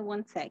 Just give me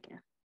 1 second.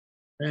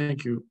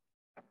 Thank you.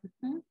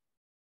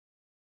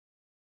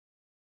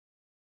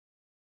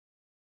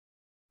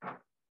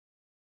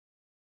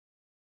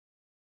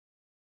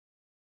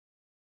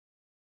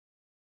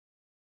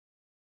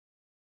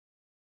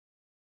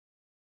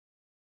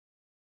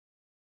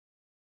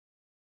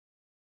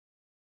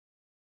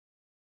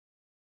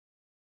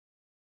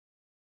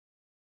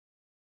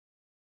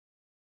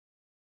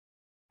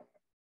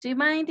 Do you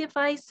mind if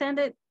I send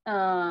it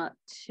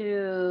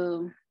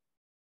to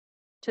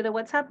the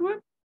WhatsApp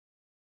group?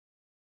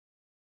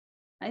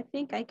 I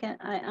think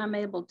I'm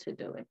able to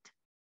do it.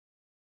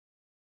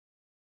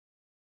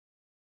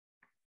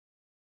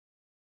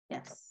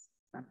 Yes.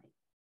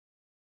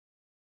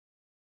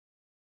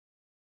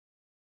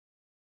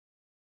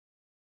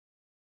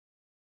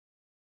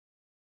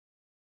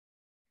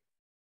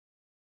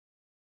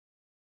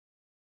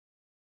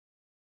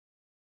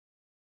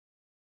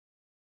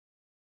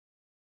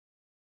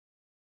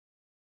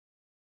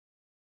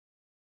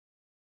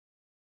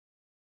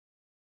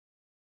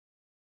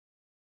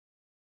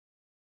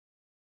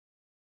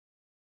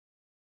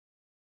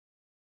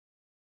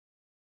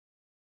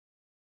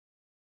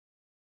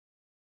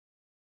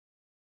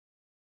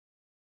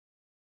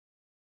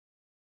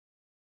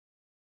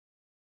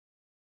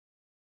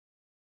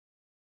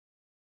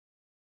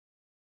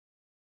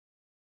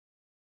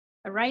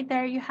 Right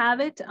there you have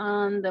it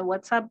on the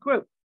WhatsApp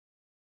group.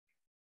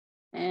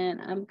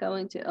 And I'm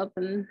going to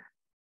open.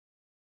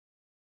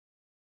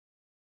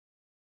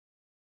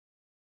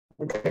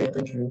 Okay,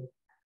 thank you.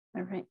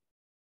 All right.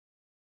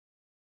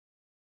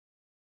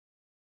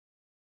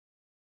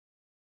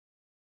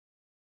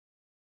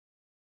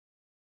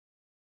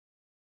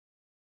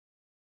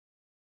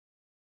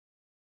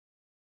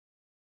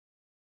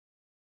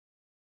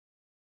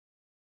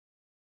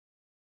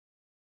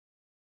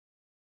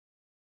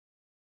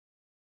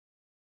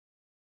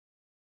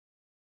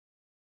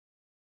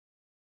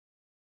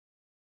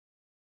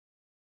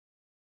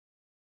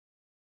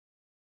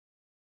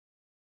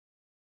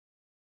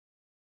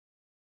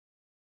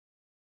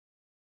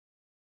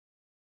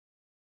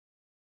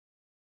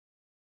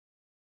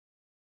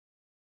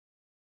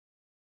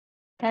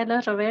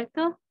 Hello,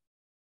 Roberto.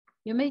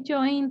 You may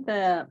join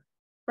the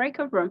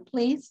breakout room,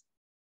 please.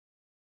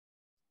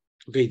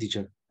 Okay,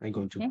 teacher, I'm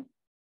going to. Okay.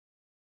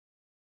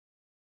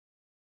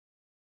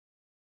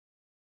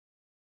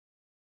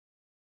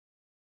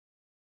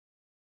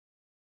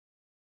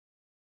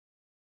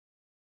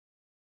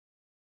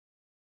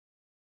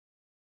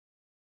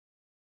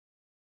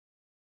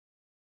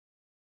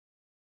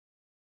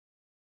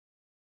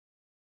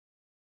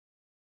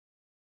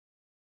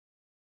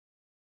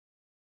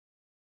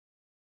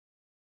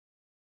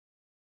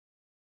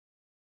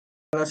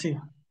 Ahora sí.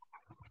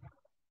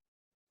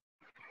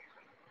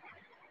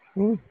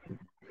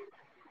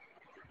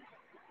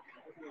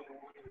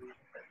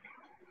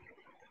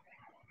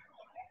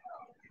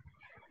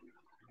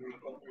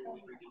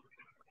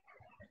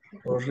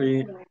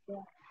 Sorry.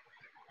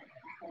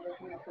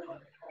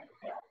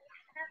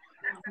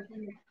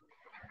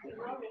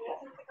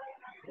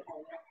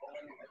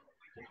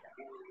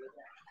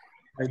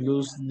 I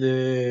lose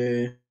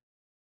the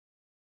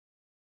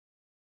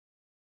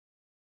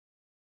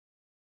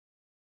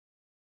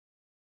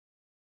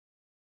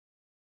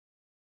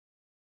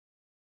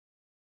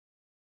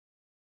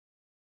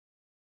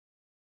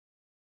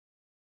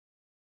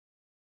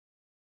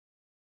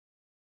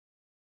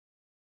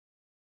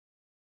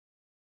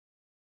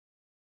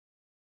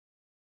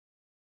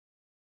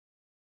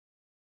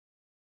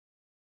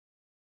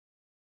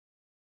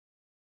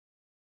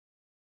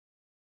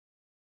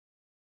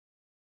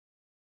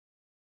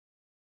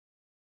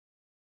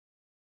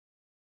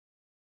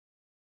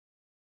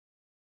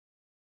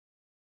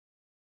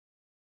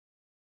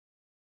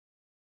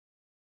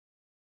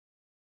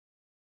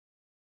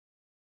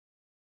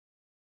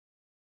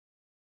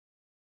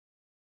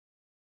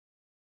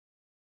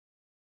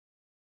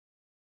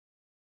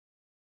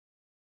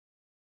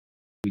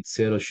With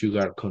zero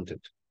sugar content.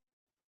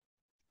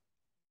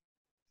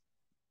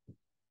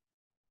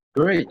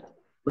 Great.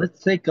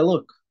 Let's take a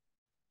look.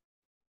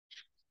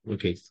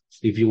 Okay,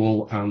 if you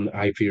want,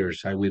 I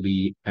fears I will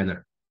be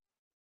Anna.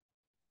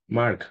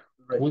 Mark,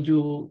 Right. would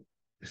you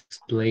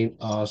explain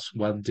us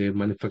what the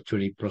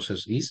manufacturing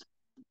process is?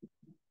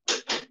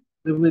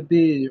 It would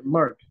be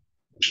Mark.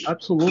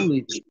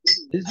 Absolutely.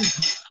 This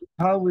is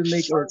how we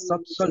make our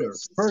top seller.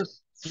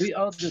 First, we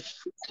add the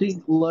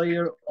thin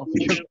layer of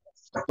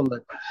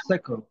chocolate.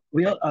 Second,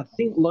 we add a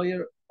thin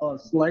layer of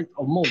sliced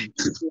almond.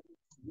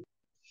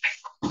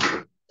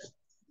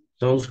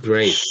 Sounds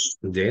great.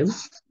 Then?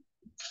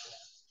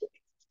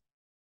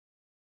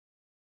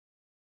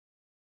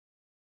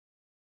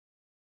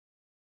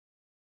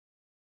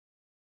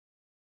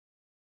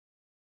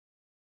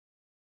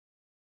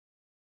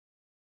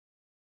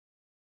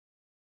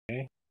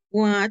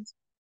 What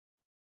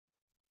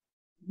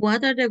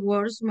are the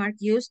words Mark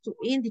used to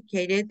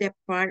indicate the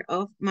part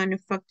of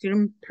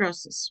manufacturing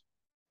process?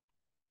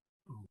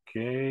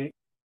 Okay,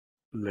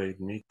 let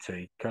me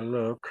take a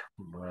look,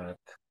 but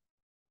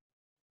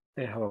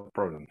I have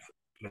problems.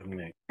 Let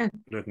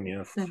me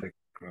a second.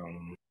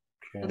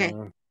 Okay.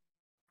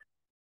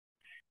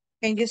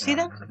 Can you see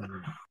that?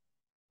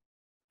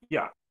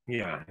 Yeah,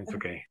 it's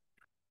okay.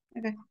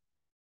 Okay.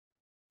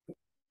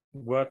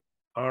 What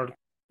are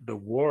the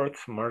words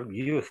Mark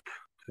used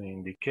to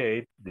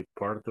indicate the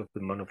part of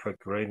the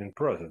manufacturing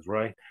process,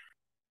 right?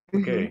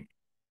 Okay.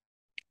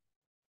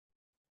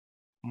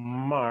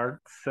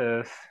 Mark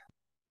says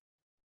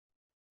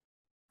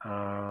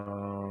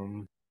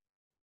the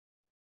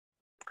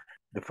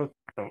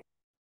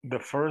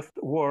first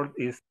word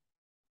is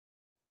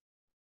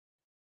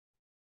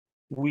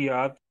we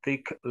add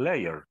thick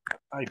layer,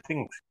 I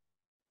think,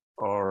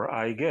 or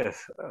I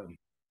guess,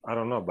 I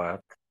don't know,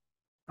 but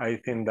I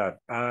think that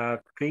a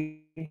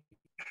thick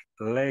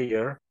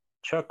layer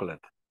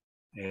chocolate,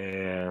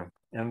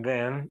 and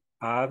then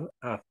add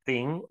a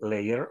thin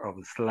layer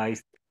of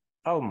sliced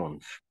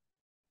almonds.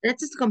 That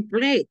is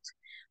complete,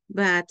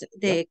 but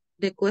the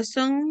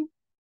question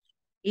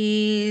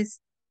is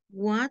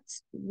what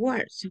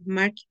words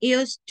Mark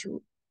used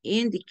to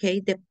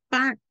indicate the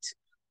part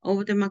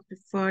of the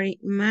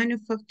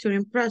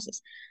manufacturing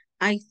process.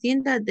 I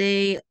think that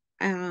they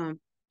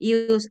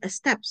use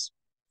steps.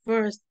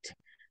 First,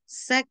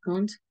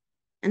 second,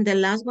 and the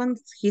last one,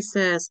 he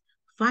says,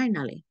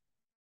 finally.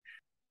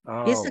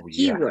 It's the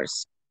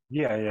keywords.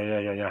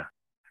 Yeah.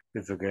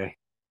 It's okay.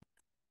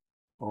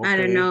 I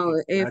don't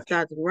know if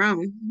that's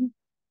wrong.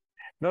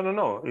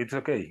 No, it's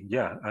okay.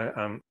 Yeah,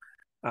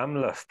 I'm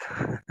lost.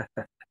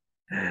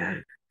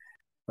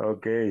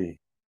 Okay,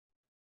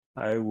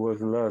 I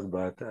was lost,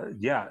 but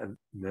yeah,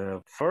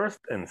 the first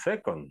and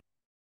second.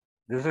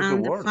 This is the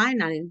word.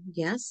 Finally,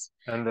 yes.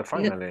 And the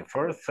finally,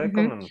 first,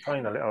 second, and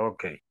finally.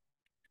 Okay.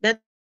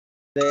 That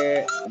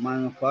the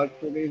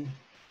manufacturing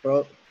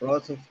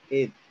process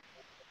is.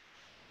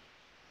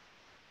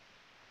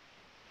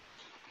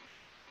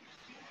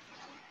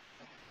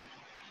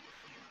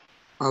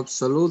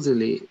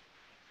 Absolutely.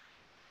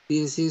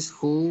 This is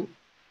who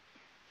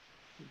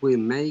we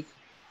make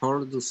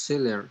hard to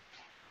seller.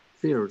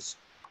 First,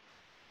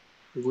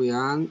 we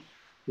add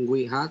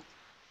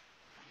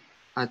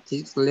a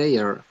thick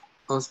layer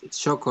of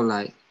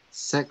chocolate.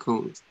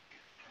 Second,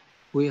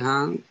 We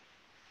have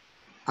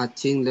a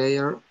thin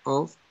layer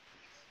of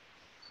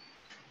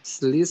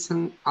sliced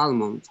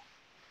almond.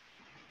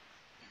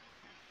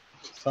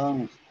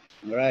 Sounds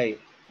right.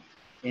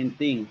 And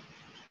thing.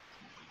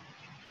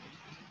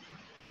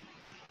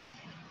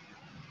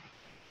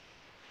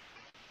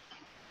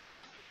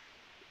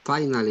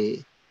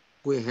 Finally,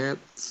 we have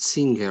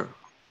singer.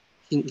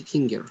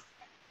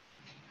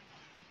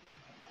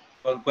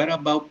 But what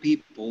about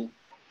people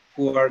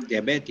who are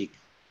diabetic?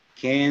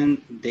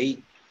 Can they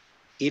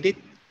eat it?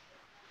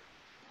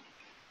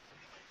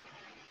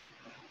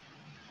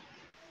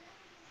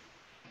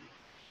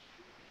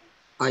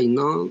 I'm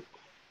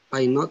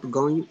not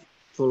going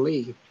to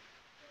lie.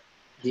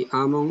 The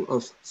amount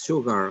of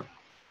sugar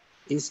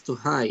is too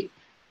high.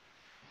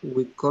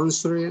 We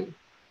consider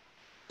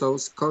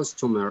those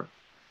customers,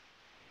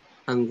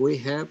 and we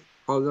have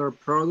other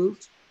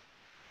products.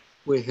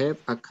 We have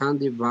a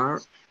candy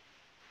bar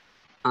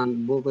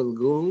and bubble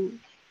gum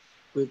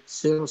with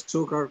zero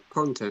sugar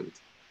content.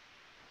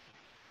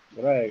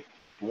 Right.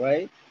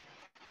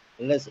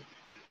 Let's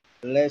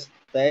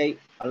take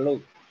a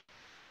look.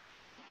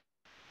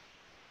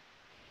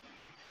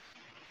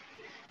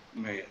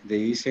 Le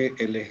dice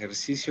el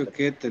ejercicio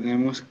que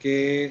tenemos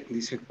que,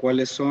 dice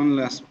cuáles son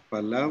las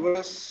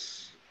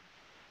palabras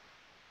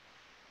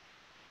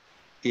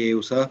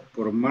usadas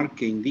por Mark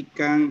que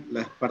indican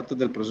las partes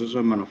del proceso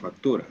de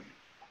manufactura.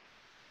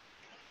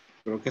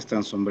 Creo que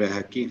están sombreadas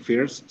aquí.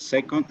 First,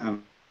 second,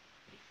 and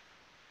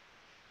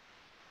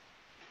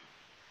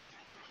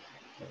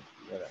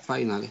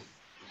finally.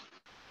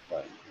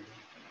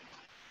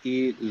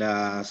 Y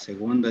la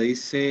segunda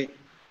dice,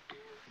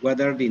 what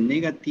are the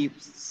negative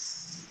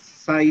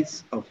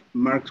sides of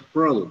Mark's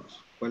products?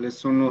 ¿Cuáles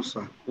son los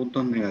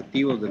puntos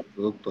negativos del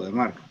producto de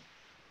Mark?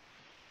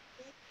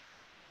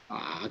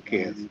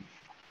 Que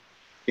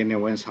tiene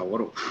buen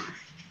sabor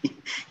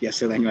y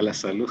hace daño a la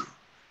salud.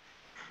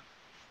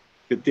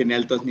 Que tiene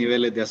altos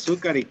niveles de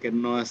azúcar y que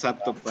no es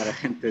apto para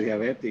gente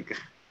diabética.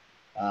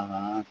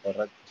 Ajá,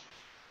 correcto.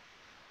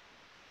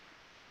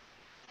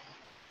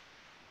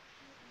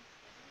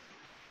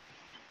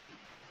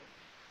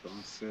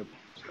 Entonces,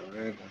 a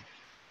ver.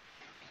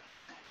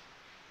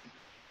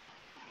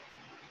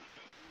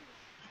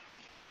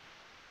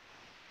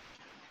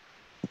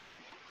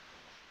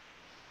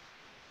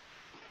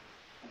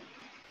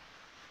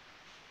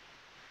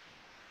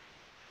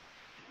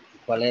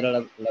 ¿Cuál era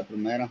la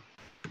primera?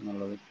 No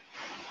lo vi.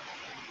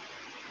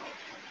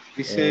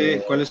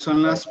 Dice, ¿cuáles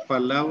son las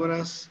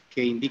palabras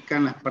que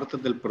indican las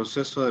partes del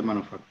proceso de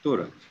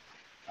manufactura?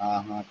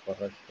 Ajá,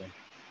 correcto.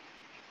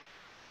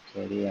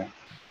 Sería.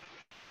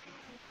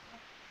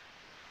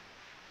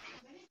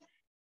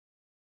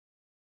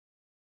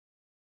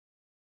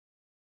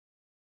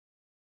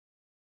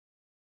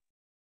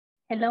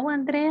 Hello,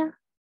 Andrea.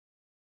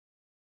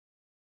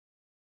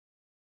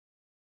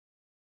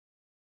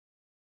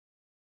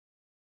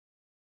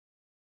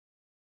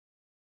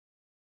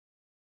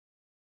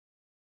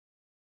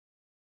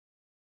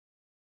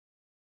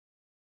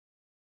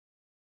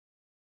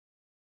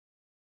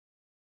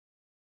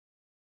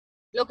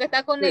 Lo que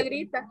está con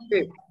negrita.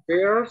 Sí.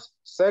 First,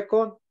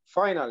 second,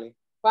 finally.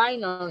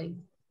 Finally.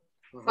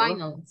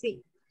 Final,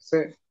 sí.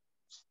 Sí.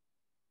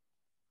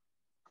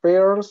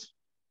 First,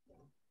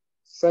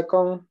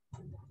 second,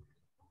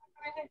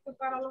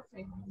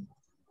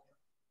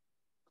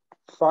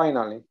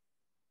 finally.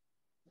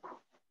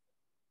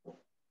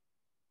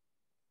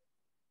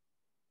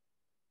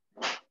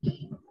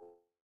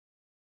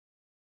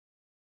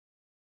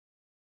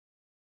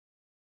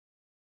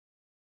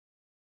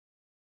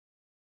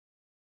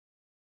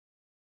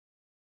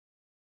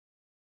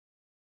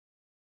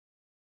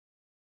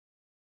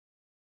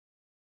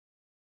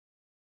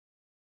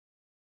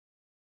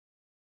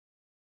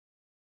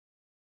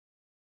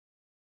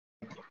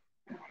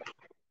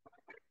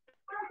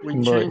 We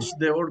changed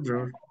the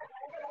order.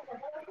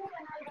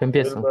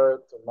 Empiezo.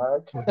 Gilbert to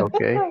Mark.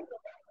 Okay.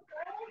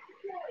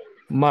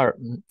 Mark,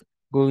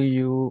 will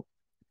you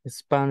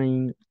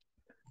explain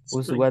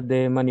us what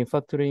the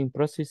manufacturing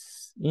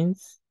process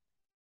is?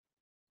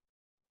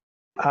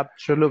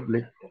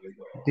 Absolutely.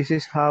 This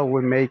is how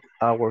we make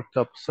our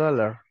top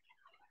seller.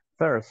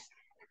 First,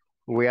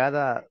 we add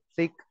a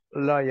thick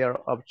layer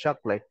of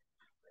chocolate.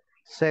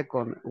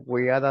 Second,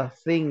 we add a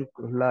thin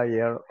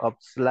layer of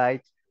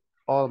sliced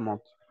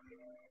almond.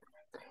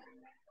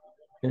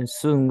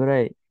 Soon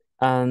great.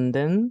 And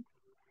then?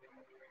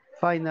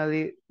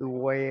 Finally,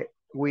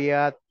 we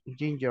add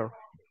ginger.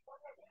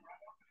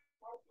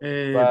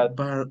 But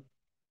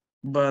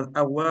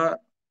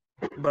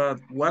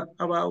what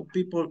about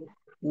people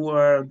who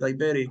are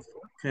diabetic?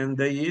 Can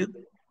they eat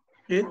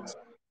it?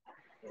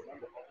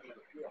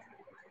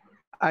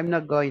 I'm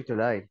not going to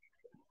lie.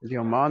 The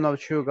amount of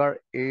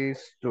sugar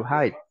is too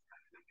high.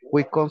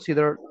 We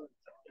consider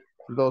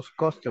those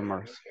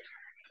customers,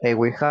 and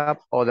we have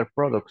other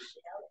products.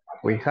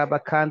 We have a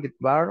candy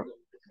bar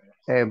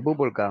and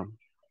bubble gum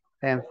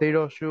and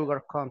zero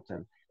sugar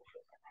content.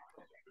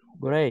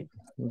 Great.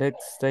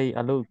 Let's take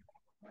a look.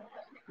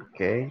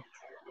 Ok.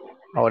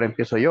 Ahora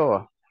empiezo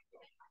yo.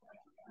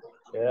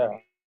 Yeah.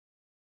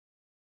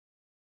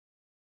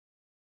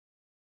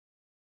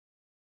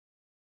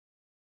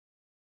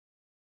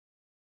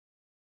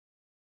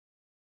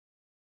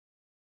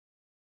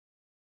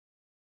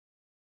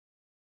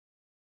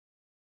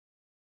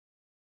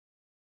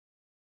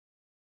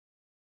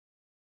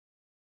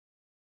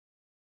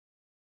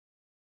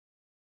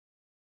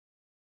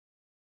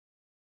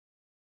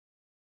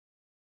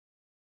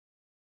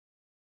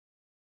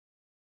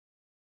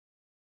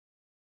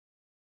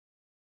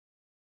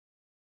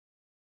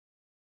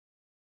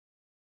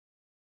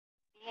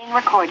 Being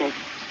recorded.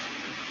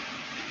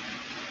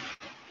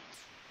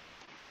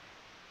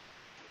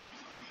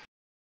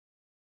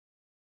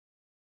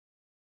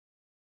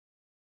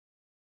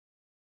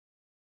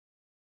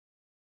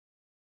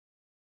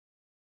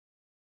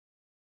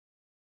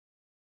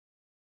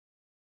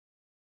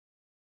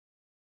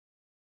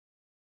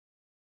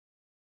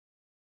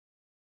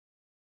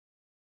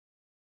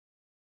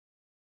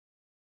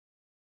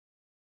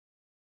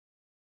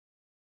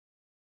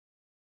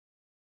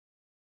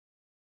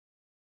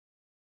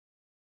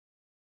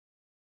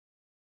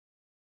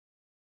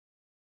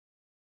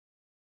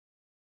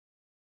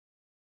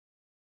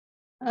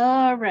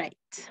 All right.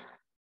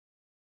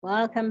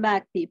 Welcome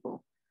back,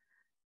 people.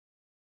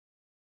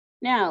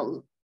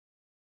 Now,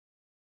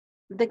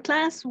 the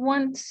class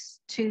wants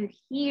to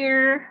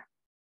hear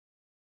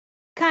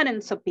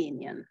Karen's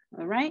opinion,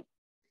 all right?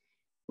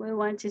 We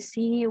want to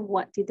see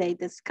what did they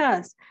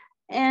discuss.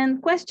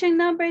 And question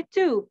number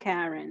 2,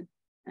 Karen.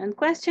 And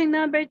question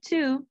number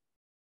 2,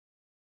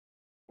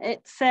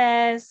 it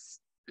says,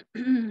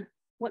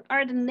 what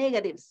are the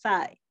negative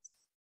sides?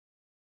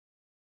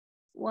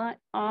 What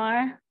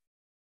are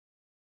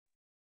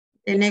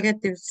the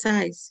negative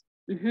sides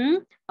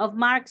of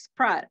Mark's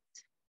product?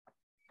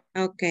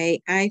 Okay,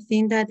 I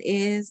think that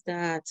is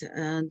that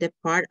the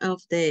part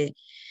of the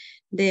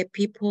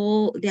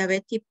people,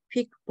 diabetic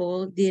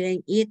people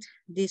didn't eat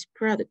this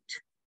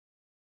product.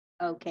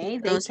 Okay,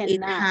 because they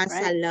it cannot, has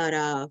right? a lot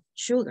of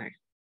sugar.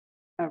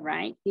 All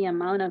right, the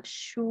amount of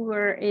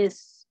sugar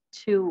is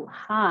too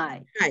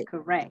high.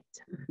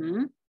 Correct.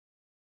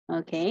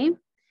 Okay,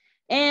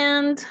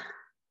 and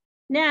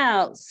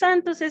now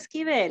Santos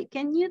Esquivel,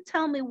 can you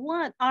tell me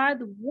what are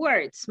the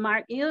words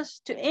Mark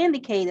used to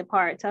indicate the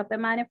parts of the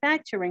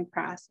manufacturing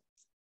process?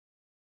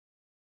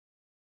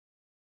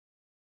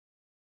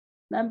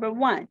 Number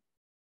 1.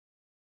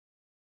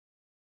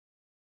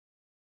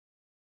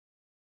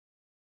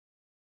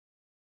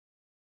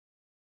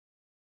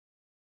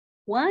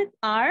 What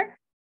are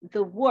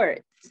the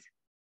words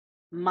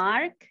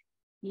Mark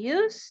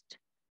used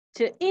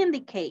to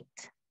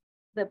indicate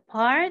the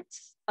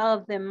parts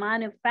of the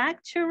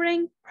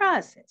manufacturing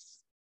process?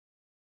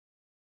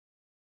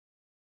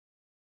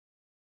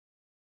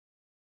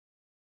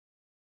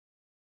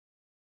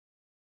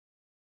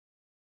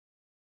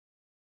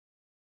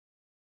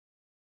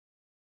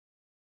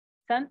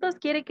 Santos,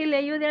 ¿quiere que le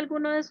ayude a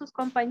alguno de sus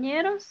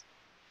compañeros?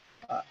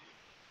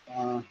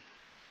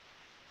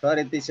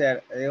 Sorry,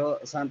 teacher. Digo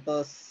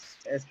Santos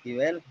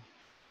Esquivel.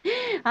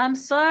 I'm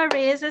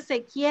sorry, es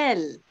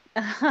Ezequiel.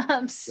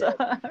 I'm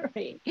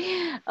sorry.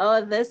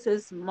 Oh, this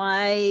is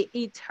my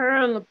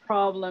eternal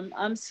problem.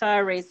 I'm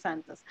sorry,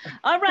 Santos.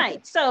 All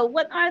right, so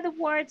what are the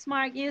words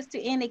Mark used to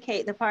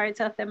indicate the parts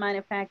of the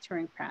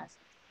manufacturing process?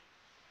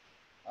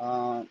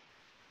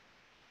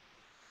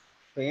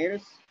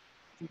 First,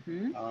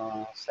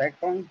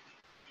 second,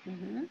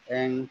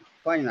 and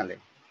finally.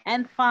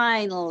 And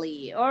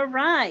finally, all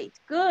right,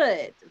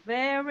 good,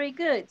 very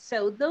good.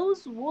 So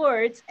those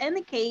words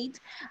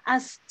indicate a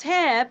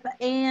step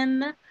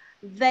in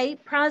the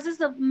process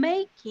of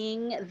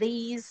making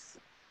these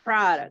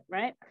product,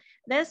 right?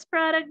 This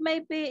product,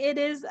 maybe it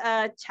is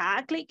a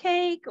chocolate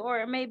cake,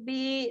 or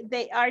maybe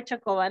they are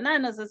choco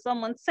bananas, as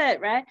someone said,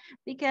 right?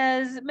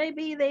 Because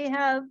maybe they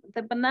have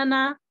the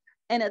banana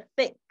and a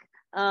thick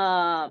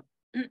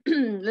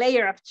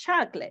layer of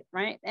chocolate,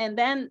 right? And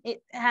then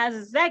it has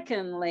a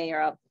second layer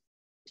of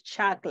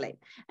chocolate,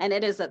 and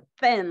it is a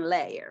thin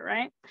layer,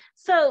 right?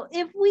 So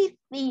if we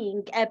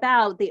think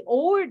about the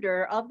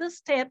order of the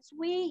steps,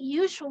 we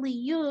usually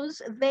use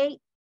the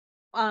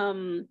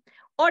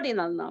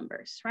ordinal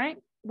numbers, right?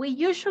 We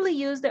usually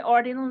use the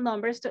ordinal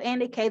numbers to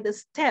indicate the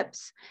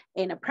steps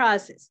in a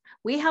process.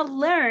 We have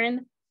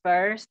learned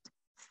first,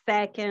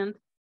 second,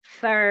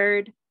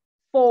 third,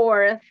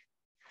 fourth,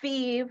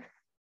 fifth,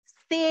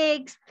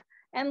 sixth,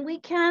 and we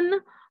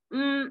can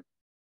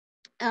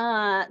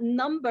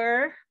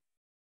number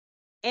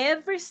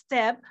every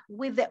step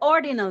with the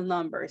ordinal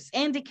numbers,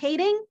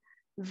 indicating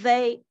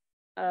we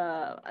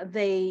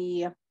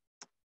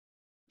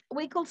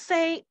could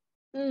say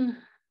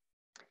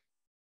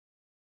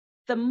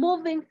the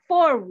moving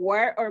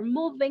forward or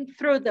moving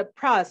through the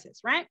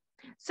process, right?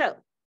 So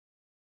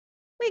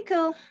we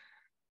could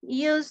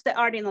use the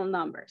ordinal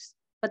numbers,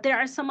 but there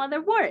are some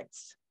other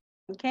words,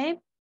 okay?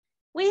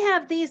 We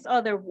have these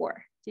other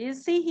words. Do you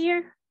see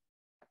here?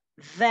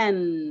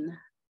 Then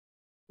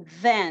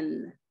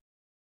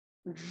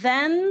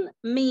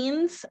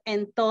means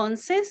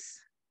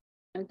entonces,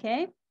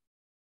 okay?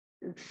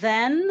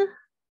 Then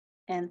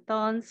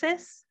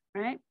Entonces,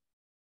 right?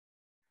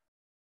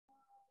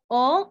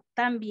 O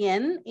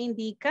también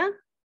indica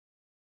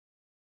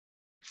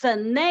the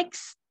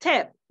next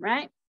step,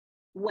 right?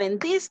 When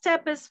this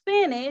step is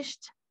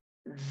finished,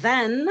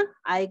 then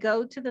I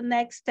go to the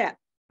next step,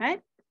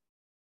 right?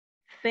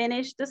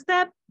 Finish the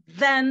step,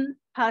 then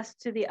pass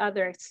to the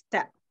other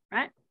step,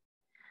 right?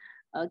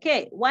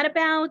 Okay, what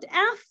about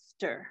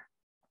after?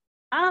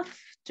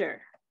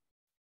 After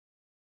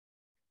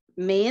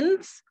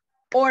means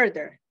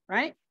order,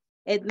 right?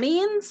 It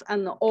means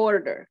an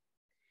order.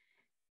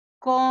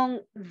 Con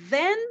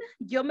then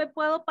yo me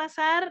puedo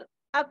pasar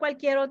a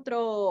cualquier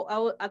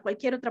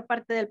otra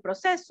parte del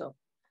proceso.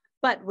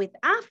 But with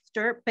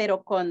after, pero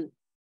con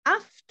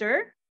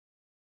after,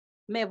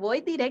 me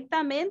voy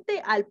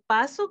directamente al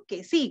paso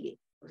que sigue.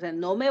 O sea,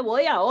 no me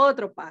voy a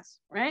otro paso,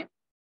 right?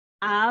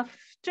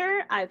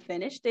 After I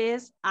finish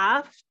this,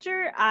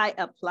 after I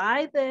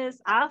apply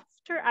this,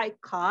 after I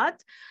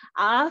cut,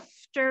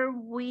 after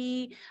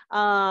we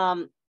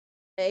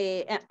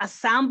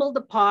assemble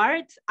the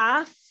parts,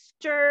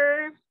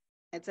 after,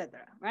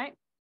 etc., right?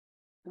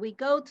 We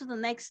go to the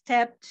next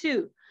step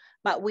too,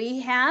 but we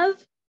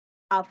have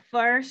a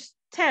first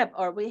step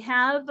or we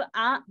have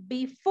a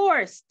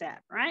before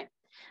step, right?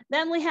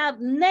 Then we have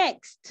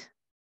next.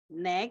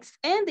 Next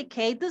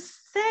indicate the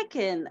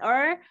second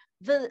or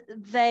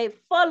the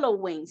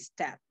following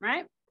step,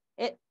 right?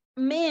 It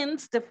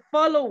means the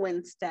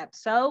following step.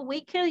 So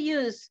we can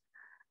use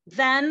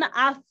then,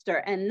 after,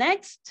 and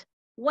next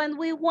when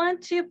we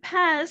want to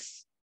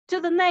pass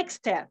to the next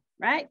step,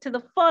 right? To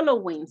the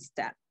following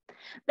step.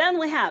 Then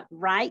we have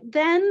right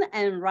then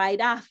and right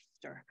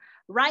after.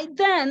 Right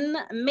then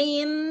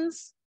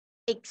means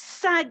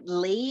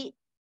exactly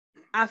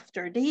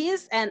after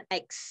this and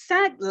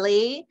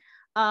exactly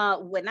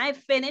when I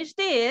finish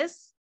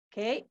this,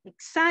 okay,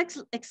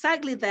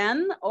 exactly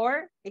then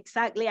or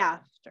exactly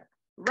after,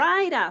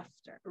 right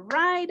after,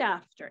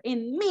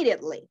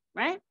 immediately,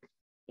 right?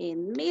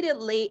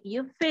 Immediately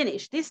you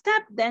finish this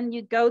step, then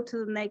you go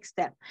to the next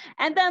step.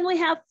 And then we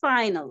have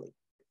finally.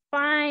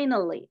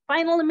 Finally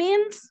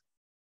means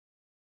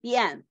the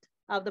end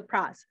of the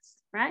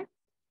process, right?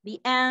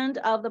 The end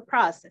of the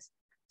process.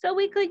 So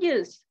we could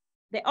use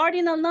the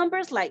ordinal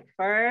numbers like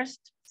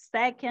first,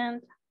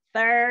 second,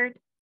 third,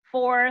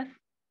 fourth,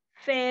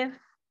 fifth.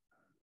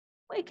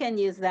 We can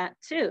use that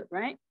too,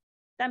 right?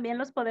 También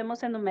los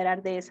podemos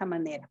enumerar de esa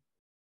manera,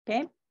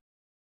 okay?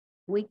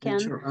 We can.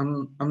 Teacher,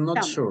 I'm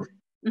not sure.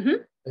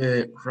 Mm-hmm.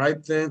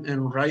 Right then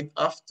and right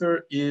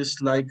after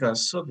is like a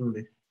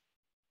suddenly.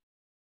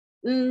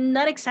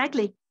 Not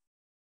exactly.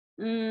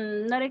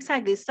 Not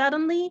exactly.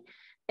 Suddenly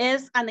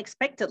is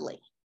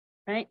unexpectedly,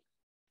 right?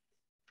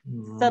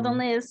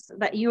 Suddenly is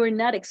that you are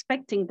not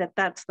expecting that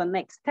that's the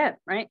next step,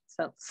 right?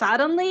 So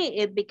suddenly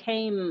it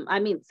became,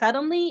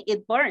 suddenly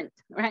it burned,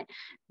 right?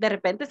 De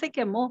repente se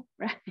quemó,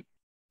 right?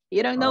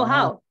 You don't know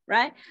how,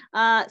 right?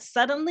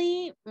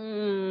 Suddenly,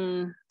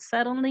 let's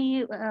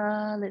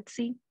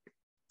see.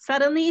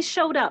 Suddenly it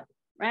showed up,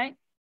 right?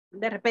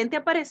 De repente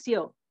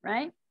apareció,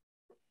 right?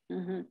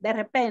 De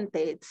repente,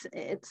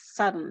 it's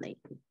suddenly,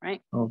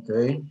 right?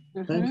 Okay,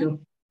 thank you.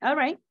 All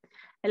right.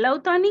 Hello,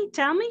 Tony,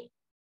 tell me.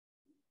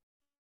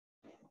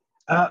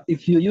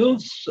 If you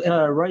use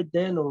right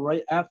then or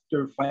right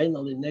after,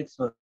 finally, next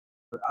or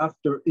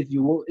after, if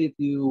you want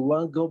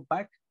to go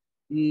back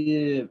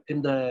in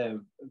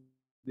the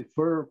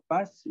before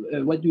past,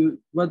 what do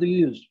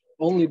you use?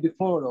 Only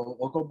before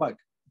or go back?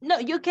 No,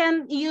 you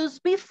can use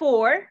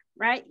before,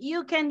 right?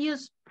 You can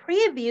use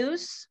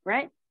previous,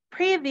 right?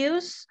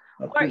 Previous,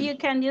 or you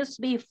can use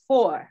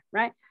before,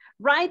 right?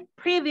 Right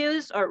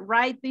previous or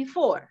right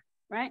before,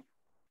 right?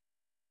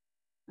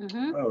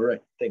 All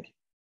right, thank you.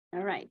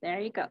 All right, there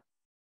you go.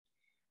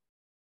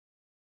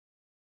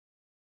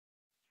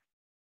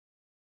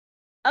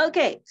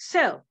 Okay,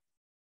 so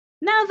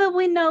now that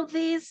we know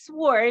these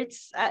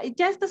words,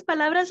 ya estas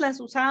palabras las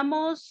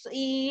usamos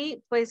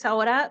y pues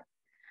ahora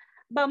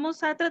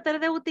vamos a tratar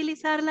de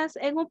utilizarlas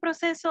en un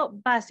proceso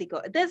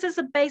básico. This is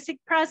a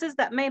basic process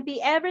that maybe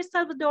every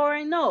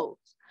Salvadorian knows,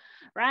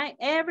 right?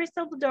 Every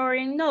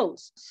Salvadorian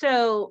knows.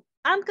 So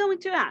I'm going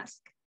to ask,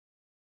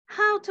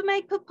 how to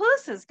make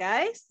pupusas,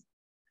 guys?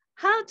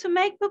 How to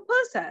make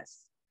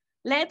pupusas?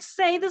 Let's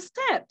say the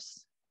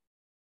steps.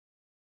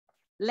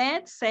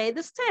 Let's say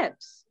the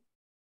steps.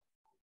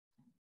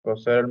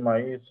 Cocer el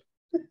maíz.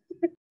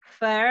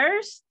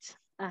 First,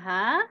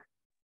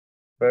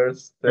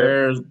 First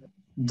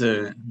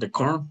the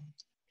corn.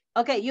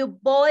 Okay, you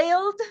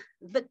boiled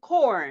the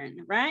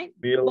corn, right?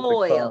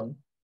 Boiled.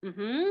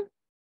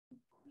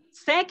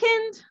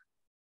 Second.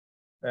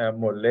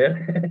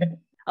 Moler.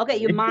 Okay,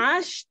 you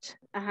mashed.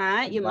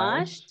 You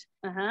mashed.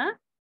 The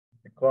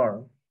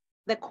corn.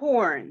 The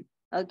corn.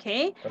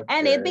 Okay.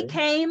 And it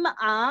became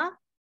a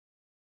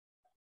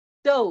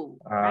dough,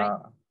 right?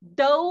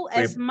 Dough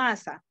es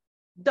masa.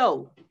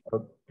 Dough.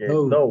 Okay.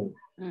 Dough. Dough.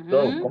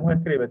 ¿Cómo se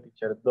escribe,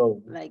 teacher?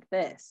 Dough. Like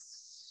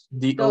this.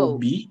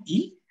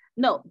 D-O-B-E?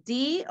 No,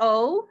 D-O-U-G-H.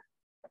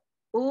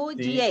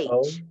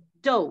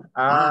 Dough.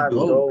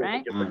 Dough.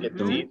 Right?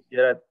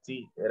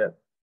 Sí, era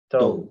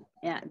dough.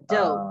 Yeah,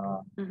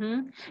 dough.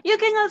 You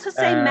can also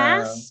say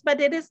mass,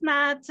 but it is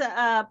not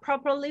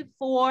properly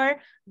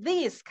for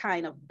this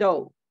kind of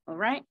dough. All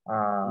right.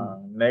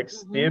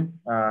 Next tip,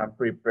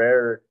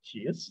 prepare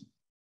cheese.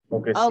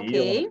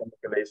 Okay.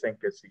 Que le dicen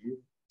que sí.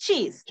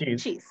 Cheese.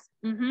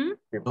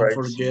 Don't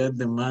forget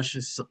the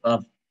mashes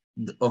of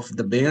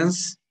the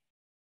beans.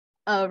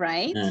 All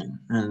right.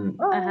 And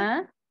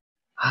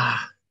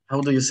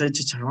how do you say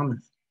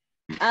chicharrones?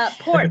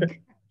 Pork.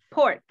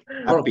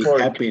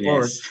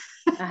 Happiness.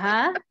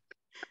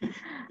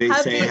 They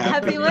say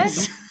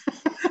happiness.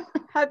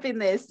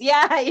 Happiness.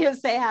 Yeah, you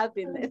say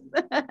happiness.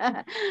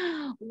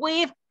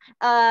 With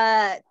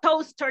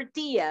toast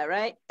tortilla,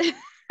 right?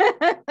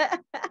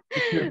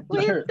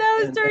 With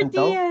toast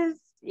tortillas.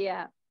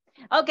 Yeah.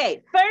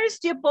 Okay,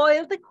 first you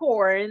boil the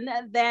corn,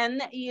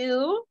 then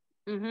you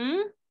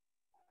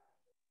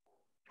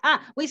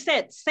we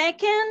said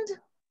second.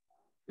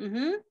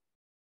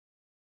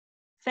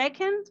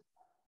 Second.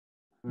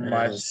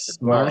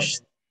 Mash.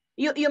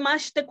 You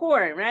mash the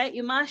corn, right?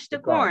 You mash the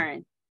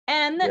corn.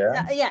 And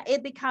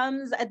it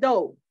becomes a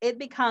dough. It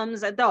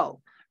becomes a dough,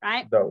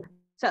 right? Dough.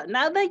 So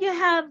now that you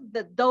have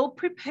the dough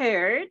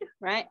prepared,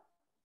 right?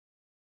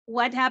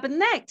 What happened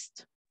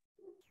next?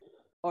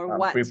 Or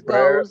what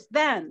goes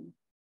then?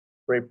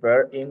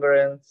 Prepare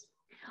ingredients.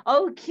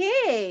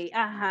 Okay,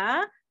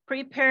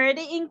 prepare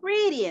the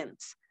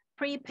ingredients.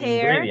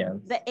 Prepare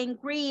the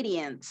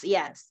ingredients.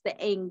 Yes, the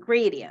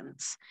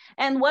ingredients.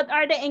 And what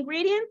are the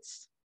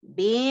ingredients?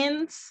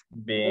 Beans,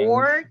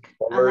 pork,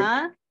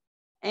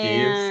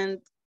 and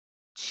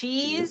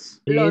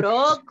cheese,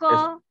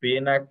 loroco,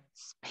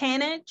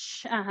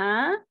 spinach,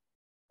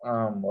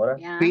 mora.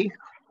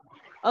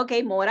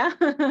 Okay, mora.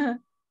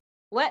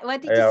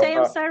 What did you say?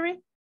 I'm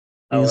sorry.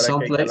 In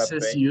some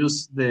places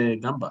use the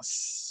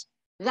gambas.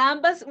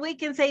 Gambas, we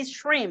can say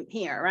shrimp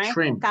here, right?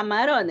 Shrimp.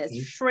 Camarones,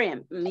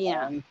 shrimp,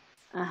 yeah.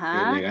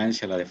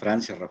 Elegancia la de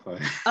Francia, Rafael.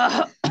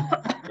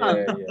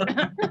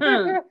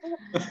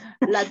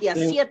 La de a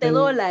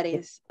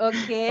 $7,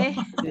 okay.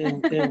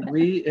 And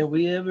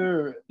we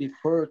ever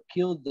before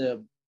killed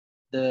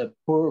the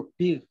poor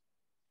pig.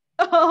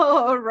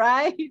 Oh,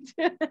 right.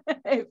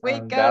 We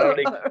go.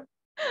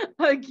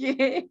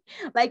 Okay,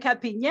 like a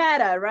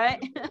piñata,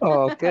 right?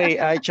 Okay,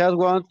 I just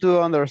want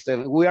to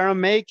understand. We are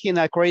making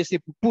a crazy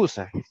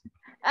pupusa.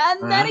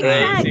 Not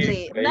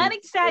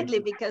exactly,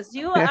 because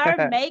you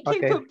are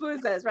making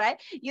pupusas,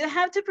 right? You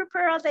have to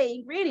prepare all the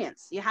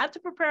ingredients. You have to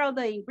prepare all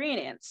the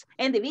ingredients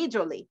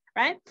individually,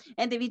 right?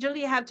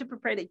 Individually, you have to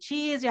prepare the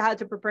cheese, you have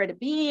to prepare the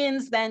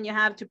beans, then you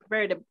have to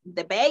prepare the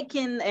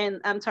bacon,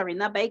 and I'm sorry,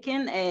 not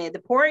bacon,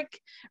 the pork,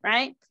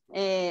 right?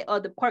 Or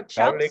the pork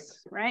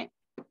chops, right?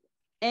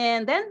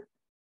 And then?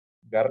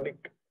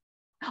 Garlic.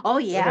 Oh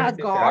yeah,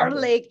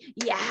 garlic.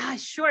 Yeah,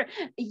 sure.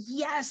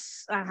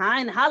 Yes.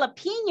 And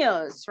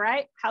jalapenos,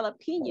 right?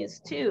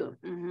 Jalapenos too.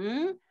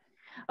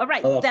 All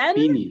right.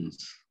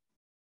 Jalapenos.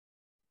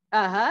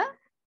 Jalapenos.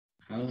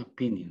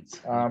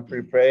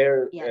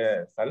 Prepare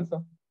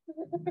salsa.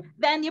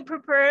 Then you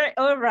prepare,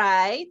 all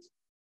right,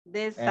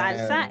 the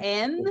salsa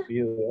and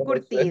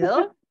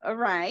curtido. All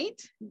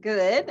right.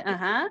 Good.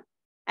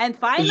 And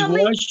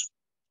finally.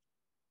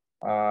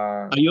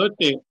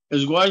 Ayote,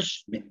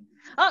 squash.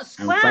 Oh, squash.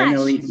 And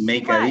finally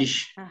make a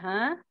dish.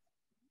 And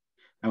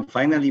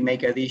finally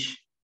make a dish.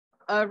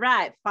 All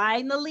right.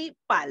 Finally,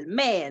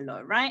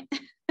 palmelo, right?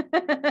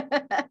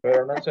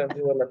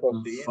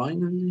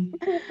 Finally,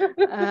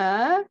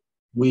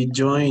 we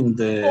join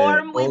the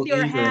form with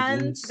your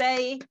hands,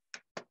 they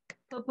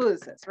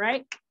pupusas,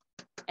 right?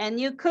 And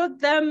you cook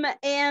them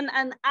in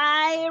an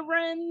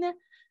iron,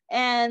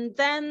 and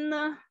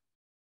then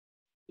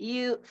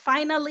you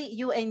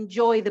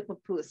enjoy the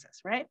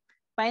pupusas, right?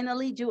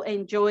 Finally, you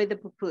enjoy the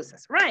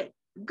pupusas, right?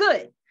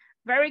 Good,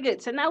 very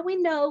good. So now we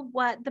know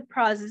what the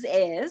process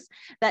is,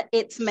 that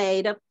it's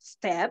made of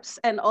steps,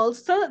 and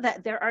also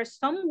that there are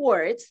some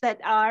words that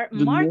are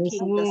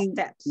marking the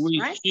steps,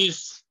 right?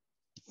 Cheese.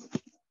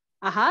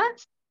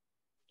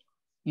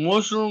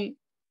 Mushroom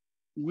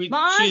with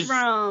cheese.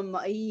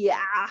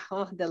 Yeah,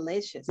 oh,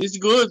 delicious. It's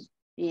good.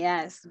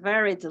 Yes,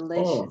 very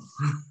delicious.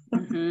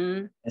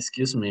 Oh.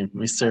 Excuse me,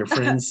 Mr.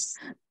 Friends.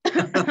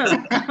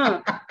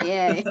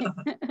 Yeah.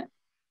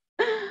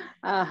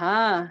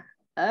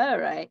 All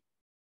right.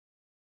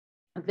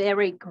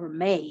 Very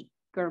gourmet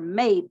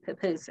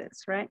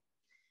pupusas, right?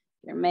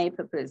 Gourmet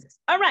pupusas.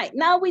 All right,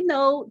 now we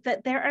know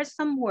that there are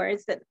some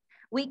words that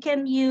we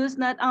can use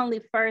not only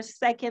first,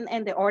 second,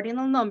 and the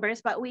ordinal numbers,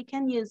 but we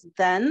can use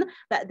then,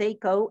 that they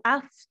go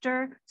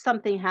after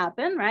something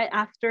happened, right?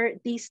 After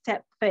the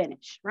step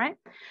finish, right?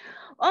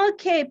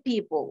 Okay,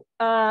 people,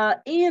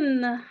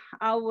 in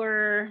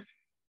our,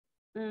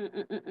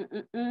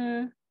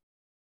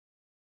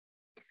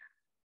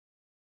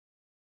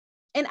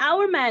 in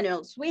our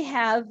manuals, we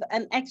have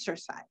an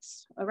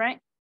exercise, all right?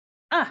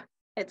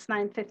 It's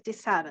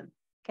 9:57,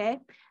 okay?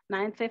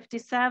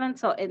 9:57,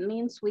 so it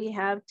means we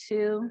have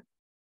to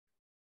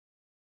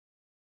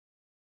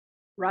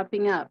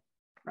wrapping up.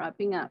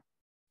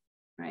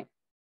 right?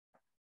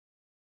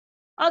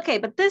 Okay,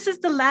 but this is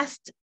the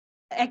last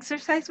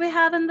exercise we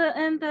have in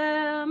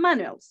the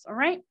manuals, all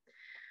right?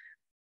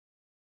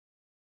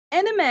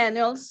 In the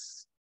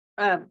manuals,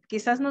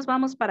 quizás nos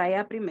vamos para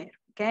allá primero,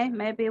 okay?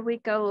 Maybe we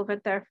go over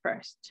there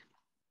first.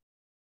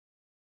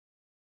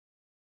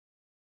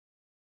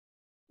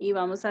 Y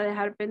vamos a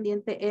dejar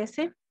pendiente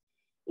ese.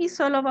 Y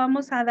solo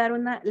vamos a dar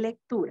una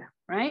lectura,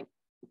 right?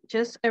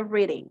 Just a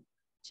reading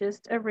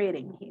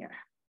here.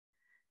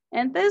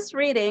 And this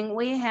reading,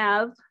 we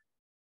have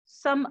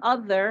some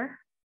other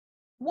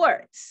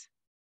words.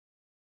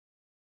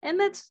 And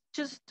let's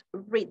just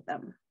read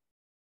them,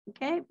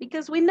 okay?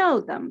 Because we know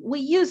them, we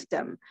use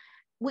them.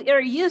 We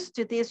are used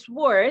to these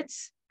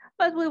words,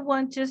 but we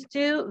want just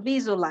to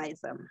visualize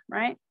them,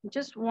 right?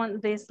 Just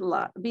want this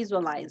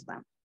visualize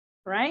them,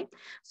 right?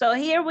 So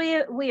here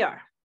we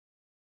are.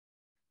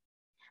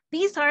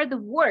 These are the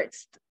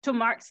words to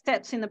mark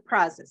steps in the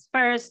process.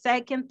 First,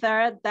 second,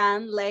 third,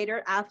 then,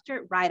 later,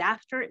 after, right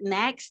after,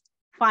 next,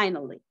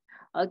 finally,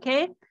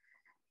 okay?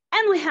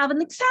 And we have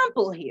an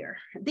example here.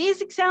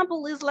 This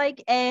example is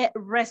like a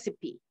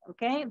recipe,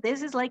 okay?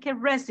 This is like a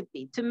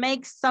recipe to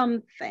make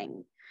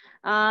something.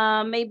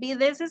 Maybe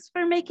this is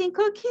for making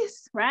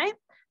cookies, right?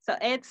 So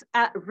it's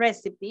a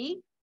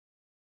recipe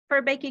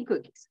for baking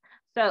cookies.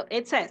 So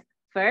it says,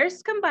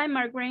 first combine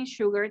margarine,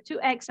 sugar to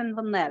eggs and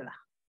vanilla.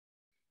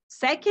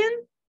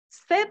 Second,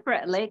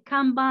 separately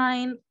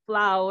combine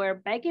flour,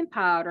 baking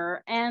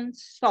powder, and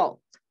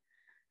salt.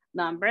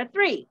 Number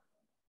 3,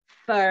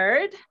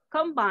 third,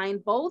 combine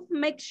both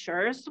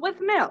mixtures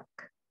with milk.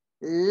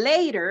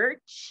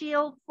 Later,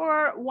 chill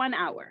for 1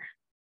 hour.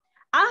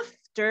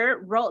 After,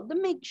 roll the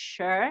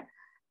mixture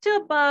to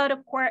about a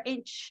 1/4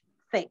 inch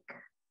thick.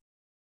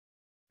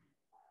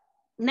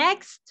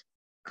 Next,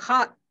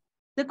 cut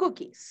the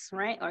cookies,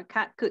 right? Or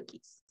cut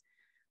cookies.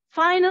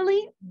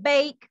 Finally,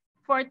 bake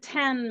for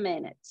 10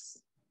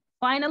 minutes.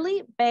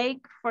 Finally,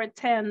 bake for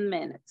 10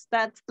 minutes.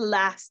 That's the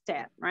last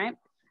step, right?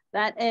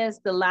 That is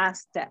the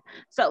last step.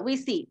 So we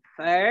see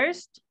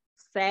first,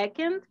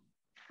 second,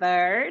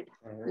 third,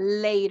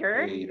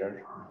 later,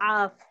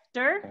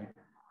 after,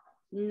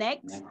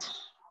 next,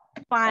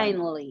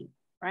 finally,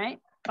 right?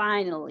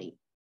 Finally.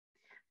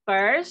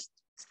 First,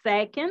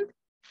 second,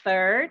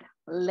 third,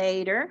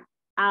 later,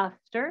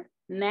 after,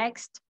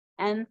 next,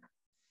 and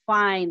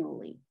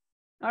finally.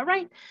 All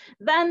right,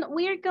 then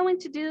we are going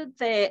to do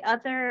the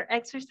other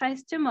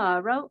exercise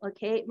tomorrow,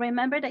 okay?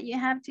 Remember that you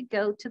have to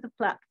go to the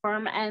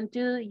platform and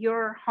do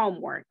your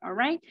homework, all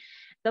right?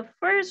 The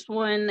first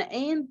one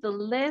in the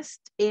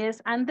list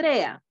is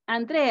Andrea.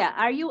 Andrea,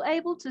 are you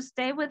able to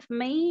stay with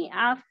me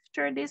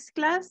after this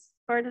class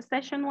for the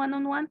session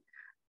one-on-one?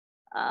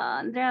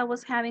 Andrea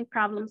was having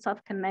problems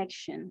of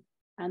connection.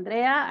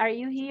 Andrea, are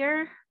you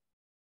here?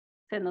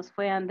 Se nos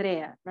fue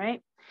Andrea,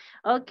 right?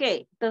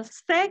 Okay, the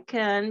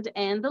second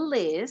in the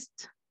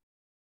list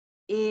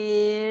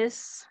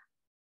is,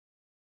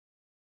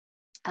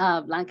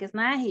 Blanca is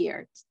not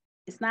here.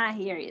 It's not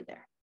here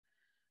either.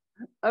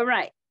 All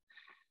right.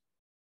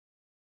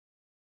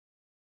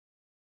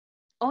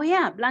 Oh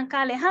yeah, Blanca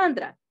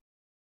Alejandra.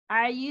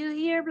 Are you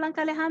here,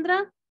 Blanca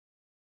Alejandra?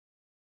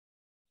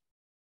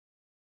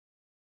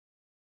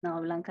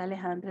 No, Blanca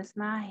Alejandra is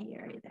not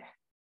here either.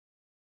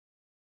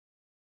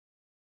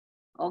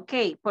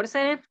 Ok, por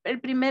ser el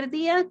primer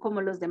día,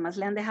 como los demás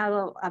le han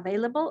dejado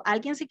available,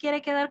 ¿alguien se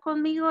quiere quedar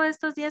conmigo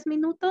estos 10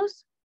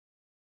 minutos?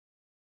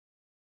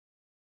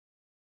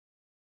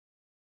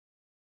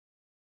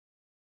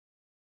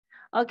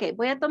 Ok,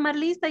 voy a tomar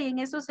lista y en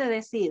eso se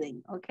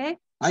deciden, ok?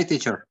 Hi,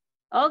 teacher.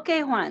 Ok,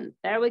 Juan,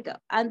 there we go.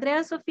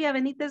 Andrea Sofía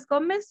Benítez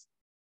Gómez.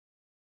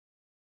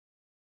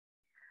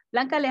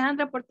 Blanca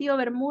Alejandra Portillo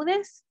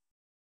Bermúdez.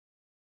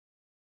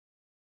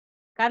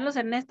 Carlos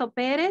Ernesto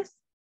Pérez.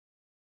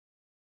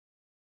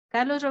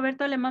 Carlos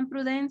Roberto Alemán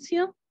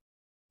Prudencio.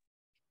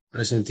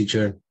 Present,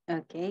 teacher.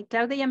 Ok.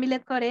 Claudia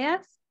Yamilet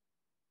Coreas.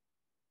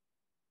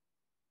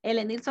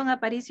 Elenilson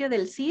Aparicio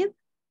del CID.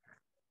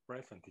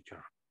 Present,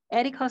 teacher.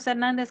 Eric José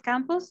Hernández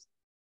Campos.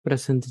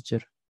 Present,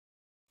 teacher.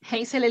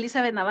 Hazel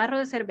Elizabeth Navarro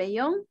de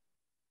Cervellón.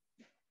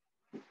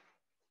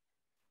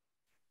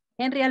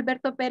 Henry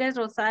Alberto Pérez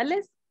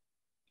Rosales.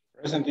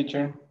 Present,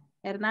 teacher.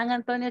 Hernán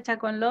Antonio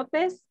Chacón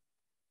López.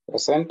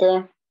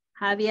 Presente.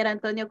 Javier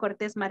Antonio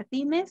Cortés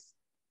Martínez.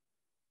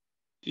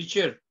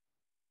 Teacher.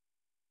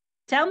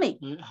 Tell me.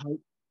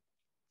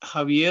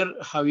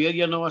 Javier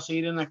ya no va a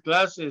seguir en las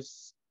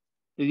clases.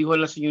 Le dijo a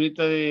la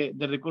señorita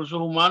de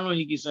recursos humanos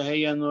y quizás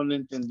ella no le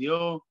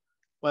entendió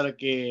para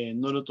que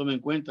no lo tome en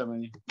cuenta, me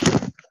dijo.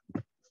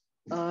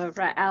 All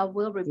right, I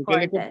will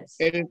report this.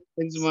 Él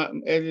es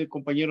el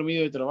compañero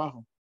mío de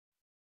trabajo.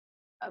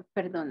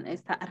 Perdón,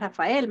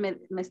 Rafael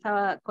me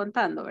estaba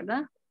contando,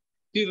 ¿verdad?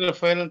 Sí,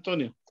 Rafael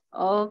Antonio.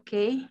 Ok,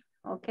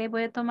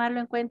 voy a tomarlo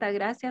en cuenta.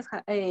 Gracias,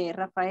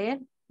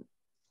 Rafael.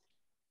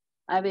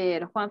 A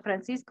ver, Juan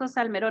Francisco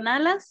Salmerón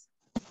Alas.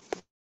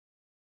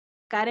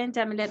 Karen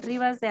Yamilet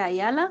Rivas de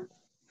Ayala.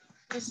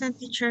 Present,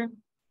 teacher.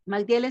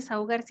 Magdiel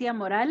Saúl García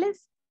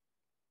Morales.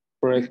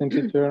 Present,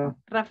 teacher.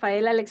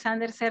 Rafael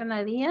Alexander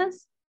Serna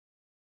Díaz.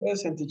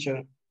 Present,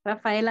 teacher.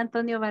 Rafael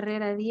Antonio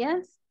Barrera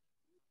Díaz.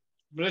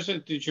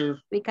 Present,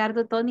 teacher.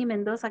 Ricardo Tony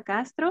Mendoza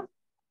Castro.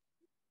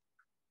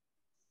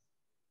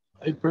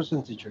 I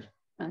present, teacher.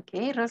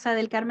 Ok, Rosa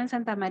del Carmen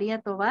Santa María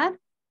Tobar.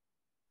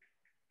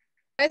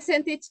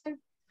 Present, teacher.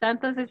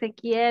 Santos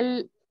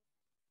Ezequiel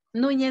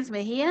Núñez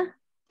Mejía.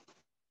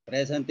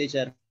 Present,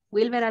 teacher.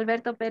 Wilber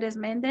Alberto Pérez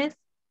Méndez.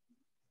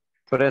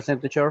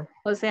 Present, teacher.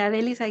 José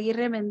Adelis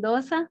Aguirre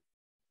Mendoza.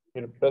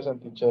 Here,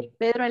 present, teacher.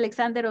 Pedro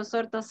Alexander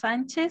Osorto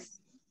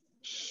Sánchez.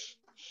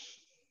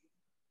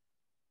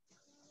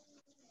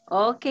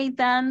 Okay,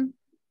 then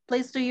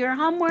please do your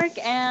homework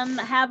and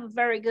have a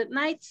very good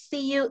night.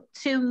 See you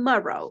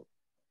tomorrow.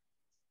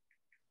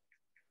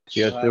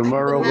 See you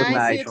tomorrow. Good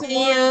night.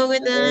 See you.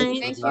 Good night.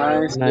 Good Thank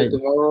night. you. See you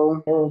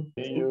tomorrow.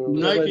 See you. Good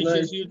night, Good teacher.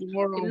 night. See you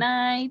tomorrow. Good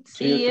night.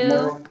 See you See you.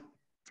 tomorrow.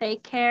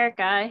 Take care,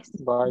 guys.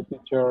 Bye,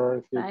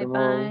 teacher. See you Bye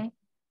tomorrow.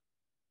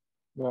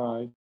 bye.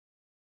 Bye.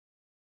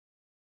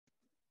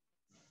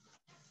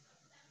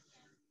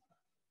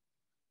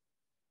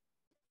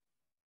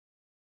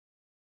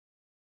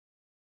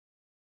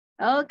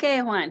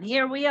 Okay, Juan,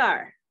 here we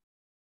are.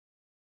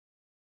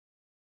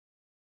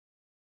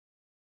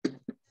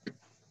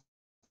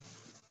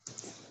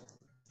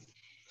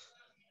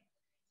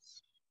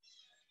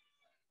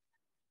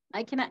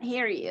 I cannot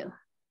hear you.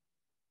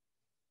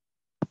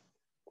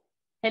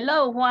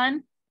 Hello,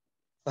 Juan.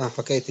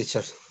 Okay,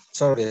 teacher.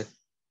 Sorry.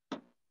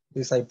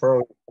 This I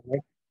problem.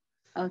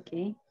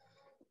 Okay.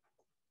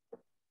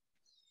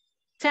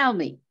 Tell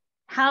me,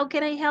 how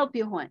can I help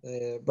you, Juan?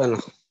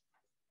 Bueno.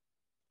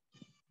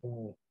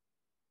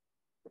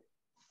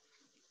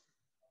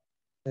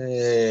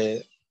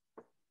 I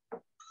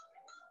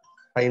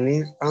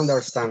need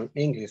understand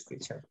English,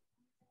 teacher.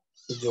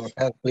 Could you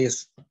help,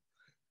 please?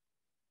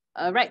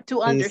 All right, to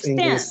Please, understand.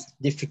 English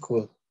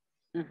difficult.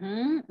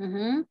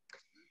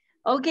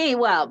 Okay,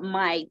 well,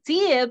 my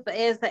tip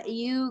is that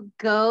you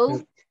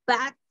go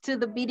back to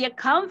the video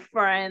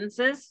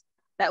conferences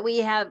that we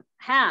have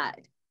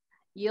had.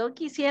 Yo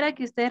quisiera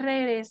que usted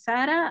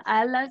regresara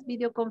a las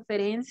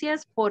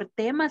videoconferencias por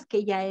temas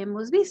que ya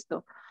hemos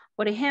visto.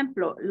 Por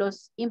ejemplo,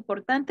 los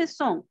importantes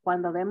son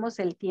cuando vemos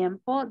el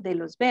tiempo de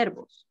los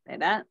verbos,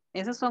 ¿verdad?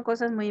 Esas son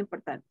cosas muy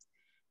importantes.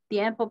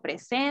 Tiempo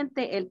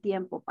presente, el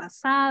tiempo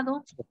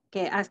pasado,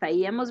 que hasta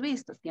ahí hemos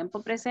visto,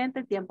 tiempo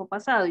presente, tiempo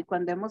pasado. Y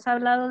cuando hemos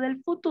hablado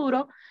del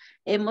futuro,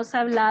 hemos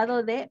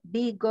hablado de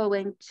be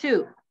going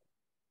to,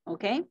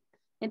 ¿ok?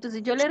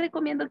 Entonces yo le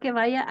recomiendo que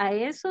vaya a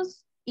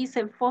esos y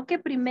se enfoque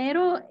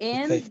primero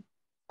en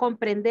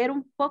comprender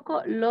un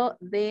poco lo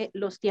de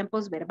los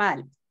tiempos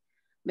verbales,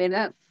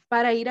 ¿verdad?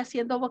 Para ir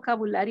haciendo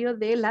vocabulario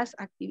de las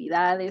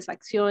actividades,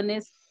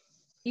 acciones,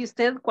 y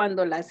usted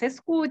cuando las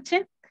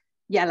escuche,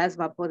 ya las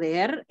va a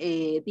poder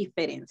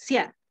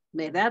diferenciar,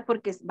 ¿verdad?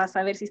 Porque vas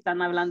a ver si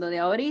están hablando de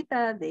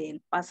ahorita,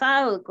 del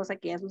pasado, cosa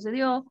que ya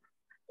sucedió,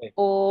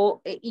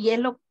 y es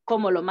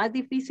como lo más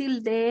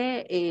difícil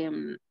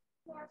de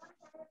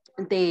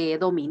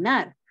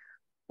dominar,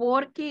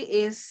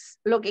 porque es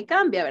lo que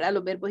cambia, ¿verdad?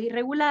 Los verbos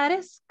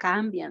irregulares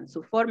cambian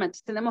su forma,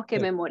 entonces tenemos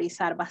que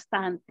memorizar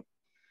bastante.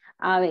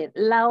 A ver,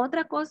 la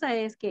otra cosa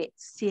es que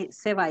si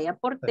se vaya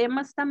por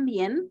temas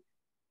también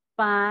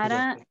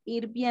para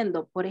ir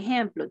viendo, por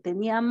ejemplo,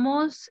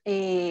 teníamos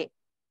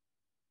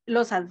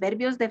los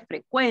adverbios de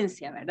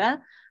frecuencia,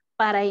 ¿verdad?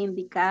 Para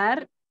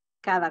indicar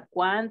cada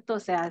cuánto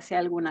se hace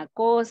alguna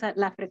cosa,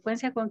 la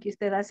frecuencia con que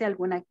usted hace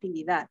alguna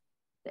actividad.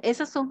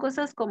 Esas son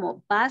cosas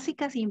como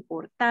básicas,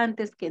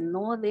 importantes, que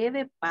no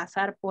debe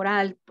pasar por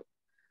alto.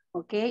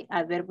 ¿Ok?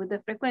 Adverbios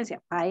de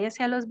frecuencia.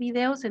 Váyase a los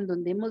videos en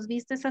donde hemos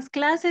visto esas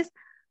clases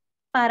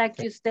para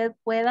que usted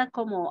pueda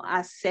como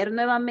hacer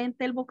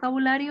nuevamente el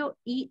vocabulario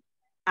y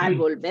al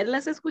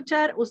volverlas a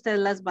escuchar, usted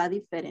las va a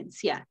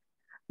diferenciar,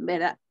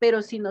 ¿verdad?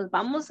 Pero si nos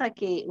vamos a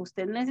que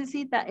usted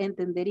necesita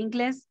entender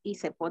inglés y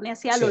se pone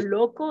así a lo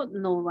loco,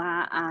 no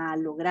va a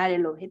lograr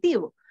el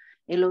objetivo.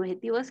 El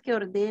objetivo es que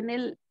ordene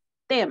el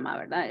tema,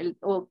 ¿verdad?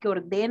 O que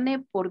ordene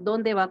por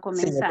dónde va a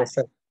comenzar.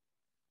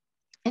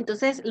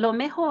 Entonces, lo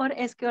mejor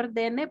es que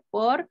ordene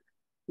por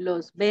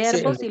los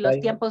verbos y los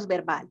tiempos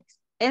verbales.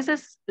 Eso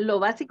es lo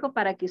básico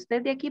para que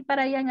usted de aquí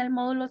para allá en el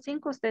módulo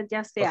 5, usted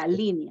ya se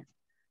alinea,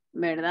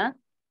 ¿verdad?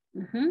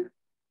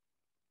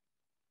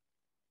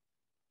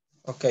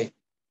 Ok.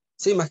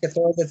 Sí, más que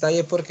todo el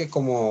detalle porque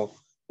como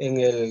en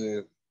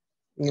el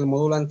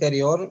módulo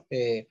anterior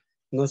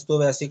no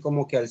estuve así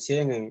como que al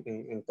 100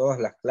 en todas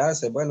las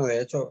clases. Bueno,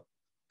 de hecho,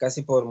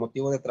 casi por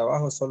motivo de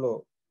trabajo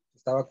solo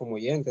estaba como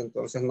oyente,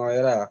 entonces no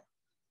era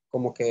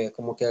como que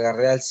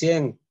agarré al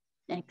 100.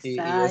 Y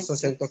eso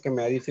siento que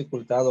me ha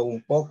dificultado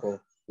un poco.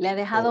 Le ha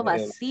dejado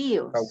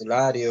vacíos.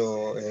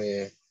 Vocabulario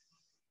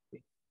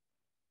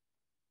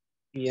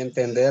y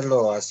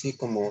entenderlo así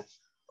como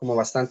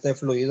bastante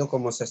fluido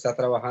como se está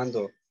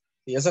trabajando.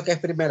 Y eso que es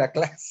primera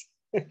clase.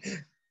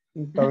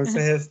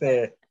 Entonces,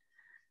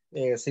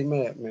 sí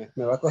me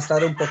va a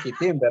costar un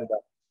poquitín, ¿verdad?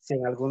 Si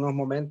en algunos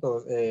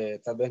momentos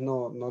tal vez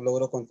no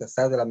logro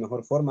contestar de la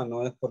mejor forma,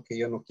 no es porque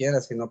yo no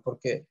quiera, sino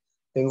porque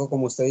tengo,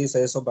 como usted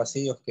dice, esos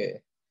vacíos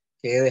que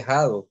he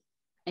dejado.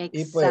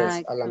 Y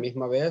pues a la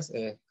misma vez,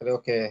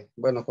 creo que,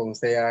 bueno, con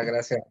usted ya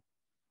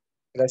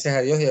gracias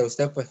a Dios y a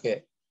usted, pues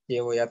que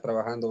llevo ya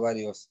trabajando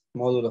varios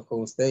módulos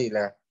con usted y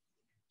la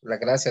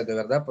gracias de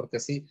verdad, porque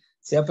sí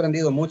he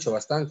aprendido mucho,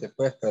 bastante,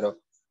 pues, pero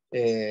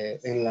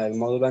en el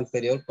módulo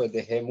anterior, pues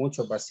dejé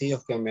muchos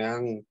vacíos que me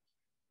han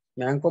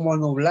como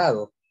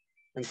nublado,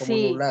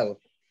 Sí.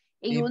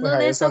 Y Y pues uno a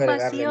de eso esos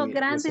agregarle vacíos mi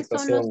grandes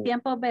son los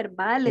tiempos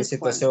verbales, Juan.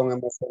 situación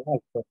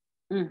emocional. Pues.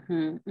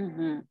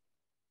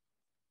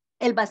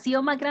 El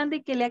vacío más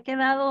grande que le ha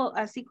quedado,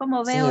 así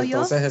como Sí, veo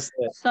yo, entonces,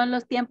 son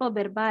los tiempos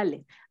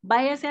verbales.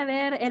 Váyase a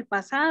ver el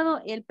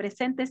pasado, el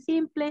presente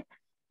simple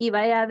y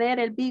vaya a ver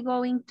el be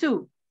going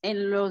to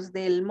en los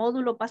del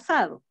módulo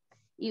pasado.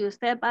 Y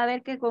usted va a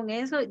ver que con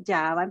eso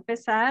ya va a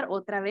empezar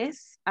otra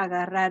vez a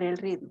agarrar el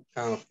ritmo.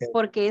 Okay.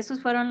 Porque esos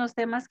fueron los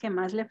temas que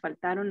más le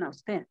faltaron a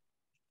usted.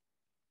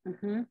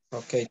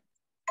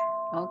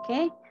 Ok.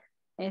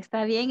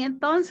 Está bien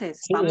entonces.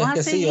 Sí, Vamos es a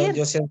que seguir. sí,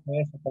 yo siento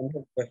eso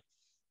también. Pues.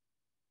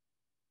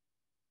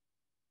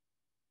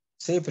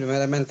 Sí,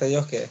 primeramente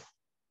Dios que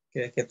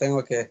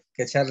tengo que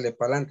echarle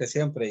para adelante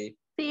siempre y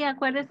Sí,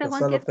 acuérdese, pues Juan,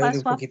 que solo es pedirle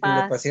un paso a poquitín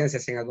de paso. paciencia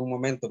si en algún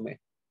momento me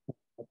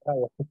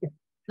trabo.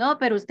 No,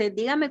 pero usted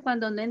dígame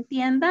cuando no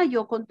entienda,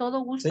 yo con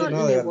todo gusto Sí,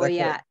 no, de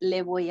verdad que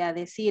le voy a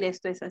decir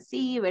esto es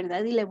así,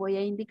 ¿verdad? Y le voy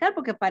a indicar,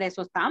 porque para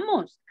eso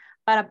estamos,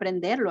 para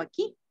aprenderlo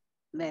aquí,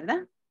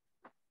 ¿verdad?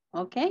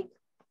 Ok.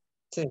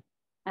 sí.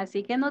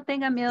 Así que no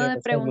tenga miedo de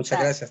Muchas preguntar.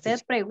 gracias, Usted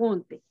teacher.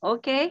 pregunte.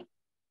 Ok.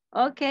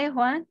 Ok,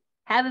 Juan.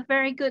 Have a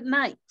very good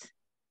night.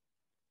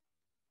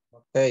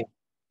 Okay.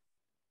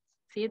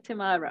 See you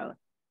tomorrow.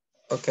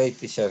 Okay,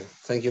 teacher.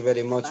 Thank you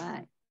very much.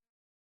 Bye.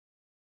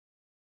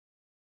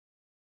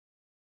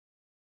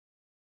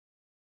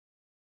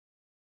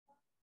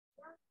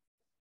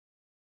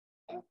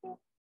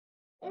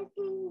 Es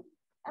que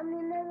a mí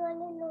me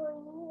duele el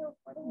oído.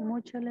 Por eso.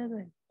 Mucho le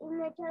duele. Y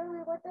me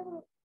echaron gotas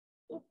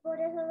y por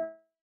eso